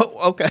 "Oh,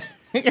 okay."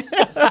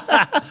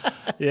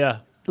 Yeah.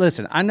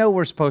 Listen, I know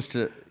we're supposed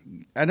to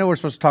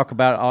talk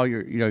about all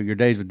your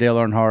days with Dale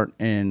Earnhardt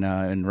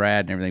and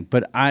Rad and everything,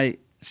 but I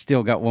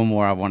still got one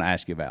more I want to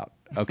ask you about,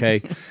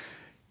 okay?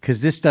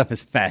 Because this stuff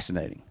is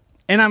fascinating,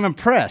 and I'm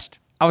impressed.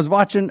 I was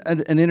watching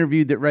an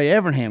interview that Ray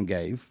Evernham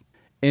gave,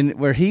 and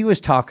where he was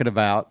talking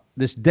about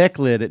this deck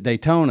lid at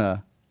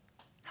Daytona.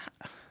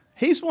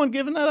 He's the one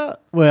giving that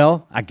up.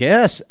 Well, I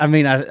guess. I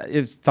mean,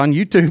 it's on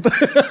YouTube.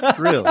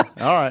 Really?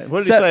 All right. What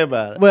did he say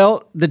about it?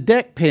 Well, the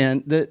deck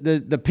pin,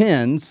 the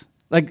pins,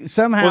 like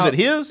somehow. Was it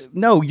his?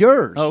 No,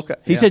 yours. Oh, okay.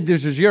 He Yeah. said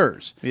this was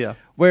yours. Yeah.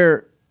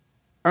 Where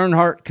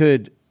Earnhardt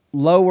could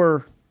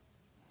lower.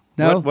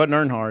 No, It wasn't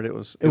Earnhardt. It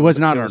was not It was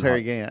Earnhardt.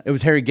 Harry Gant. It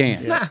was Harry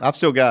Gant. Yeah. I've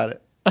still got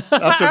it.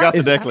 I've still got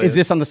the deck lid. Is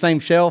this on the same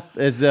shelf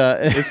as the?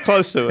 It's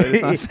close to it.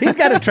 It's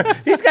not-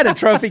 he's got a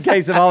trophy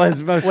case of all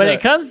his most. When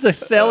it comes to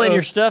selling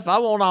your stuff, I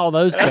want all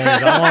those things.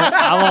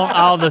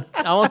 I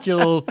want your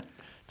little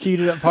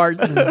cheated up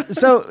parts.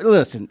 So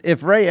listen,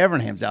 if Ray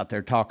Evernham's out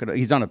there talking,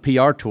 he's on a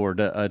PR tour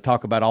to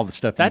talk about all the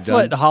stuff. That's you've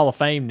done. what the Hall of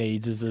Fame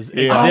needs is an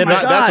Yeah. exhibit.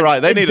 my God, That's right.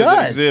 They it need an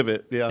does.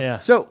 exhibit. Yeah.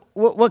 So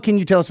what can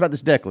you tell us about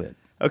this deck lid?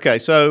 Okay,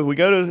 so we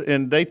go to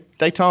in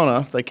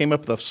Daytona. They came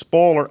up with a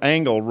spoiler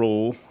angle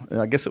rule.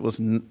 I guess it was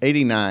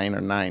 89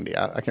 or 90.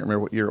 I can't remember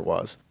what year it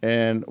was.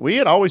 And we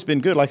had always been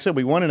good. Like I said,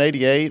 we won in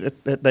 88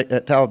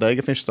 at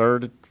Talladega, finished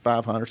third at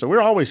 500. So we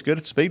were always good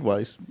at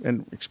speedways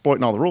and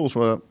exploiting all the rules.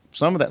 Well,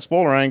 some of that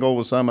spoiler angle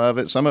was some of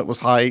it. Some of it was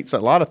heights. A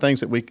lot of things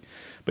that we.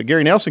 But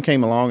Gary Nelson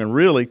came along and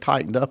really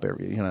tightened up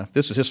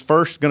this is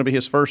going to be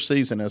his first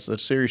season as the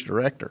series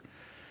director.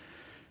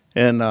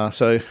 And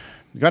so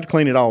we got to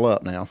clean it all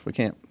up now. We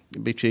can't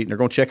be cheating. They're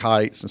going to check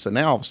heights. And so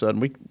now all of a sudden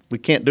we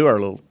can't do our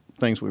little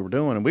things we were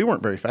doing. And we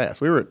weren't very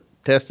fast. We were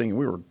testing and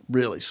we were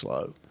really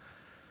slow.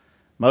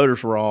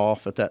 Motors were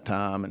off at that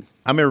time. And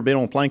I remember being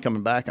on a plane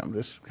coming back. I'm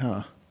just kind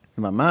of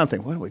in my mind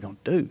thinking, what are we going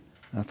to do?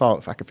 And I thought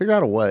if I could figure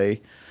out a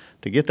way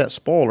to get that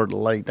spoiler to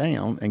lay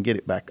down and get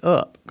it back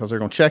up because they're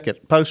going to check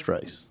it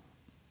post-race.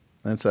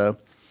 And so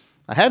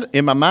I had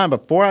in my mind,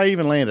 before I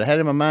even landed, I had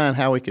in my mind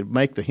how we could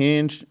make the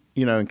hinge,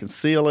 and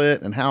conceal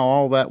it and how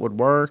all that would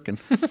work. And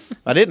what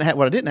I didn't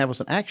have was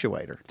an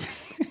actuator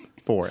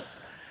for it.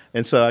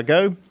 And so I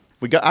go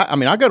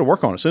to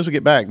work on it. As soon as we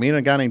get back, me and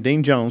a guy named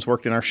Dean Jones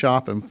worked in our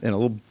shop in a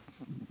little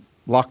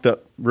locked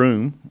up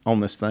room on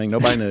this thing.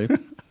 Nobody knew.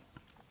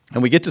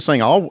 And we get this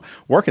thing all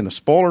working. The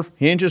spoiler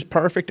hinge is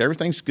perfect.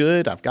 Everything's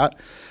good. I've got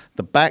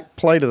the back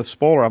plate of the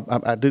spoiler.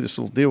 I do this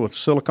little deal with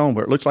silicone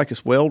where it looks like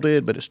it's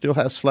welded, but it still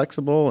has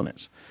flexible, and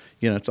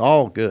it's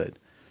all good.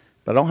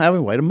 But I don't have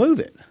any way to move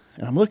it.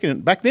 And I'm looking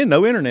at, back then,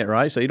 no internet,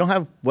 right? So you don't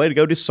have a way to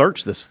go just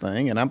search this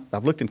thing. And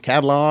I've looked in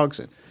catalogs.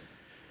 And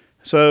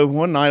so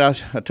one night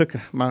I took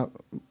my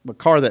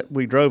car that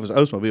we drove was an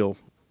Oldsmobile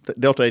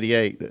Delta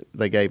 88 that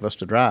they gave us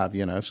to drive,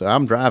 So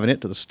I'm driving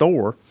it to the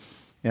store.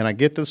 And I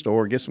get to the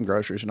store, get some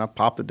groceries, and I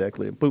pop the deck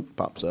lid. Boop,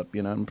 pops up,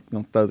 I'm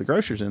going to throw the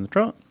groceries in the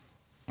trunk.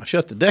 I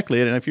shut the deck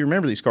lid, and if you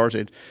remember these cars,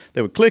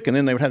 they would click, and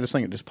then they would have this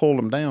thing that just pulled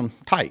them down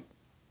tight,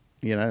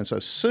 And so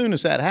as soon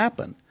as that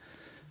happened,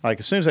 like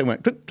as soon as they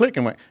went click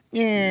and went,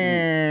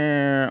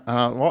 yeah,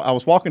 I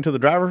was walking to the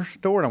driver's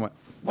door, and I went,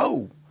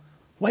 whoa,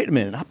 wait a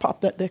minute. I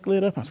popped that deck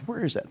lid up. I said,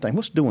 where is that thing?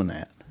 What's doing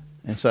that?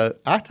 And so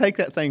I take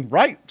that thing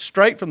right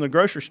straight from the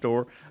grocery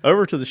store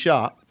over to the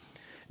shop,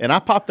 and I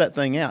pop that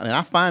thing out, and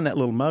I find that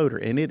little motor,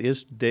 and it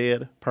is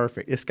dead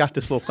perfect. It's got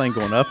this little thing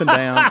going up and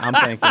down. I'm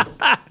thinking,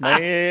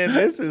 man,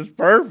 this is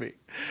perfect.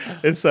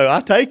 And so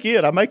I take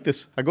it. I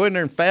go in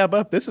there and fab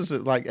up. This is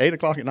at like 8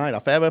 o'clock at night. I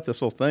fab up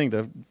this little thing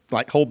to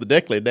like hold the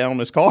deck lid down on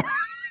this car,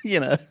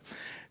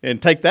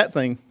 and take that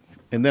thing.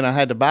 And then I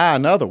had to buy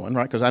another one,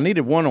 right? Because I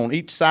needed one on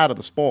each side of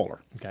the spoiler.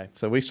 Okay.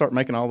 So we start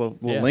making all the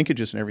little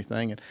linkages and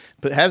everything.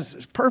 But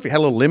it's perfect. Had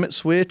a little limit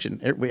switch,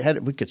 and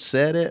we could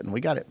set it, and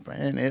we got it,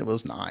 and it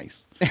was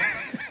nice.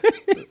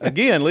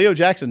 Again, Leo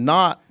Jackson,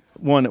 not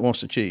one that wants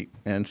to cheat.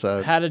 And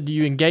so how did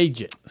you engage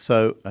it?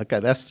 So,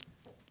 okay, that's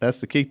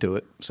the key to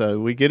it. So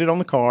we get it on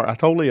the car. I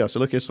told Leo, I said,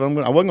 look, I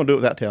wasn't going to do it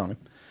without telling him.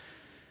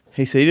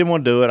 He said he didn't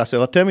want to do it. I said,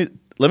 well,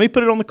 let me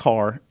put it on the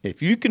car.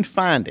 If you can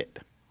find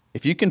it,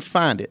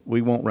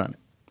 we won't run it.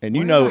 And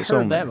it's on I've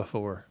heard there. that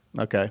before.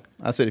 Okay.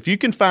 I said, if you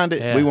can find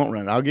it, we won't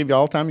run it. I'll give you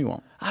all the time you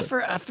want. I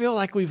feel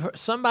like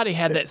somebody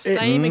had that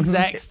same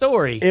exact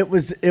story. It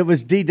was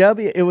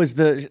DW. It was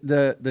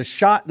the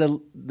shot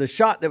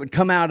that would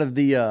come out of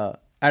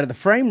the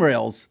frame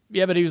rails.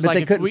 Yeah, but he was but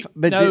like, they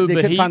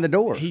couldn't find the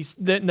door.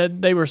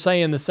 They were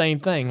saying the same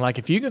thing. Like,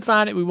 if you can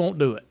find it, we won't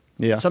do it.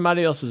 Yeah.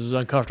 Somebody else is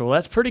uncomfortable.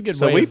 That's a pretty good.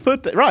 So way we of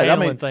put that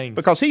right. things.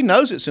 Because he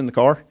knows it's in the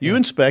car. You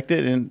inspect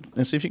it and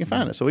see if you can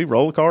find it. So we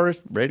roll the car,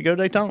 it's ready to go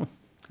to Daytona.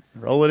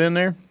 Roll it in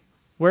there.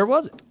 Where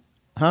was it?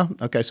 Huh?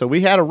 Okay, so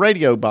we had a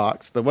radio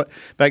box.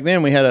 Back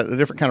then we had a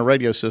different kind of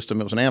radio system.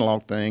 It was an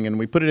analog thing, and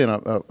we put it in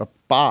a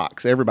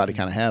box. Everybody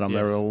kind of had them.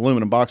 They were an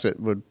aluminum box that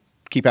would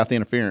keep out the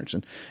interference.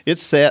 And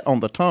it's set on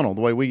the tunnel the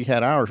way we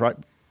had ours, right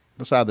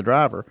beside the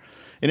driver,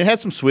 and it had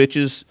some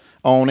switches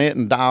on it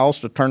and dials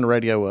to turn the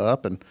radio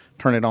up and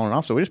turn it on and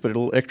off. So we just put a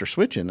little extra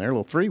switch in there, a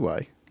little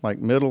 3-way, like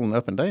middle and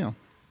up and down.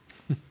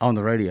 On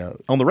the radio.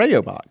 On the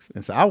radio box.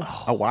 And so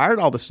I wired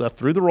all this stuff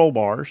through the roll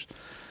bars.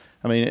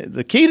 I mean,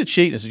 the key to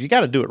cheating is you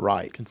got to do it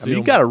right. I mean,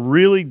 you got to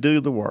really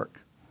do the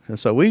work. And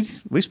so we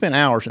spent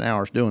hours and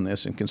hours doing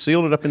this and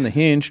concealed it up in the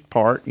hinged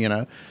part, you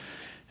know,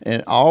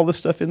 and all the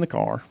stuff in the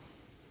car.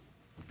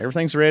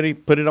 Everything's ready.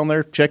 Put it on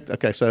there. Check.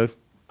 Okay, so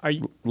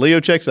Leo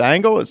checks the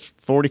angle. It's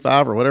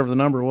 45 or whatever the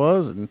number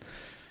was, and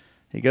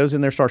he goes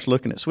in there, starts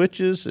looking at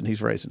switches, and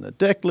he's raising the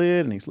deck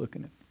lid, and he's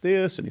looking at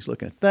this, and he's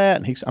looking at that,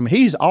 and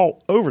he's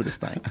all over this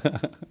thing.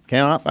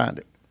 Cannot find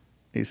it.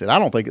 He said, I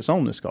don't think it's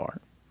on this car.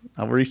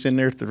 I reached in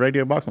there to the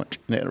radio box, went,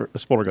 and the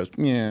spoiler goes,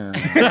 yeah.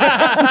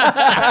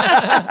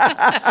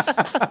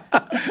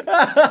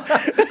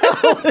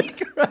 Holy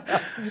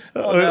crap.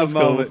 Oh, that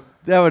moment. Cool.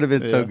 That would have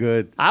been so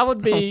good. I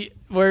would be,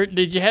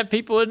 did you have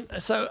people in?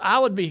 So I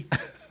would be,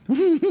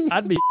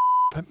 I'd be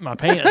my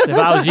pants if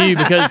I was you,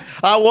 because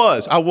I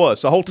was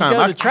the whole time. You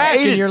go to the track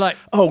and you're like,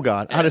 oh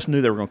God, I just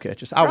knew they were going to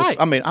catch us.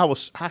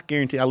 I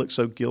guarantee I looked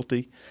so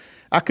guilty.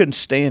 I couldn't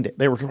stand it.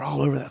 They were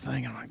all over that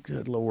thing. I'm like,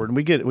 good Lord. And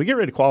we get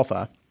ready to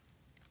qualify.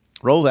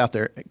 Rolls out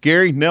there.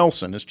 Gary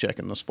Nelson is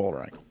checking the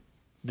spoiler angle.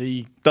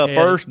 The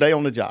first day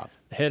on the job.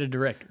 Head of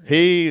director.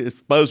 He is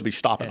supposed to be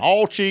stopping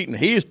all cheating.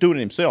 He is doing it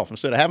himself.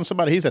 Instead of having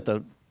somebody, he's at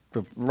the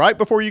right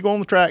before you go on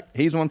the track,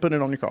 he's the one putting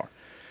it on your car.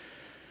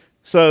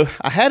 So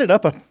I had it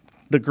up a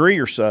degree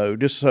or so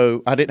just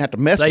so I didn't have to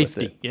mess with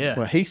it. Yeah.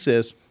 Well, he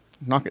says,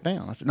 knock it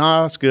down. I said,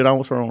 no, it's good. I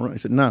almost wrong. He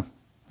said, no.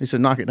 He said,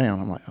 knock it down.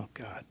 I'm like, oh,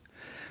 God.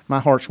 My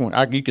heart's going.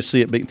 You could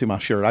see it beating through my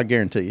shirt. I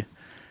guarantee you.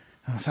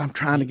 So I'm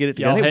trying to get it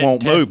together. It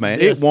won't move,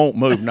 man. It won't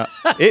move. No,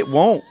 it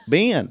won't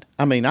bend.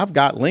 I mean, I've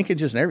got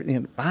linkages and everything.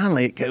 And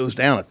finally, it goes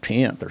down a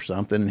tenth or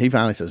something. And he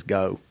finally says,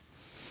 go.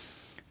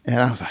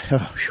 And I was like,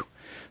 oh, whew.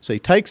 So he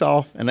takes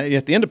off. And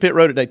at the end of pit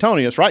road at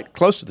Daytona, it's right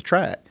close to the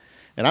track.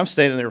 And I'm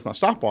standing there with my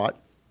stopwatch.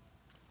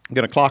 I'm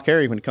going to clock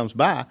Harry when he comes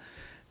by.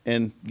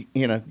 And,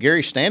 you know,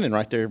 Gary's standing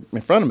right there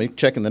in front of me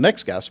checking the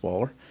next guy's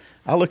spoiler.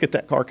 I look at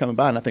that car coming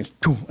by, and I think,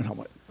 and I'm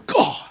like,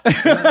 God.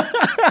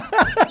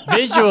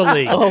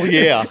 Visually. Oh,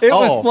 yeah. It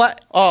was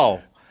flat.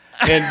 Oh.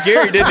 And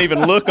Gary didn't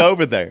even look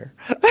over there.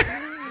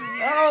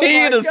 Oh,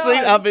 he would have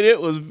seen. I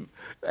mean,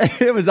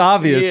 it was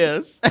obvious.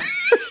 Yes.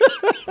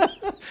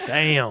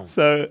 Damn.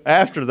 So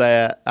after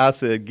that, I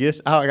said, we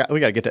got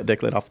to get that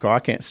deck lid off the car. I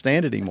can't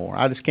stand it anymore.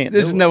 I just can't.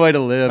 This is no way to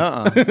live.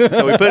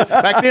 So we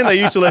back then they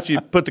used to let you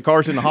put the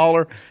cars in the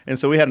hauler, and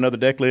so we had another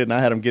deck lid, and I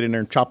had them get in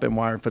there and chop them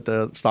wire and put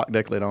the stock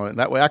deck lid on it. And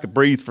that way I could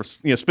breathe for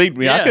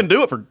speed. I couldn't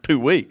do it for 2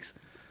 weeks.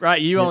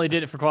 Right, you only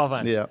did it for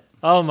qualifying. Yeah.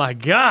 Oh my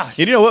gosh.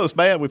 And you know what was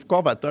bad? We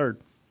qualified third.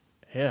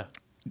 Yeah.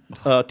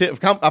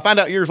 I found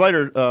out years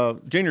later,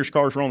 Junior's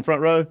cars were on the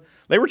front row.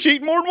 They were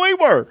cheating more than we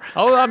were.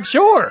 Oh, I'm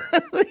sure.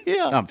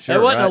 Yeah, I'm sure.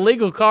 There wasn't a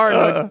legal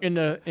car in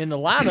the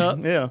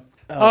lineup. Yeah.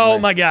 Oh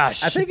my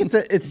gosh. I think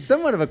it's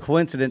somewhat of a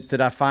coincidence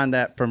that I find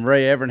that from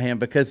Ray Evernham,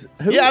 because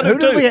I do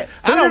too.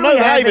 I don't know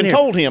that I even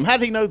told him. How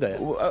did he know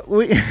that?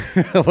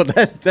 Well,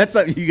 that's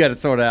something you got to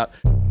sort out.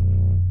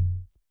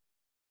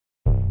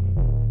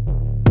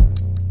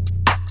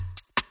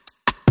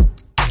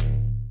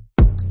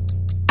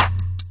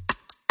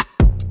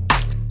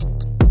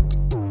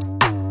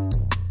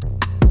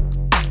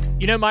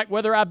 You know, Mike,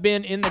 whether I've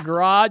been in the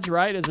garage,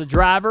 right, as a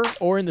driver,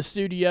 or in the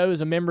studio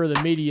as a member of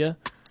the media,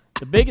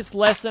 the biggest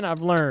lesson I've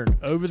learned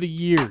over the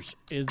years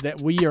is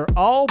that we are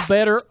all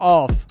better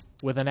off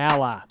with an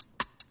ally,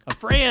 a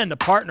friend, a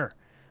partner.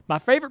 My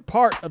favorite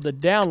part of the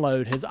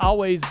download has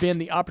always been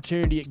the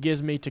opportunity it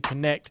gives me to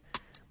connect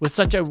with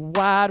such a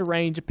wide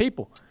range of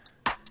people.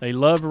 They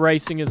love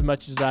racing as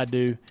much as I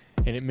do,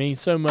 and it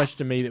means so much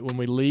to me that when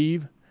we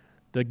leave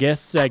the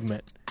guest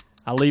segment,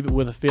 I leave it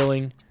with a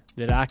feeling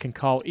that I can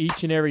call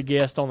each and every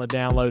guest on the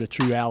download a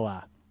true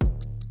ally.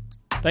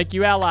 Thank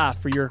you, Ally,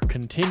 for your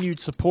continued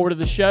support of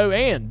the show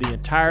and the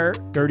entire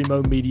Dirty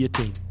Mo Media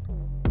team.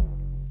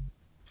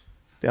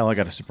 Dale, I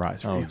got a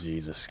surprise for you. Oh,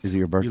 Jesus. Is it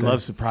your birthday? You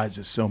love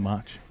surprises so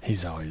much.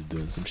 He's always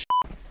doing some shit.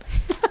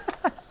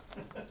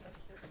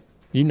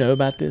 You know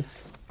about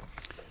this?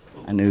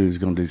 I knew he was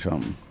going to do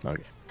something.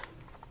 Okay.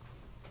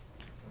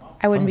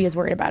 I wouldn't be as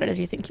worried about it as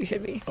you think you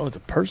should be. Oh, it's a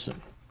person.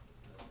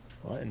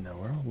 What in the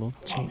world?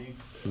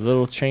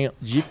 Little champ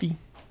Jiffy.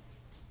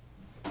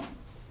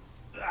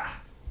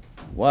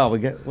 Wow,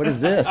 what is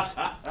this?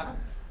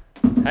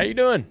 How you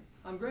doing?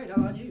 I'm great. How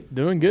about you?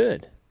 Doing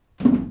good.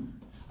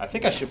 I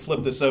think I should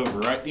flip this over,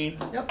 right, Dean?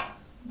 Yep.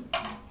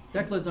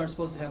 Deck lids aren't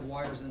supposed to have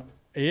wires in them.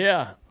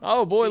 Yeah.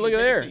 Oh boy, look at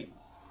there.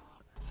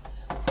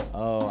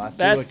 Oh, I see.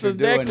 That's what you're the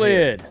deck doing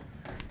lid.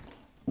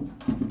 Here.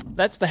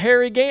 That's the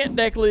Harry Gant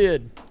deck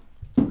lid.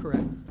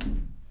 Correct.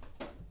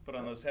 Put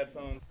on those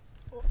headphones.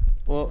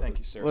 Well, thank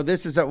you, sir. Well,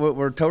 this is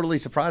we're totally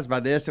surprised by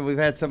this, and we've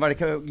had somebody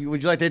come.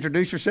 Would you like to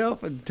introduce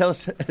yourself and tell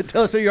us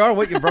who you are, and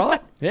what you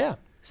brought? Yeah.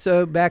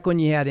 So back when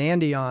you had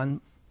Andy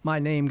on, my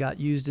name got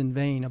used in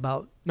vain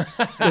about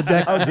the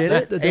deck. Oh, did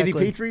it? The Andy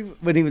deck lid. Petrie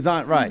when he was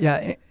on, right?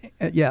 Yeah,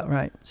 yeah,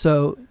 right.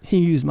 So he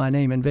used my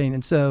name in vain,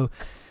 and so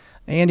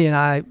Andy and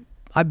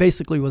I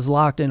basically was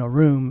locked in a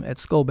room at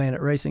Skull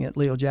Bandit Racing at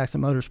Leo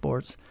Jackson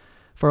Motorsports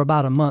for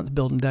about a month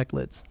building deck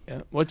lids.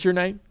 Yeah. What's your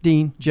name?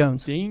 Dean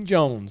Jones. Dean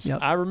Jones. Yep.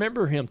 I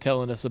remember him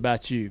telling us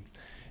about you.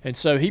 And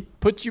so he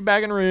put you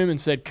back in the room and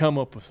said, come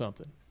up with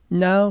something.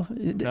 No.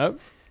 No?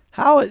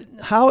 How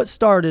it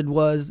started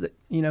was that,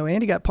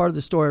 Andy got part of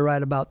the story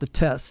right about the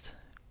test.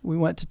 We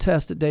went to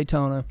test at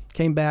Daytona,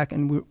 came back,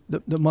 and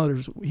the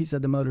motors, he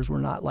said the motors were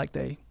not like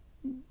they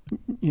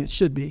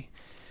should be.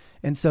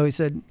 And so he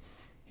said,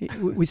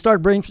 we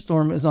started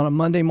brainstorming. It was on a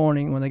Monday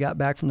morning when they got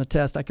back from the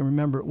test. I can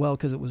remember it well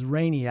because it was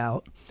rainy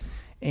out.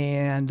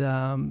 And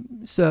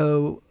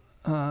so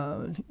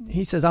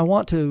he says, I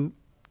want to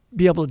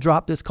be able to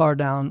drop this car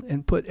down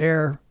and put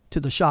air to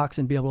the shocks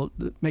and be able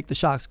to make the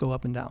shocks go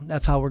up and down.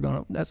 That's how we're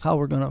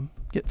gonna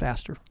get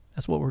faster.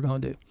 That's what we're gonna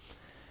do.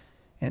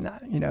 And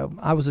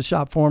I was a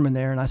shop foreman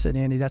there, and I said,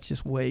 Andy, that's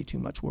just way too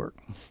much work.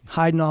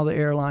 Hiding all the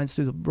air lines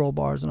through the roll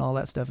bars and all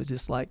that stuff is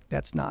just like,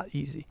 that's not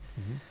easy.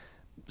 Mm-hmm.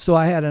 So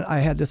I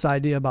had this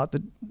idea about the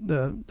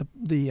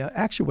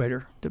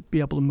actuator to be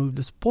able to move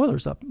the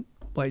spoilers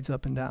blades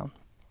up and down.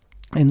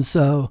 And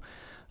so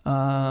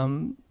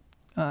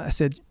I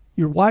said,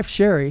 your wife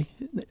Sherry,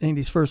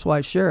 Andy's first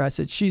wife Sherry, I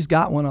said she's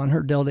got one on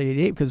her Delta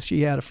 88 because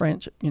she had a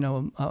French,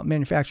 a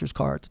manufacturer's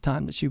car at the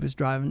time that she was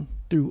driving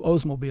through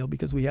Oldsmobile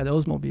because we had the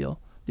Oldsmobile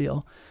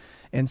deal.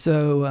 And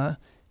so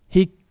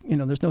he,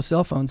 there's no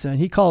cell phones, and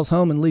he calls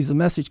home and leaves a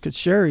message because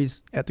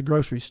Sherry's at the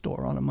grocery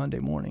store on a Monday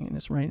morning and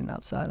it's raining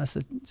outside. I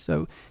said,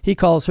 so he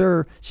calls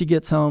her, she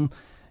gets home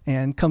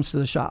and comes to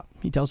the shop.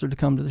 He tells her to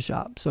come to the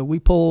shop. So we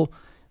pull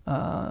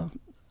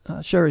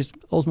Sherry's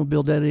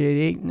Oldsmobile Delta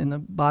 88 in the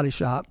body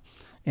shop,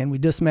 and we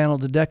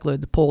dismantled the deck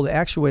lid to pull the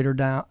actuator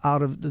down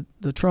out of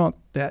the trunk,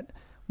 that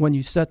when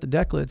you set the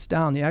deck lids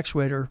down, the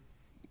actuator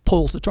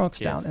pulls the trunks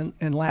down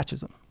and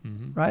latches them,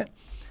 mm-hmm. right?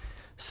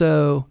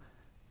 So,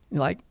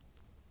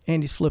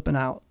 Andy's flipping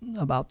out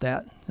about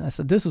that. And I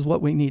said, this is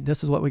what we need.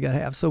 This is what we got to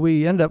have. So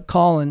we ended up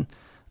calling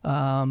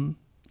local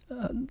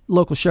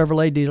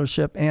Chevrolet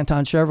dealership.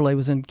 Anton Chevrolet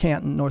was in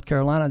Canton, North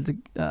Carolina.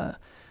 The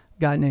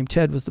guy named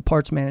Ted was the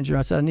parts manager.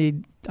 I said,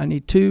 I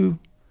need two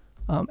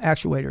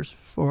actuators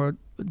for,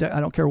 I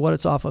don't care what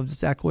it's off of.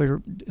 This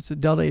actuator, it's a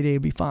Delta 88,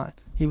 it'd be fine.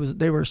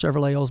 They were a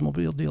Chevrolet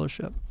Oldsmobile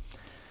dealership.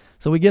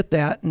 So we get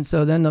that, and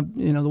so then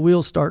the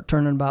wheels start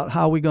turning about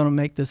how are we going to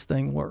make this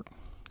thing work.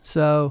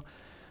 So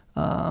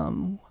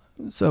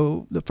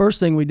so the first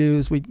thing we do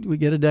is we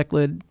get a deck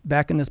lid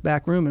back in this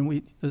back room,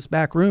 and this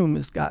back room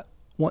has got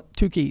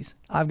two keys.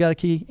 I've got a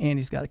key,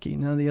 Andy's got a key.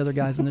 None of the other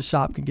guys in the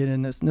shop can get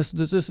in this. And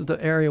this is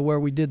the area where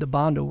we did the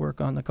Bondo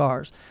work on the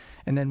cars,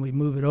 and then we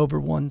move it over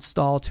one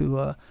stall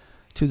to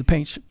the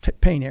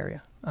paint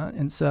area.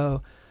 And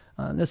so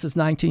this is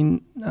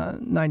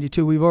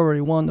 1992. We've already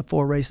won the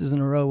 4 races in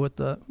a row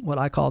with what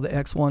I call the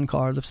X1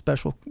 car, the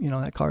special.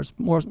 That car's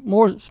more.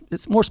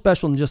 It's more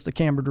special than just the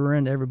cambered rear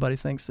end. Everybody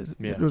thinks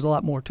there's a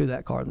lot more to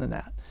that car than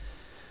that.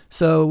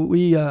 So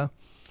we, we're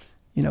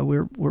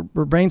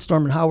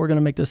brainstorming how we're going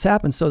to make this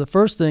happen. So the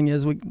first thing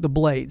is the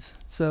blades.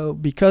 So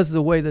because of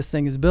the way this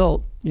thing is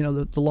built,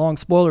 the long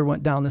spoiler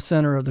went down the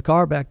center of the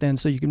car back then.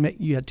 So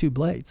you had 2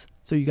 blades.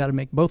 So you got to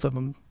make both of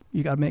them.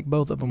 You got to make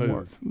both of them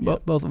work.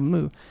 Both of them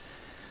move.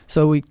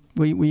 So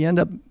we end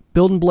up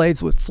building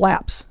blades with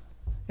flaps,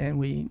 and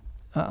we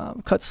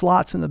cut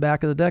slots in the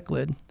back of the deck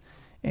lid,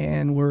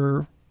 and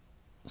we're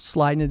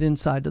sliding it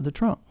inside to the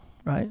trunk,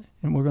 right?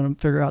 And we're going to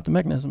figure out the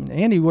mechanism. And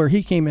Andy, where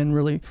he came in,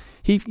 really,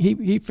 he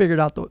figured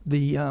out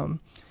the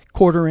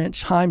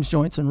quarter-inch Heims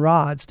joints and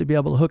rods to be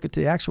able to hook it to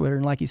the actuator.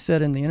 And like he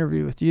said in the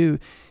interview with you,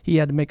 he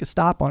had to make a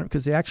stop on it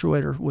because the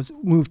actuator was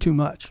moved too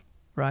much,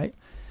 right?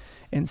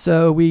 And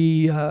so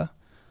we're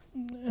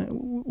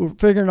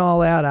figuring all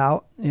that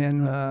out,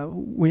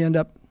 and we end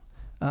up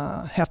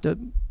have to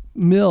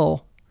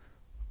mill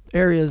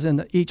areas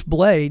in each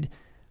blade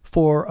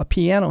for a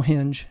piano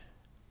hinge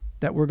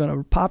that we're going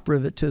to pop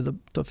rivet to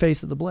the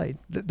face of the blade.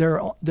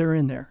 They're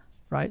in there,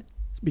 right?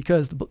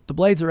 Because the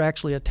blades are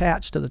actually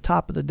attached to the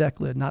top of the deck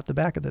lid, not the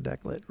back of the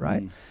deck lid,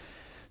 right?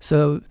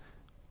 So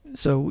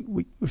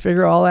we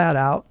figure all that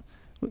out.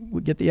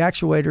 We get the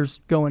actuators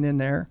going in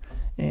there.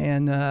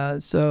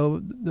 And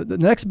so the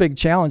next big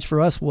challenge for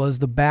us was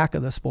the back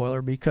of the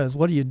spoiler, because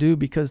what do you do?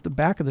 Because the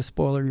back of the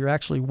spoiler, you're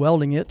actually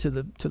welding it to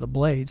the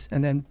blades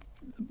and then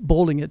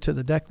bolting it to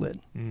the deck lid.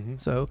 Mm-hmm.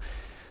 So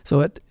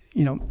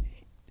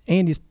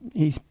Andy's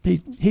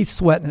he's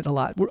sweating it a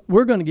lot.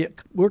 We're going to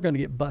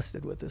get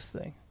busted with this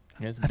thing.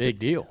 It's a big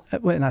deal.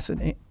 And I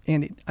said,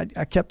 Andy,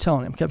 I kept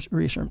telling him, kept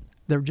reassuring him,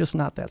 they're just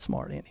not that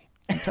smart, Andy.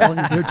 I'm telling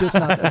you, they're just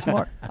not that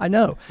smart. I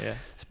know. Yeah.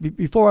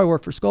 Before I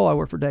worked for Skoll, I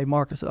worked for Dave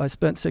Marcus. I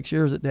spent 6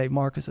 years at Dave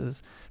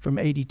Marcus's from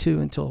 82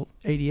 until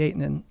 88,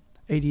 and then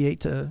 88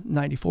 to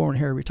 94 when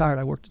Harry retired,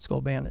 I worked at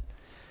Skull Bandit.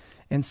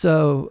 And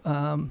so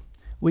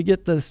we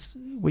get this.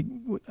 We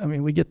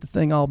get the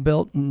thing all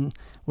built, and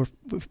we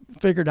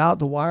figured out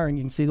the wiring.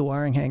 You can see the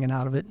wiring hanging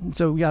out of it, and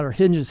so we got our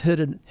hinges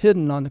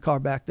hidden on the car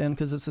back then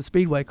because it's a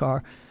speedway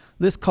car.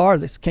 This car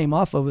that came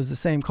off of was the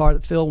same car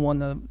that Phil won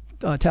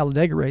the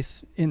Talladega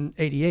race in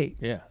 '88.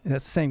 Yeah,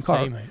 that's the same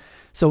car. Same.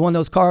 So when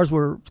those cars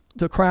were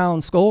the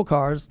Crown Skull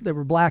cars, they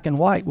were black and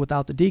white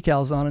without the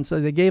decals on, and so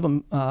they gave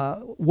them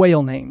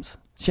whale names.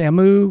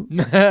 Shamu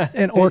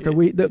and Orca.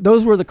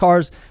 Those were the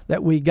cars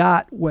that we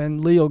got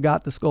when Leo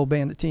got the Skull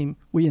Bandit team.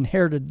 We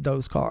inherited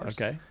those cars.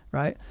 Okay.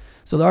 Right?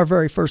 So our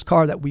very first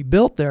car that we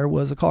built there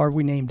was a car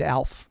we named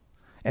Alf.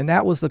 And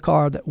that was the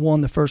car that won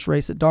the first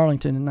race at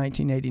Darlington in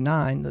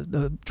 1989,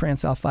 the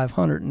Trans-South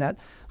 500. And that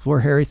was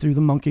where Harry threw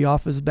the monkey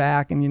off his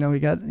back. And,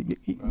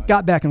 he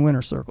got back in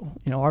winner's circle,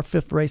 our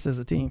 5th race as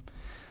a team.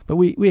 But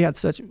we had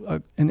such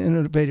an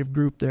innovative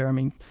group there. I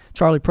mean,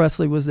 Charlie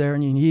Presley was there,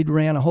 and he'd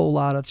ran a whole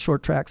lot of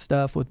short track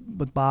stuff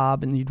with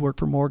Bob, and he'd worked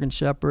for Morgan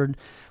Shepherd.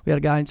 We had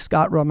a guy,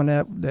 Scott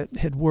Romanet, that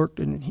had worked,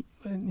 and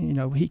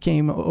he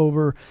came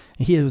over,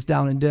 and he was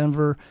down in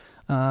Denver.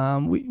 There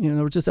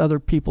were just other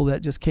people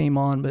that just came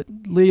on, but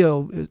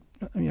Leo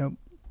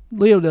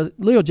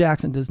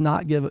Jackson does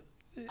not give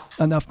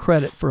enough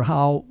credit for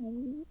how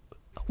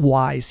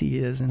wise he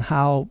is and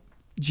how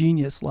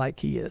genius-like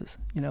he is.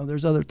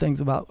 There's other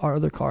things about our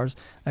other cars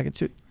I could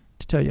to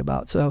tell you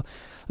about. So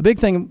the big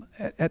thing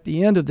at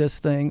the end of this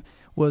thing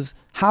was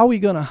how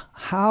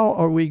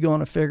are we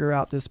gonna figure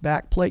out this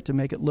back plate to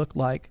make it look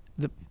like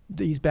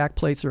these back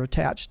plates are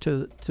attached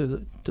to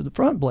the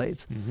front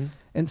blades. Mm-hmm.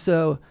 And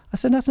so I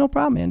said, that's no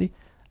problem, Andy.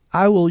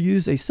 I will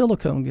use a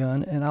silicone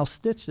gun and I'll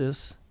stitch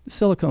this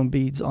silicone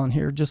beads on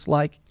here just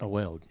like a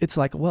weld. It's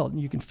like a weld.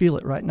 You can feel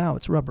it right now.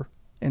 It's rubber.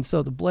 And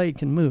so the blade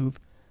can move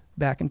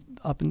back and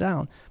up and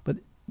down. But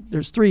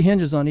there's 3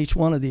 hinges on each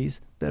one of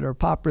these that are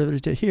pop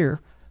riveted to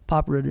here,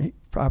 pop riveted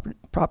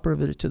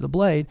to the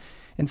blade.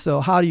 And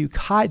so how do you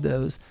hide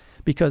those?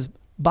 Because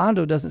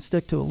Bondo doesn't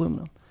stick to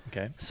aluminum.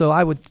 Okay. So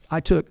I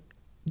took,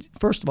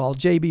 first of all,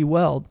 JB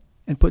Weld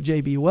and put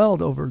JB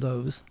Weld over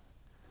those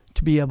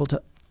to be able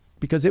to,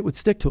 because it would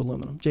stick to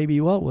aluminum.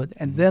 JB Weld would,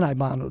 and then I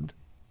bonded.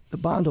 The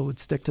Bondo would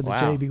stick to the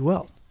JB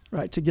Weld,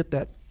 right? To get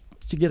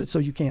it so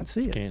you can't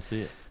see it. Can't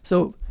see it.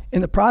 So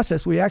in the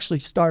process, we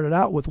actually started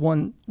out with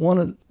one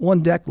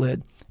deck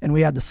lid, and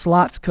we had the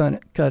slots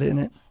cut in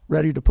it,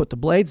 ready to put the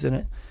blades in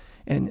it.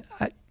 And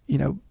I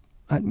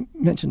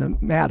mentioned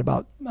to Matt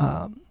about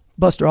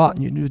Buster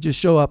Otten. You just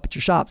show up at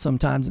your shop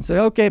sometimes and say,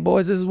 "Okay,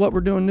 boys, this is what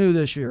we're doing new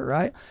this year,"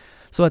 right?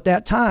 So at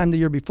that time, the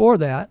year before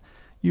that,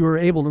 you were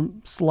able to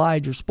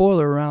slide your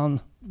spoiler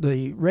around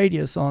the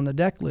radius on the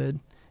deck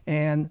lid,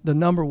 and the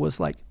number was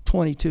like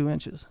 22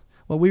 inches.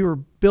 Well, we were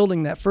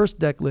building that first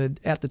deck lid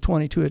at the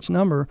 22-inch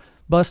number.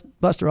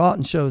 Buster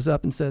Otten shows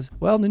up and says,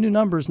 "Well, the new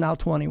number is now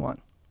 21."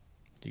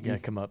 You got to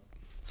come up.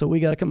 So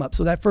we got to come up.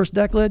 So that first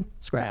deck lid,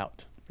 scrap.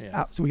 Out. Yeah.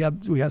 Out. So we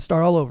got to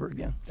start all over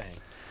again. Dang.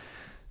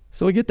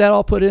 So we get that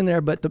all put in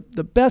there. But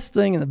the best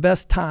thing and the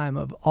best time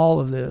of all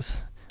of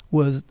this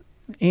was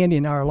Andy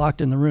and I are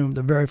locked in the room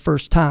the very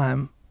first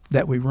time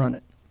that we run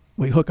it.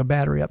 We hook a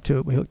battery up to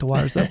it. We hook the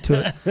wires up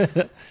to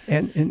it.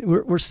 And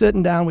we're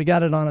sitting down. We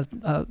got it on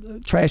a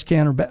trash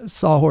can or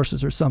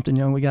sawhorses or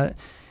something. We got it.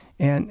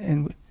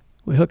 And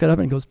we hook it up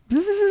and it goes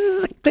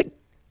bzzz, click,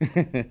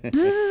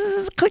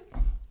 bzzz, click.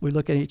 We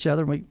look at each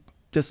other and we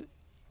just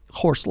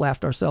horse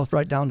laughed ourselves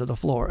right down to the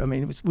floor. I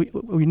mean,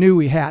 we knew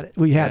we had it.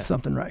 We had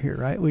something right here,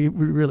 right? We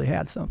really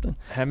had something.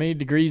 How many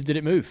degrees did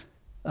it move?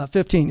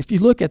 15. If you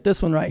look at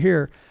this one right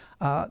here,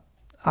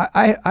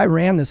 I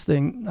ran this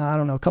thing, I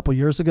don't know, a couple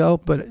years ago,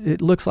 but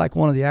it looks like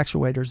one of the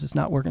actuators is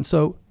not working.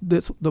 So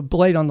the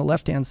blade on the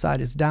left-hand side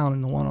is down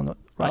and the one on the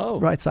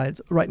right side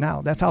right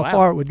now. That's how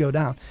far it would go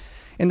down.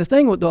 And the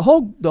thing with the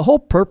whole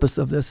purpose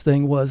of this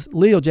thing was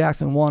Leo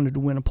Jackson wanted to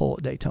win a pole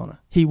at Daytona.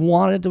 He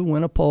wanted to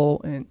win a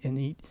pole, and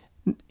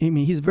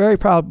he's a very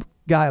proud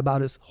guy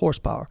about his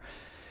horsepower.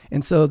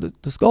 And so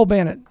the Skull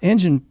Bandit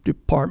engine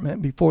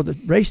department, before the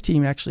race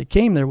team actually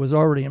came there, was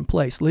already in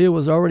place. Leo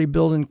was already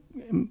building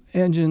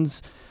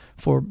engines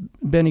for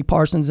Benny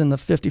Parsons in the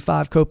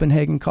 55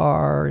 Copenhagen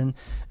car,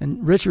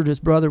 and Richard, his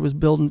brother, was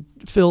building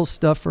Phil's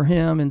stuff for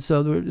him. And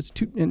so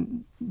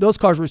and those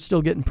cars were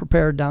still getting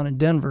prepared down in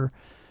Denver.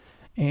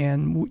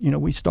 And,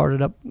 we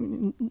started up,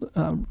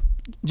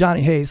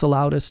 Johnny Hayes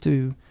allowed us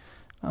to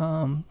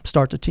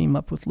start the team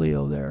up with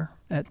Leo there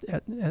at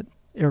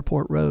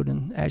Airport Road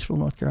in Asheville,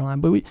 North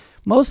Carolina. But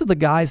most of the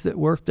guys that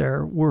worked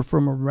there were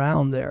from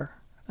around there,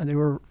 and they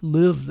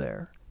lived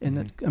there.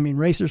 And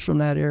racers from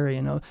that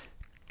area,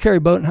 Kerry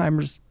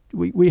Botenheimer's,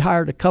 we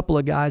hired a couple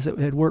of guys that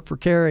had worked for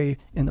Kerry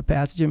in the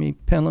past. Jimmy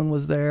Penland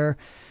was there,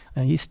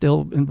 and he's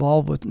still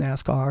involved with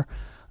NASCAR.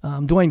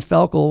 Dwayne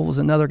Felkel was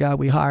another guy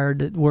we hired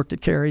that worked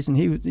at Kerry's, and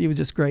he was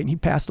just great. And he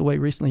passed away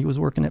recently. He was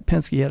working at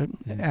Penske. He had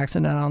an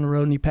accident out on the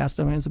road, and he passed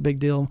away. It was a big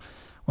deal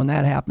when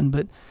that happened.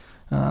 But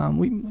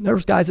There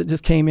was guys that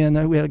just came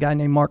in. We had a guy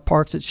named Mark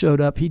Parks that showed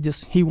up.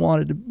 He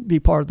wanted to be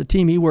part of the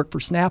team. He worked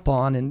for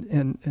Snap-on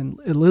in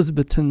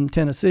Elizabethton,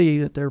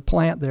 Tennessee, at their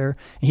plant there,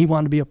 and he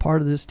wanted to be a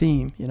part of this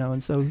team,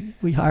 and so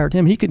we hired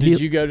him. Did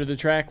you go to the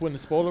track when the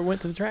spoiler went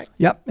to the track?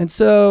 Yep. And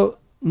so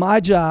my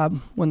job,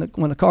 when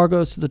the car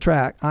goes to the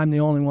track, I'm the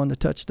only one to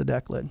touch the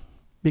deck lid,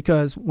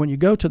 because when you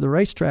go to the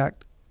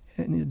racetrack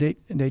in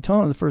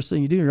Daytona, the first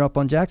thing you do, you're up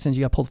on Jackson's,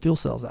 you got to pull the fuel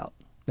cells out.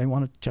 They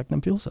want to check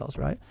them fuel cells,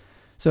 right?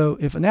 So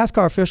if a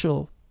NASCAR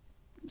official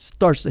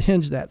starts to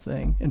hinge that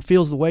thing and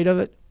feels the weight of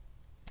it,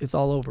 it's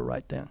all over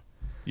right then.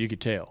 You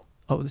could tell.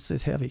 Oh, this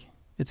is heavy.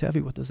 It's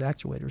heavy with those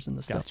actuators and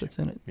the stuff Gotcha. that's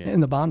in it, Yeah.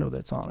 and the Bondo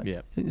that's on it.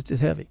 Yeah. It's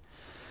heavy.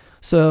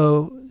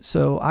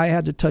 So I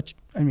had to touch.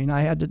 I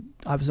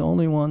was the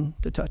only one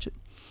to touch it.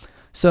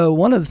 So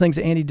one of the things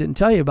that Andy didn't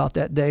tell you about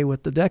that day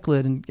with the deck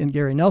lid and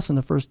Gary Nelson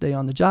the first day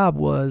on the job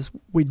was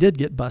we did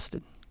get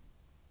busted.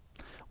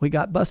 We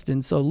got busted.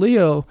 And so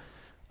Leo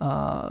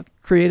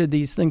created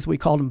these things, we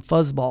called them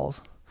fuzz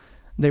balls.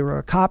 They were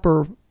a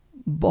copper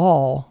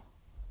ball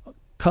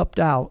cupped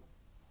out,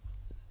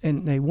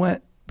 and they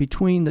went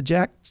between the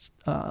jack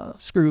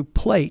screw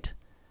plate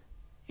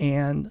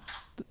and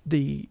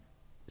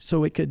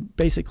so it could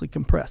basically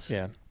compress.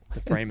 Yeah,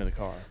 the frame of the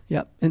car.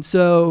 Yep. And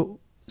so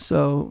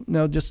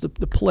no, just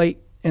the plate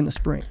and the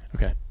spring.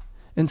 Okay.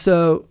 And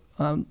so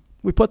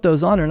we put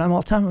those on there, and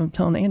I'm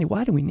telling Andy,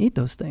 why do we need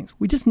those things?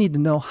 We just need to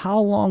know how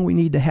long we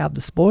need to have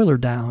the spoiler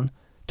down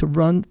to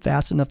run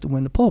fast enough to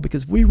win the pole.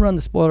 Because if we run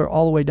the spoiler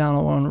all the way down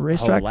on the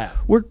racetrack,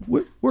 we're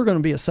going to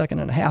be a second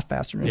and a half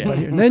faster than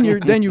anybody here. And then they're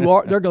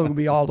going to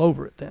be all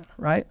over it then,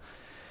 right?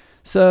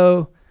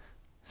 So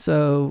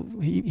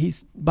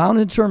he's bound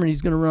and determined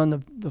he's going to run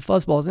the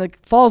fuzzballs, and it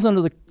falls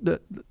under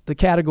the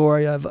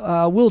category of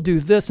we'll do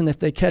this, and if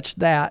they catch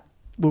that,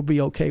 we'll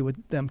be okay with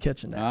them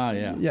catching that. Ah,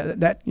 yeah. Yeah,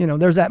 that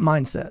there's that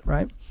mindset,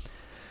 right?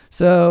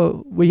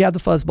 So we have the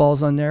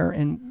fuzzballs on there,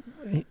 and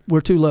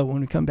we're too low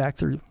when we come back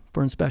through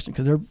for inspection,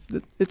 because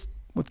it's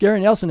with Gary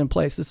Nelson in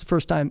place. This is the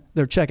first time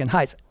they're checking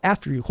heights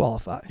after you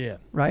qualify. Yeah.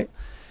 Right.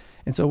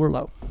 And so we're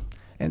low,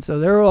 and so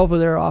they're over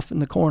there off in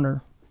the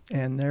corner,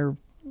 and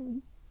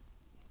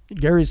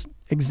Gary's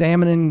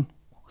examining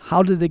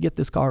how did they get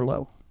this car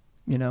low.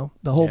 The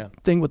whole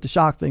thing with the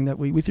shock thing that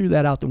we threw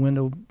that out the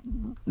window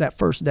that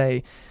first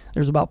day.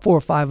 There's about 4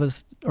 or 5 of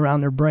us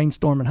around there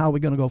brainstorming how are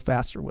we going to go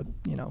faster with,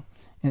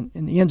 and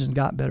the engines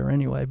got better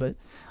anyway, but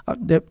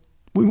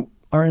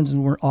our engines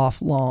weren't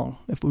off long.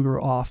 If we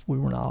were off, we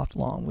were not off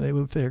long. They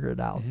would figure it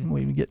out, and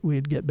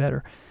we'd get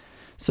better.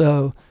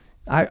 So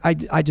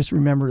I just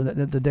remember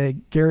that the day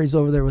Gary's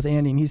over there with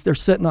Andy, and they're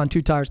sitting on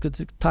 2 tires because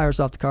the tires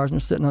off the cars, and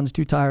they're sitting on the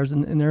 2 tires,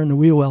 and they're in the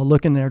wheel well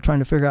looking there trying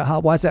to figure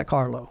out why's that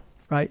car low,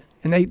 right?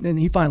 And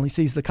he finally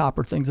sees the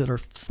copper things that are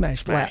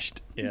smashed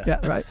flat. Yeah,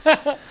 right.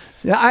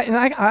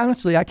 I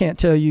honestly I can't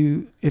tell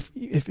you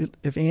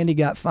if Andy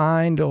got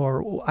fined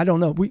or I don't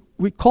know.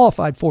 We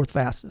qualified 4th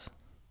fastest.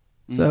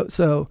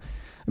 So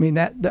I mean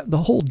that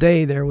the whole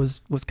day there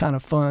was kind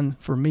of fun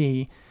for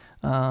me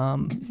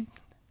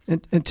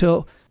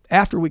until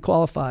after we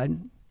qualified,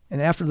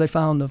 and after they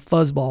found the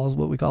fuzzballs,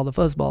 what we call the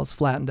fuzzballs,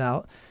 flattened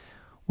out,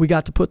 we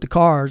got to put the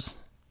cars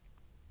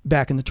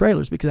back in the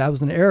trailers, because that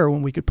was an error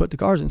when we could put the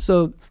cars in.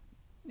 So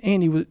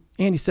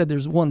Andy said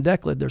there's one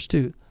deck lid, there's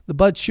 2. The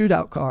Bud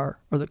Shootout car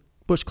or the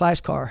Busch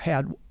Clash car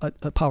had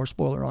a power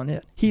spoiler on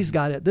it. He's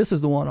got it. This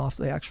is the one off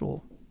the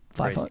actual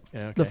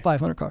 500, the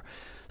 500 car.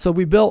 So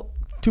we built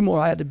 2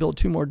 more. I had to build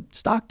 2 more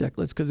stock deck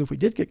lids, because if we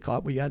did get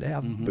caught, we had to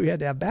have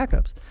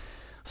backups.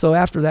 So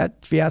after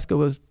that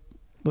fiasco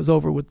was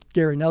over with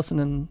Gary Nelson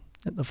and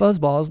the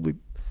fuzzballs,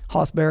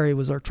 Hoss Berry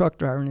was our truck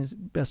driver, and he's the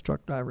best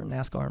truck driver in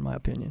NASCAR in my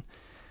opinion.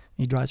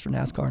 He drives for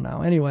NASCAR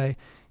now. Anyway,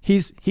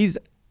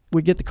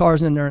 we get the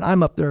cars in there, and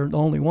I'm up there the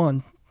only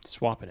one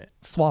swapping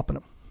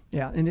them.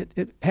 Yeah, and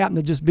it happened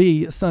to just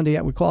be a Sunday.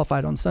 We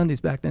qualified on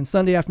Sundays back then.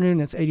 Sunday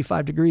afternoon, it's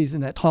 85 degrees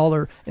in that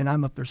hauler, and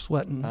I'm up there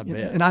sweating.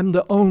 And I'm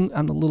the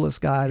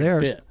littlest guy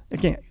there. Fit.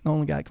 The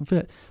only guy that can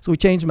fit. So we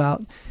changed him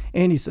out.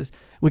 Andy says,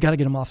 we got to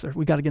get him off there.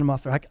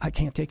 I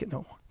can't take it no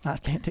more. I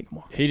can't take it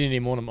more. He didn't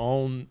even want them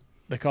on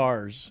the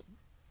cars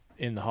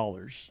in the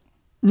haulers.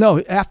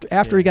 No,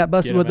 after he got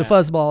busted with the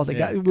fuzzballs.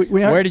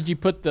 Where did you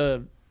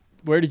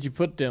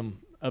put them?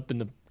 Up in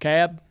the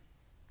cab?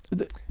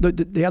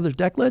 The other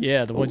deck lids?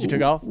 Yeah, the ones you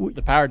took off,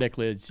 the power deck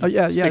lids. Stick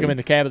them in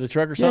the cab of the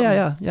truck or something.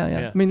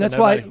 Yeah. I mean, that's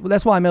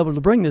why I'm able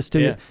to bring this to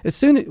you. As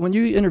soon as when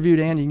you interviewed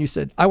Andy and you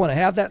said, I want to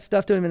have that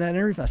stuff to him in that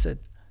interview, I said,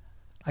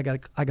 I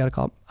got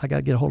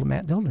to get a hold of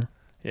Matt Dillner.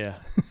 Yeah,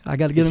 I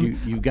got to get him.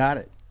 You got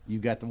it. You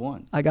got the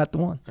one. I got the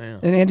one, yeah.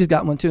 And Andy's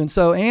got one too. And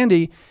so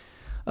Andy,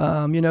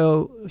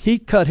 he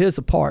cut his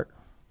apart,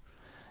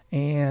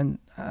 and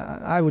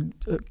I would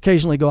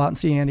occasionally go out and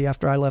see Andy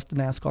after I left the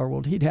NASCAR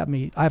world. He'd have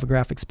me. I have a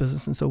graphics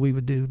business, and so we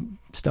would do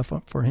stuff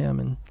for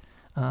him,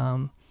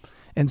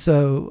 and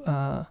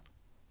so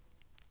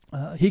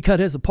he cut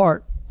his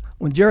apart.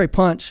 When Jerry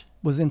Punch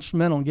was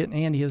instrumental in getting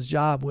Andy his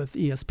job with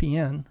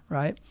ESPN,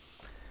 right?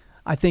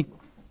 I think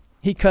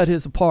he cut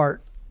his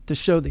apart to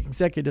show the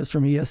executives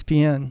from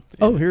ESPN,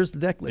 oh, here's the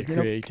deck lid. The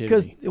creativity.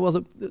 Because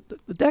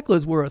the deck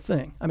lids were a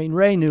thing. I mean,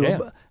 Ray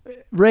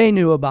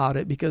knew about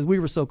it because we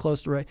were so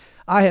close to Ray.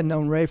 I had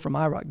known Ray from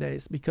IROC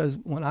days because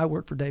when I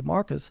worked for Dave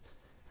Marcus,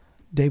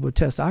 Dave would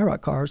test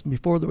IROC cars, and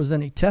before there was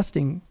any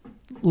testing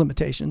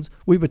limitations,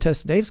 we would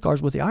test Dave's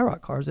cars with the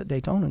IROC cars at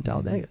Daytona and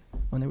Talladega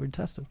when they were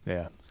tested.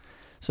 Yeah.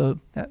 So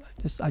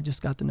I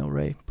just got to know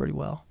Ray pretty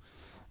well.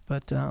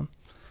 But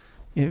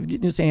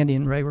just Andy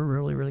and Ray were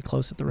really, really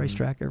close at the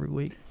racetrack every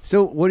week.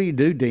 So what do you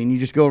do, Dean? You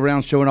just go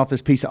around showing off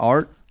this piece of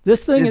art?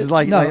 This thing is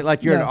like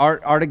you're an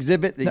art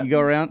exhibit that you go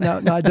around?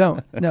 No, I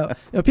don't. No.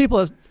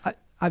 People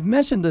I've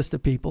mentioned this to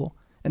people,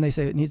 and they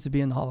say it needs to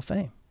be in the Hall of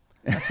Fame.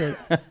 I said,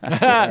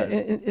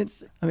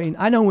 I mean,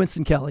 I know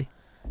Winston Kelly,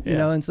 you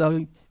know, and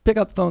so pick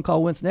up the phone,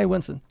 call Winston. Hey,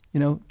 Winston, you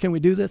know, can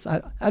we do this?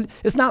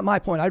 It's not my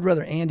point. I'd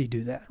rather Andy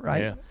do that,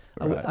 right? Yeah.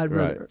 I'd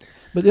rather.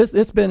 But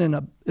it's been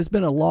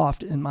a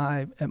loft at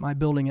my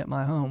building at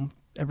my home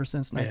ever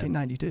since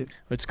 1992.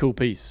 It's a cool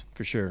piece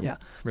for sure. Yeah,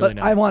 really but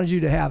nice. I wanted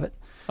you to have it.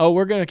 Oh,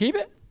 we're gonna keep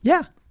it?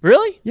 Yeah.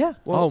 Really? Yeah.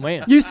 Oh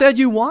man. You said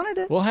you wanted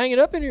it. We'll hang it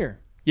up in here.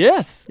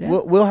 Yes. Yeah.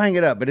 We'll hang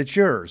it up, but it's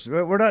yours.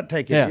 We're not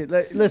taking Yeah.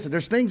 it. Listen,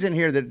 there's things in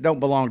here that don't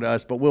belong to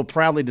us, but we'll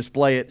proudly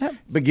display it,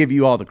 but give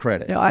you all the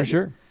credit. Yeah, For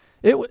sure.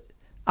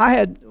 I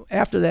had,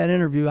 after that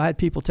interview, I had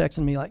people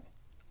texting me like,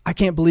 I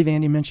can't believe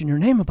Andy mentioned your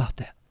name about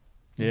that.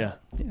 Yeah.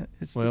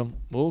 Well,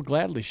 we'll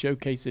gladly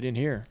showcase it in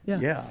here.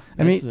 Yeah.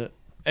 I mean,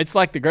 it's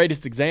like the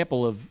greatest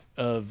example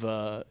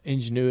of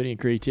ingenuity and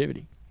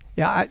creativity.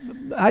 Yeah,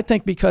 I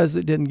think because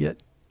it didn't get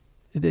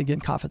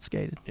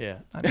confiscated. Yeah.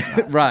 I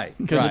mean, right.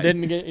 Because it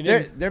didn't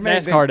get. NASCAR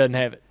NASCAR doesn't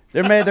have it.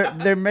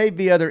 There may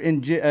be other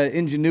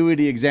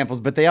ingenuity examples,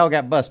 but they all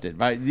got busted.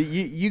 Right?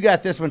 You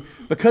got this one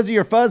because of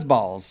your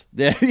fuzzballs.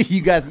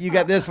 you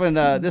got this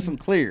one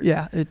cleared.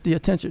 Yeah, the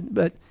attention.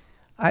 But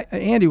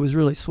Andy was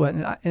really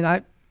sweating, and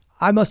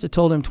I must have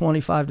told him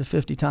 25 to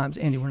 50 times,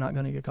 Andy, we're not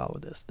going to get caught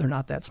with this. They're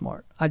not that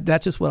smart.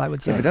 That's just what I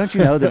would say. Yeah, but don't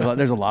you know that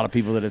there's a lot of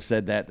people that have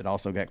said that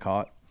also got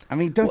caught? I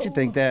mean, don't you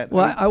think that?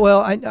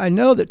 Well, I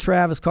know that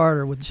Travis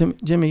Carter with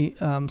Jimmy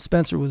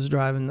Spencer was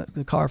driving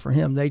the car for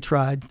him. They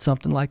tried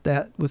something like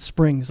that with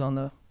springs on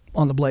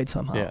the blade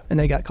somehow, and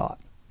they got caught.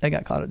 They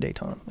got caught at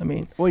Daytona. I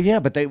mean, well, yeah,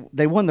 but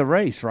they won the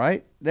race,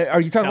 right? Are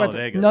you talking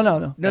Talladega.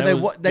 about?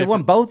 No, they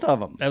won both of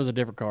them. That was a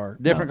different car.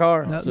 Different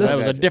car. So that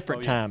was a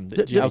different time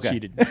that Jimmy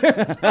cheated.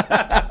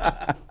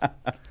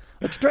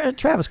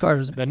 Travis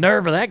Carter's the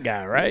nerve of that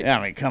guy, right?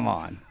 I mean, come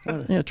on.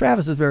 Yeah,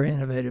 Travis is very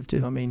innovative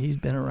too. I mean, he's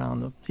been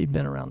around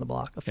the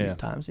block a few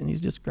times, and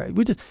he's just great.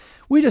 We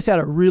just had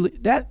a really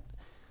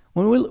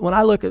when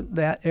I look at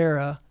that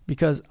era,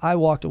 because I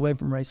walked away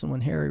from racing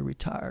when Harry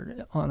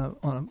retired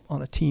on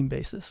a team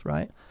basis,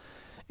 right?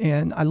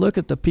 And I look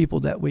at the people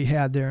that we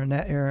had there in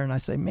that era, and I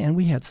say, man,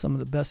 we had some of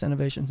the best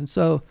innovations. And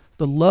so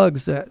the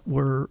lugs that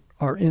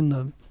are in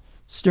the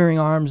steering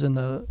arms and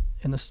the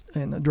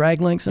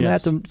drag links and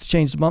that to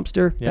change the bump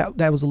steer,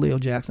 that was a Leo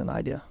Jackson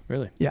idea.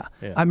 Really? Yeah.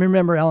 I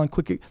remember Alan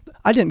Quicky.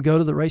 I didn't go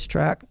to the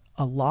racetrack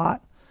a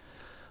lot,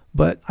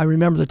 but I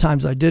remember the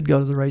times I did go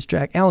to the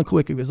racetrack. Alan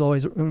Quicky was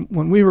always,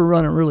 when we were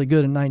running really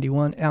good in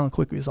 91, Alan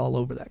Quicky was all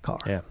over that car.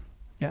 Yeah.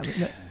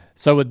 Yeah.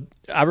 So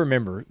I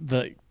remember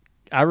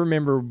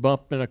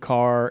bumping a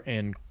car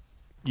and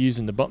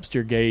using the bump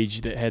steer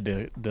gauge that had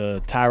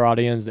the tie rod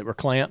ends that were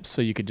clamps,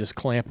 so you could just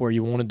clamp where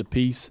you wanted the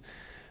piece.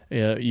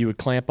 You would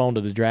clamp onto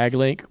the drag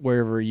link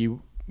wherever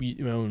you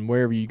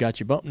got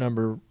your bump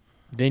number.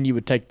 Then you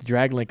would take the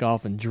drag link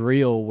off and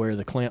drill where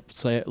the clamp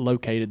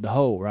located the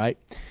hole, right?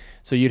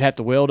 So you'd have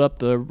to weld up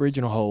the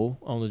original hole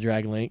on the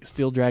drag link,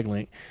 steel drag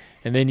link,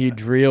 and then you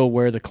drill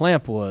where the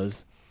clamp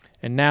was,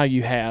 and now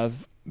you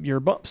have your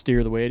bump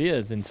steer the way it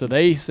is. And so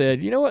they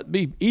said, you know what would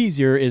be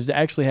easier is to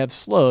actually have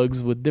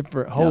slugs with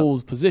different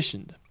holes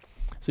positioned.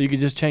 So you could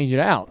just change it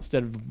out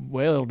instead of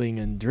welding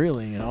and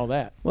drilling and all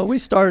that. Well, we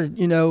started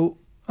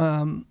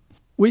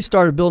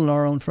building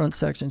our own front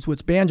sections,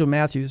 which Banjo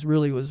Matthews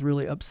was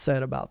really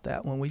upset about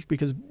that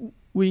because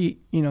we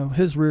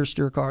his rear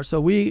steer car.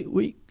 So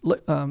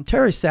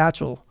Terry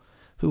Satchel,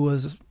 who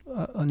was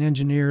an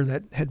engineer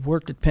that had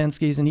worked at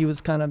Penske's, and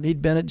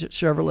he'd been at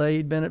Chevrolet,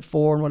 he'd been at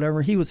Ford and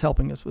whatever. He was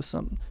helping us with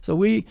something. So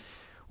we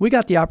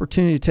got the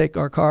opportunity to take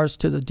our cars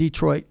to the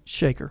Detroit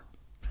Shaker,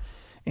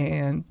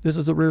 and this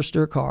is a rear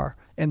steer car.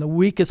 And the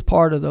weakest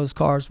part of those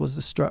cars was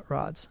the strut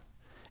rods,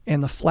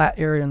 and the flat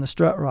area in the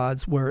strut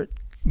rods where it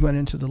went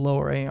into the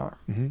lower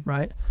A-arm,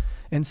 right?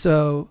 And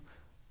so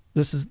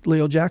this is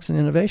Leo Jackson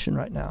innovation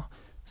right now.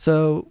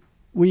 So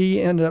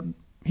he ended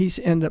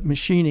up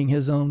machining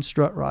his own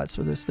strut rods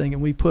for this thing,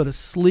 and we put a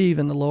sleeve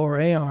in the lower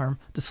A-arm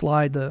to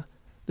slide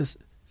this.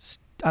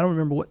 I don't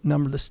remember what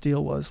number the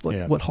steel was,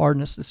 what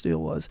hardness the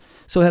steel was.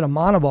 So it had a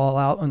monoball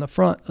out on the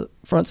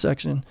front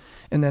section,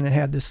 and then it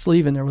had this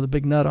sleeve in there with a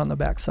big nut on the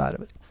back side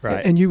of it.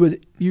 Right. And you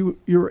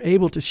were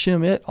able to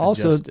shim it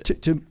also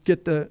to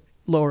get the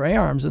lower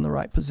A-arms in the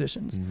right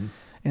positions. Mm-hmm.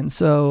 And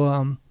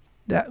so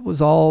that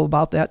was all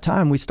about that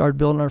time. We started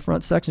building our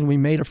front section. We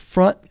made a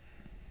front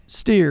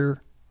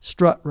steer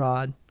strut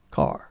rod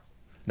car.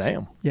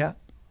 Damn. Yeah.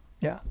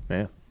 Yeah.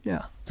 Yeah.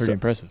 Yeah. Pretty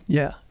impressive.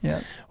 Yeah.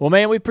 Yeah. Well,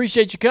 man, we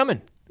appreciate you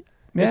coming. Yeah.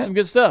 That's some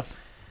good stuff.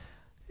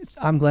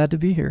 I'm glad to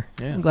be here.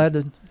 Yeah. I'm glad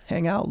to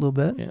hang out a little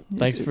bit. Yeah.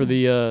 Thanks for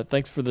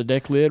the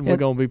deck lid. We're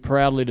going to be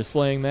proudly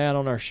displaying that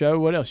on our show.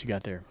 What else you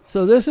got there?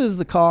 So this is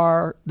the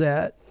car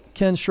that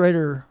Ken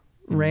Schrader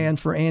ran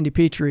for Andy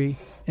Petrie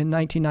in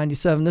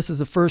 1997. This is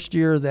the first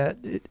year that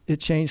it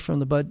changed from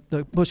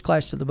the Busch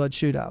Clash to the Bud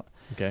Shootout.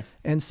 Okay.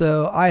 And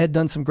so I had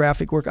done some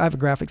graphic work. I have a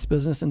graphics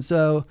business, and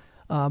so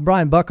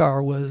Brian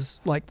Buckauer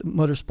was like the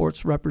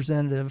motorsports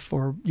representative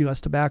for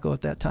U.S. Tobacco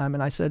at that time.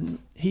 And I said,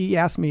 he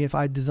asked me if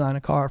I'd design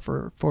a car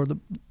for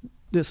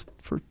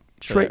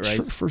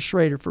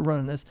Schrader for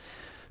running this.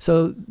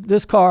 So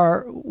this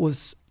car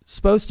was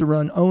supposed to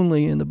run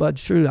only in the Bud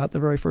Shootout, the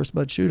very first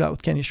Bud Shootout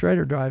with Kenny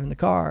Schrader driving the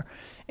car.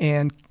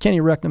 And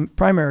Kenny wrecked the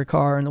primary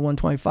car in the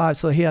 125,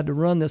 so he had to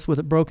run this with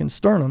a broken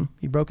sternum.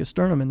 He broke his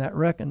sternum in that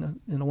wreck in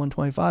the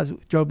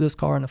 125s. Drove this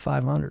car in the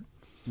 500.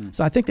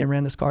 So I think they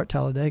ran this car at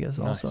Talladega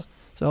also. Nice.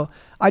 So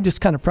I just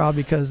kind of proud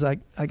because I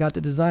got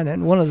to design it.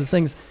 And one of the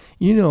things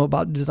you know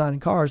about designing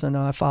cars, I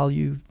know I follow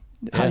you,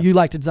 how you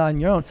like to design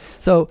your own.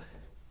 So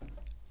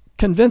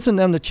convincing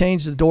them to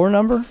change the door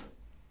number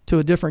to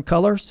a different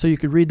color so you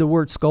could read the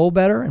word skull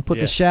better and put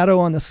the shadow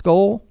on the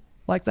skull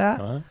like that.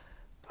 Uh-huh.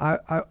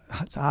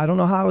 I don't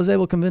know how I was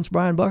able to convince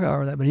Brian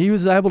Buckauer of that, but he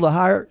was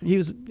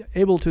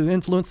able to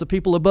influence the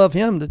people above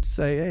him to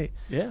say, hey.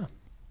 Yeah.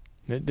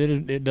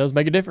 It does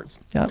make a difference.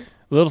 Yeah.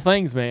 Little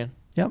things, man.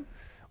 Yep.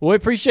 Well, we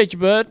appreciate you,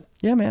 bud.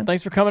 Yeah, man.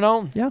 Thanks for coming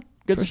on. Yeah.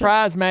 Good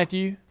surprise,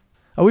 Matthew.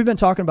 Oh, we've been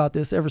talking about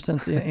this ever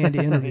since the Andy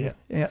interview.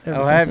 Yeah.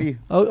 Have you?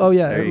 Oh,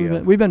 yeah. There you go.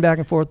 We've been back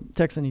and forth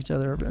texting each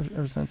other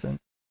ever since then.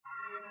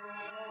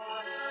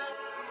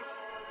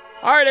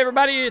 All right,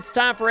 everybody, it's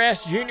time for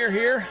Ask Junior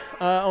here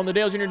on the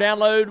Dale Jr.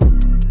 Download.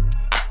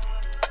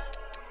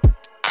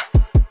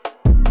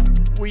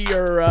 We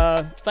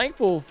are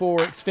thankful for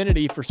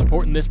Xfinity for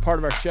supporting this part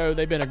of our show.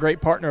 They've been a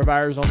great partner of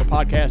ours on the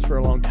podcast for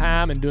a long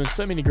time and doing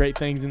so many great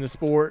things in the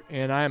sport,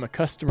 and I am a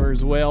customer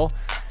as well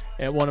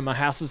at one of my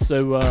houses,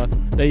 so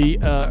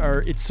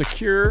it's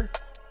secure.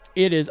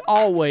 It is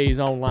always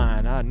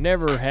online. I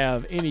never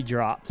have any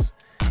drops,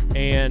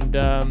 and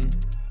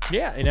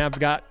and I've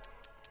got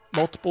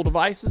multiple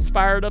devices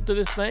fired up to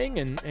this thing,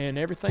 and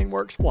everything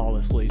works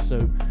flawlessly. So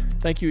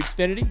thank you,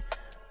 Xfinity.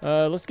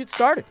 Let's get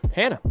started.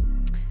 Hannah.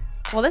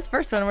 Well, this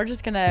first one, we're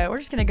just gonna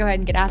go ahead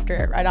and get after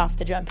it right off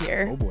the jump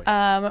here. Oh boy.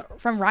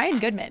 From Ryan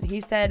Goodman,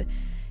 he said,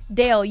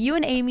 Dale, you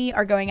and Amy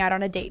are going out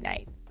on a date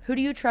night. Who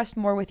do you trust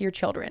more with your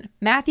children,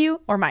 Matthew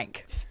or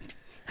Mike?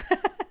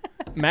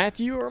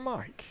 Matthew or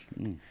Mike?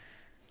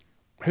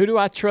 Who do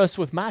I trust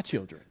with my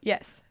children?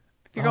 Yes.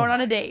 If you're going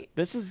on a date,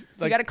 this is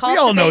so you got to call. We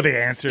all know the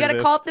answer. You got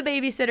to call up the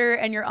babysitter,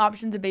 and your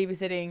options of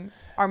babysitting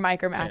are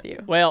Mike or Matthew.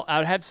 Yeah. Well, I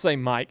would have to say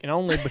Mike, and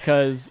only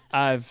because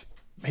I've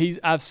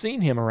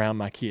seen him around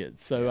my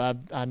kids, so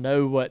I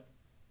know what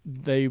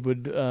they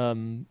would.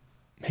 I've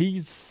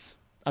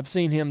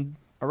seen him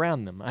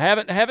around them. I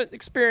haven't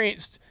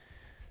experienced,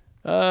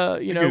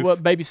 what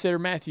babysitter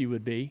Matthew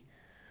would be,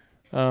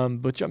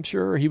 which I'm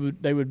sure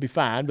they would be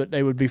fine. But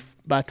they would be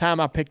by the time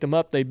I picked them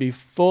up, they'd be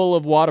full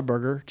of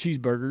Whataburger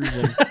cheeseburgers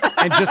and.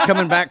 And just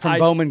coming back from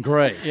Bowman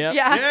Gray. Yep.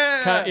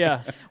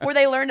 Yeah. Where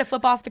they learn to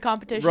flip off the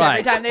competition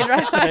every time they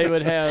drive by.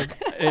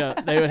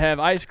 They would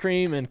have ice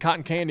cream and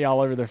cotton candy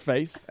all over their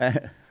face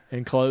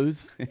and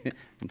clothes.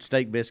 And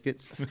steak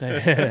biscuits.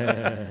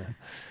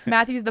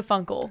 Matthew's the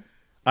Funkle.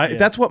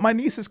 That's what my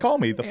nieces call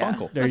me, the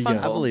Funkle. There you go. I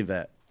believe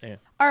that. Yeah.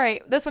 All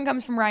right. This one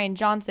comes from Ryan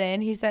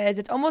Johnson. He says,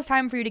 it's almost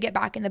time for you to get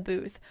back in the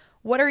booth.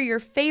 What are your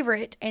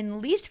favorite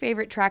and least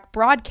favorite track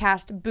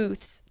broadcast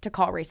booths to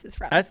call races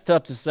from? That's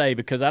tough to say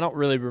because I don't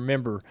really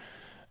remember.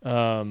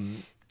 I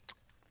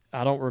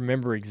don't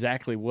remember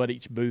exactly what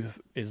each booth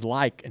is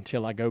like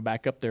until I go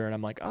back up there and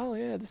I'm like, oh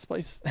yeah, this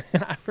place.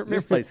 I remember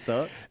This place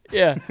sucks.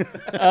 Yeah.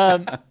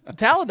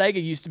 Talladega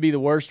used to be the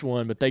worst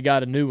one, but they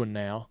got a new one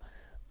now.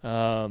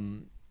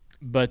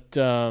 But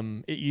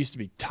it used to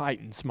be tight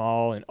and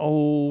small and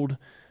old.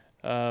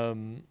 I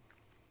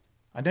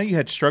know you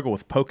had struggle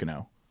with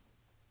Pocono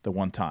the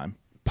one time.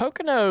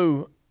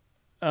 Pocono.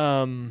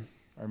 I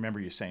remember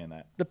you saying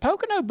that. The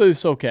Pocono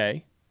booth's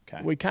okay.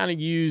 Okay. We kind of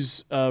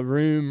use a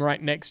room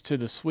right next to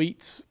the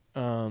suites.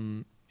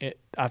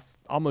 I've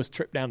almost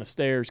tripped down the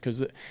stairs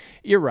because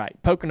you're right.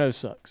 Pocono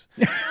sucks.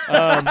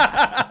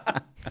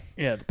 The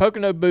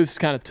Pocono booth's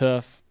kind of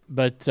tough.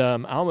 But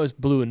I almost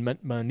blew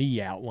my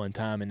knee out one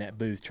time in that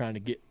booth trying to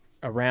get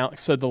around.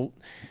 So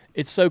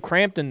it's so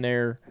cramped in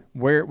there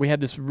where we had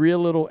this real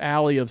little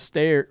alley of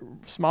stairs,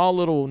 small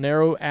little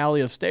narrow alley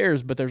of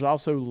stairs, but there's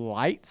also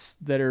lights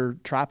that are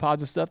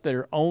tripods and stuff that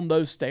are on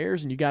those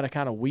stairs, and you got to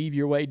kind of weave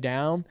your way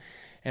down.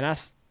 And I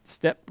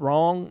stepped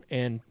wrong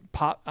and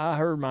popped. I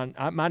heard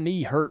my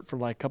knee hurt for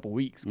like a couple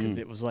weeks because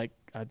it was like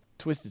I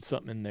twisted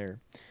something in there.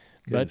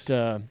 Goodness.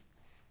 But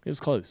it was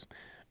close.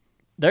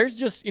 There's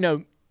just,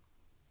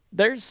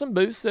 there's some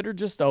booths that are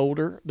just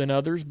older than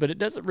others, but it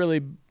doesn't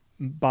really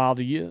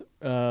bother you,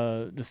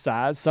 the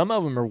size. Some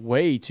of them are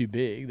way too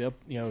big.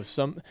 There's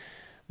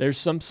There's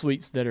some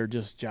suites that are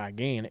just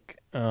gigantic,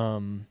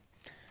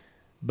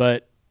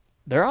 but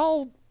they're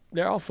all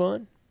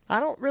fun.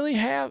 I don't really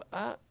have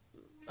I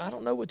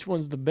don't know which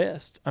one's the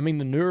best. I mean,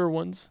 the newer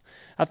ones.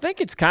 I think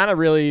it's kind of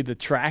really the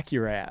track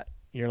you're at.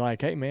 You're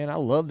like, hey man, I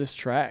love this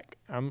track.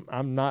 I'm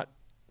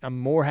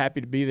more happy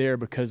to be there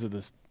because of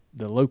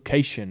the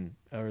location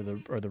or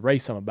the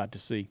race I'm about to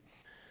see.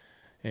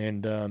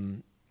 And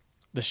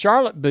the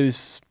Charlotte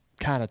booth's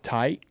kind of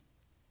tight.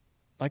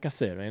 Like I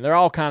said, man, they're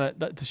all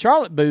kind of the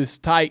Charlotte booth's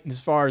tight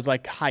as far as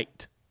like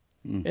height.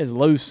 It has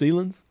low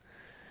ceilings,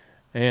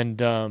 and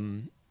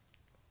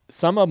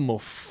some of them will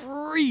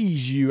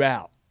freeze you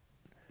out,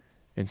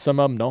 and some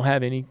of them don't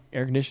have any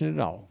air conditioning at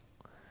all.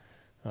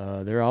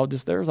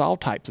 There's all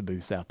types of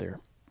booths out there.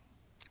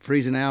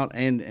 Freezing out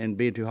and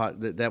being too hot,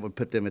 that would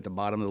put them at the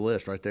bottom of the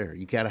list right there.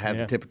 You got to have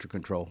the temperature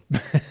control.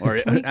 Or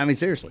I mean,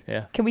 seriously.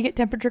 Yeah. Can we get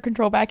temperature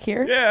control back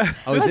here? Yeah.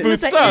 Oh, is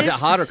it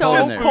hot or so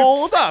cold in there?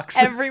 cold sucks.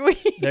 every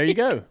week. There you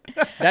go.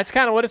 That's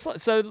kind of what it's like.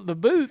 So the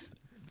booth,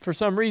 for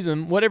some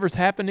reason, whatever's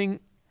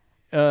happening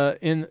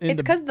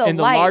it's because the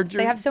lights.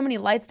 They have so many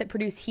lights that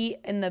produce heat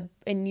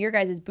in your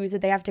guys' booth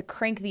that they have to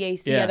crank the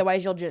AC.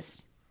 Otherwise, you'll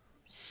just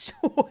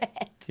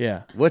sweat.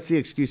 Yeah. What's the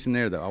excuse in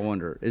there, though? I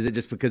wonder. Is it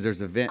just because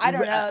there's a vent? I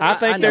don't know. I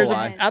think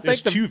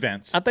there's two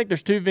vents. I think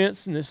there's two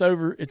vents, and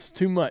it's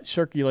too much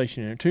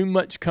circulation in there, too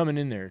much coming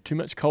in there, too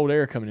much cold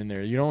air coming in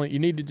there. You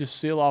need to just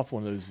seal off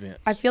one of those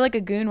vents. I feel like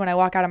a goon when I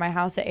walk out of my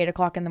house at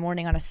 8:00 in the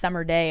morning on a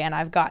summer day, and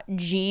I've got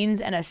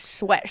jeans and a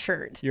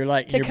sweatshirt. You're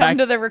like to come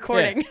to the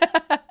recording.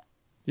 Yeah.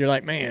 You're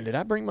like, man, did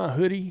I bring my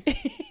hoodie?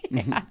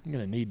 I'm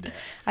gonna need that.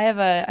 I have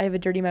a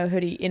Dirty Mo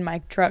hoodie in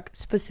my truck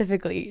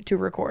specifically to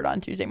record on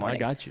Tuesday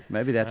mornings. I got you.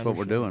 Maybe that's what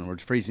we're doing. We're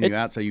freezing you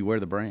out so you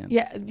wear the brand.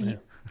 Yeah.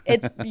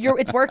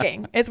 It's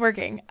working. It's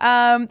working.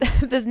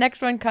 This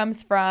next one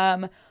comes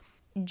from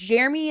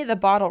Jeremy the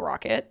Bottle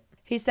Rocket.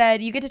 He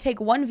said, you get to take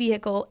one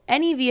vehicle,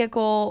 any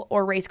vehicle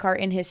or race car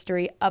in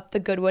history, up the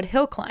Goodwood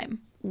Hill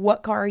climb.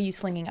 What car are you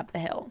slinging up the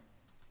hill?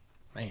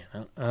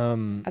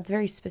 Man, that's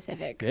very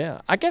specific.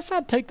 Yeah, I guess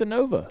I'd take the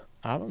Nova.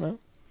 I don't know.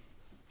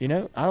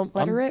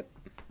 Let her rip.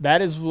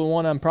 That is the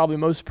one I'm probably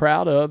most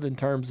proud of in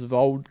terms of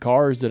old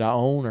cars that I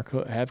own or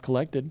have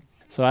collected.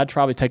 So I'd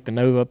probably take the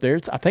Nova up there.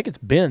 I think it's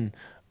been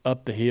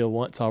up the hill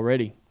once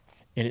already,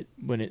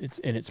 when it's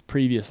in its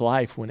previous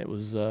life when it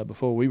was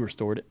before we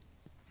restored it.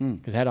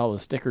 It had all the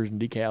stickers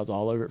and decals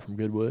all over it from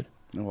Goodwood.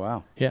 Oh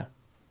wow! Yeah.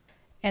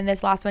 And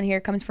this last one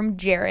here comes from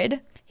Jared.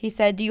 He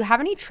said, do you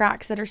have any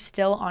tracks that are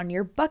still on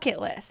your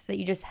bucket list that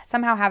you just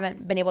somehow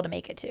haven't been able to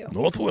make it to?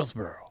 North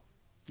Wilkesboro.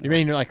 You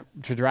mean like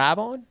to drive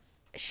on?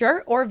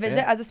 Sure, or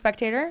visit as a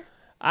spectator.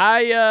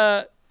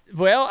 I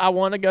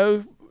want to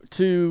go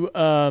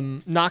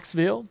to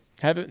Knoxville.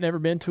 Never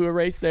been to a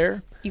race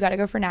there. You got to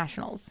go for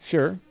nationals.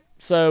 Sure.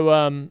 So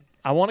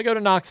I want to go to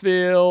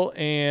Knoxville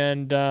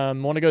and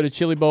want to go to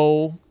Chili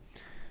Bowl.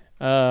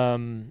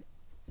 So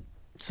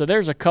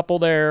there's a couple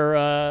there.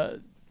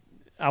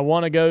 I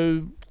want to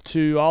go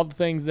to all the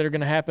things that are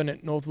going to happen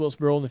at North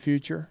Wilkesboro in the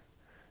future.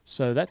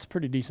 So that's a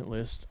pretty decent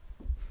list.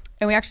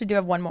 And we actually do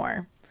have one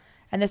more.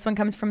 And this one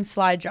comes from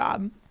Slide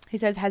Job. He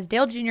says, has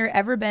Dale Jr.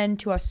 ever been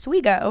to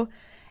Oswego,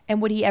 and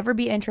would he ever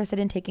be interested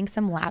in taking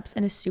some laps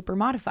in a super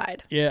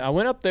modified? Yeah, I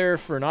went up there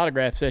for an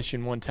autograph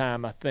session one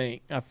time, I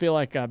think. I feel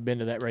like I've been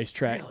to that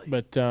racetrack. Really?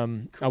 But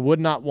I would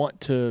not want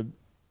to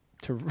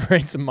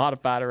race a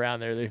modified around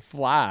there. They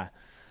fly.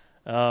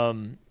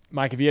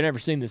 Mike, if you've never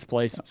seen this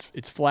place,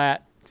 it's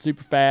flat,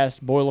 super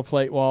fast,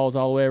 boilerplate walls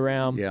all the way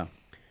around. Yeah.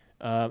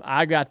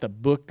 I got the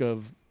book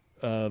of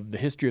the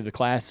history of the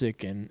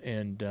classic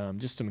and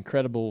just some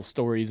incredible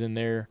stories in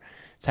there.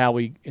 It's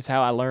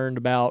how I learned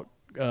about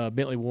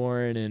Bentley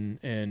Warren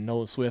and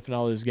Nolan Swift and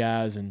all those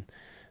guys, and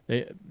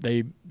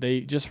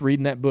they just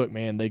reading that book,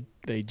 man,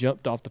 they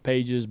jumped off the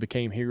pages,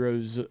 became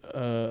heroes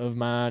of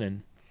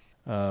mine,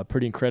 and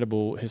pretty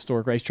incredible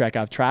historic racetrack.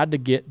 I've tried to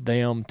get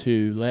them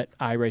to let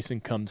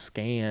iRacing come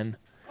scan,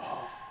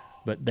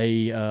 but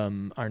they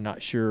are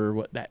not sure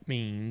what that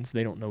means.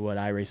 They don't know what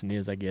iRacing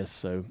is, I guess.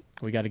 So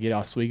we got to get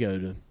Oswego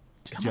to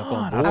jump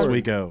on board.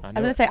 Oswego. I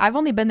was gonna say I've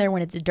only been there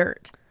when it's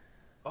dirt.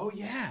 Oh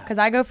yeah. Because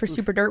I go for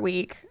Super Dirt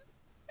Week,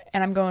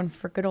 and I'm going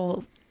for good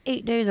old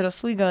 8 days at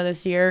Oswego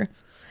this year.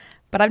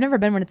 But I've never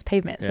been when it's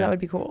pavement, so that would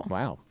be cool.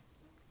 Wow.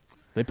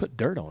 They put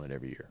dirt on it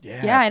every year.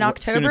 Yeah, in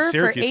October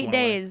for 8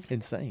 days.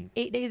 Insane.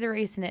 8 days of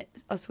racing at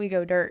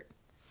Oswego dirt.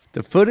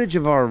 The footage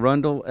of our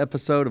Rundle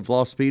episode of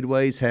Lost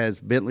Speedways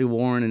has Bentley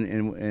Warren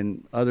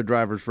and other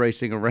drivers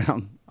racing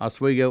around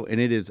Oswego,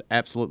 and it is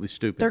absolutely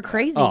stupid. They're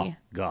crazy. Oh,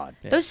 God.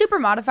 Yeah. Those super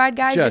modified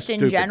guys, just in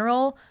stupid.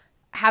 general,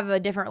 have a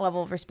different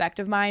level of respect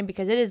of mine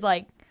because it is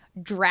like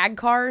drag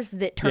cars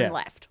that turn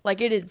left.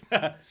 Like, it is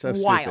so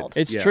wild.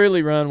 It's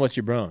truly run what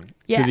you brung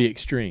to the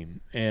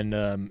extreme. And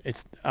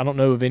I don't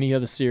know of any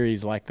other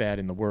series like that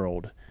in the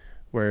world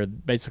where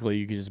basically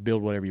you can just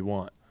build whatever you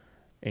want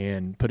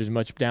and put as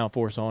much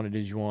downforce on it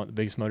as you want, the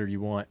biggest motor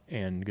you want,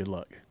 and good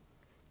luck.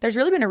 There's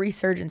really been a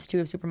resurgence, too,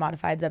 of super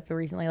modifieds up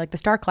recently. Like, the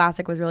Star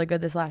Classic was really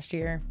good this last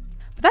year.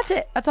 But that's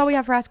it. That's all we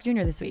have for Ask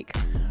Junior this week.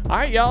 All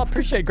right, y'all.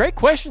 Appreciate it. Great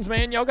questions,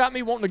 man. Y'all got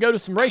me wanting to go to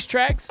some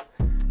racetracks.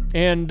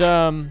 And,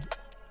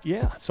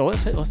 yeah, so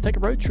let's take a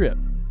road trip.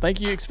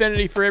 Thank you,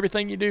 Xfinity, for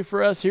everything you do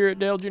for us here at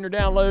Dale Jr.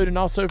 Download, and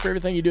also for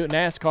everything you do at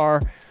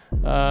NASCAR.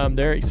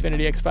 There at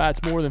Xfinity X5,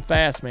 it's more than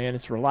fast, man.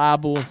 It's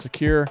reliable and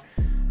secure.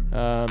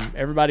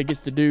 Everybody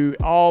gets to do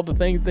all the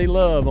things they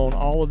love on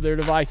all of their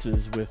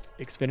devices with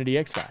Xfinity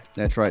X5.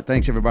 That's right.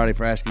 Thanks, everybody,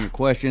 for asking your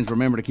questions.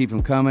 Remember to keep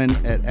them coming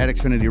at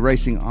Xfinity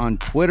Racing on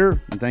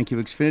Twitter. And thank you,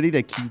 Xfinity.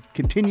 They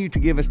continue to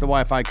give us the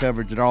Wi-Fi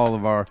coverage that all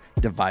of our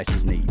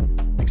devices need.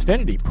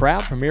 Xfinity,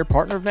 proud premier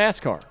partner of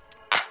NASCAR.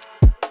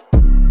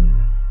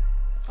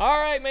 All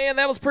right, man,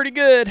 that was pretty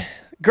good.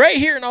 Great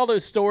hearing all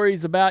those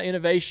stories about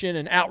innovation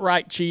and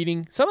outright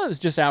cheating. Some of it's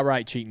just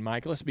outright cheating,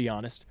 Mike, let's be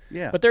honest.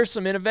 Yeah. But there's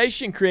some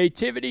innovation,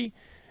 creativity.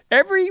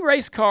 Every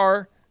race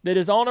car that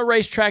is on a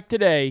racetrack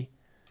today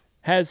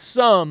has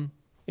some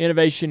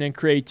innovation and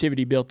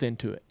creativity built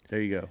into it.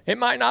 There you go. It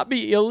might not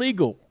be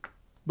illegal,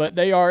 but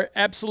they are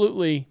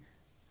absolutely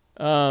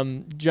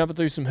jumping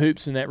through some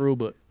hoops in that rule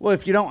book. Well,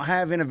 if you don't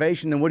have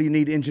innovation, then what do you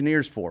need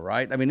engineers for,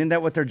 right? I mean, isn't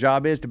that what their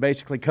job is, to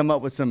basically come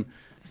up with some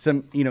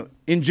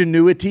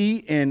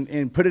ingenuity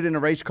and put it in a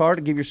race car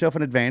to give yourself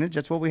an advantage?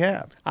 That's what we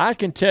have. I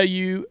can tell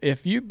you,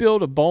 if you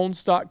build a bone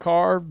stock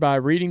car by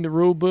reading the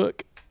rule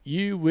book,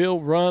 you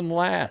will run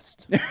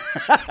last.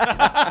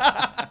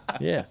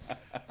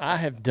 Yes, I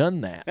have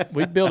done that.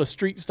 We built a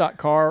street stock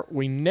car.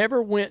 We never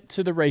went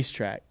to the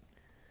racetrack.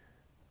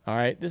 All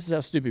right, this is how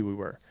stupid we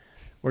were.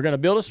 We're going to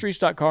build a street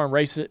stock car and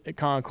race it at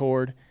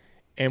Concord,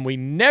 and we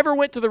never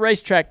went to the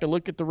racetrack to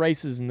look at the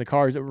races and the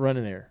cars that were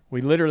running there.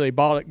 We literally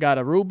got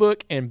a rule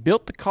book and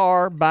built the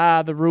car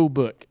by the rule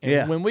book.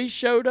 And when we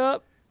showed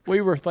up,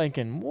 we were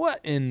thinking, what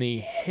in the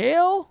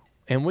hell?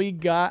 And we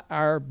got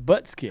our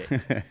butts kicked.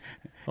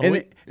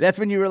 That's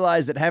when you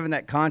realize that having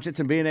that conscience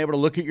and being able to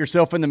look at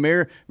yourself in the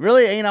mirror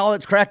really ain't all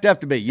it's cracked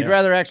up to be. You'd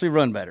rather actually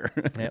run better.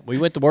 Yeah, we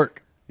went to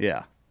work.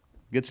 Yeah.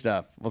 Good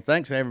stuff. Well,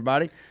 thanks,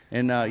 everybody.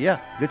 And,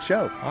 good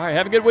show. All right,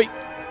 have a good week.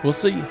 We'll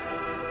see you.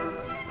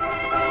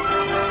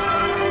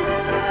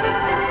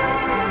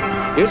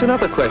 Here's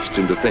another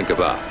question to think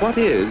about. What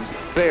is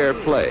fair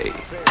play?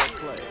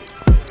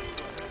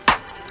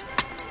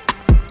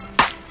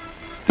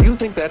 Do you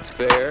think that's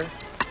fair?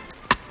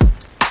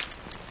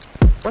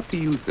 What do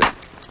you think?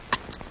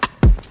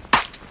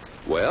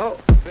 Well,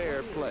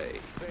 fair play.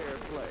 Fair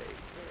play.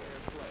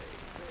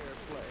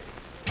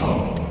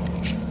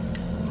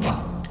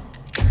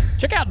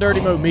 Check out Dirty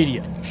Mo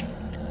Media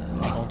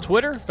on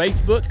Twitter,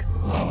 Facebook,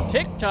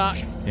 TikTok,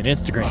 and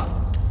Instagram.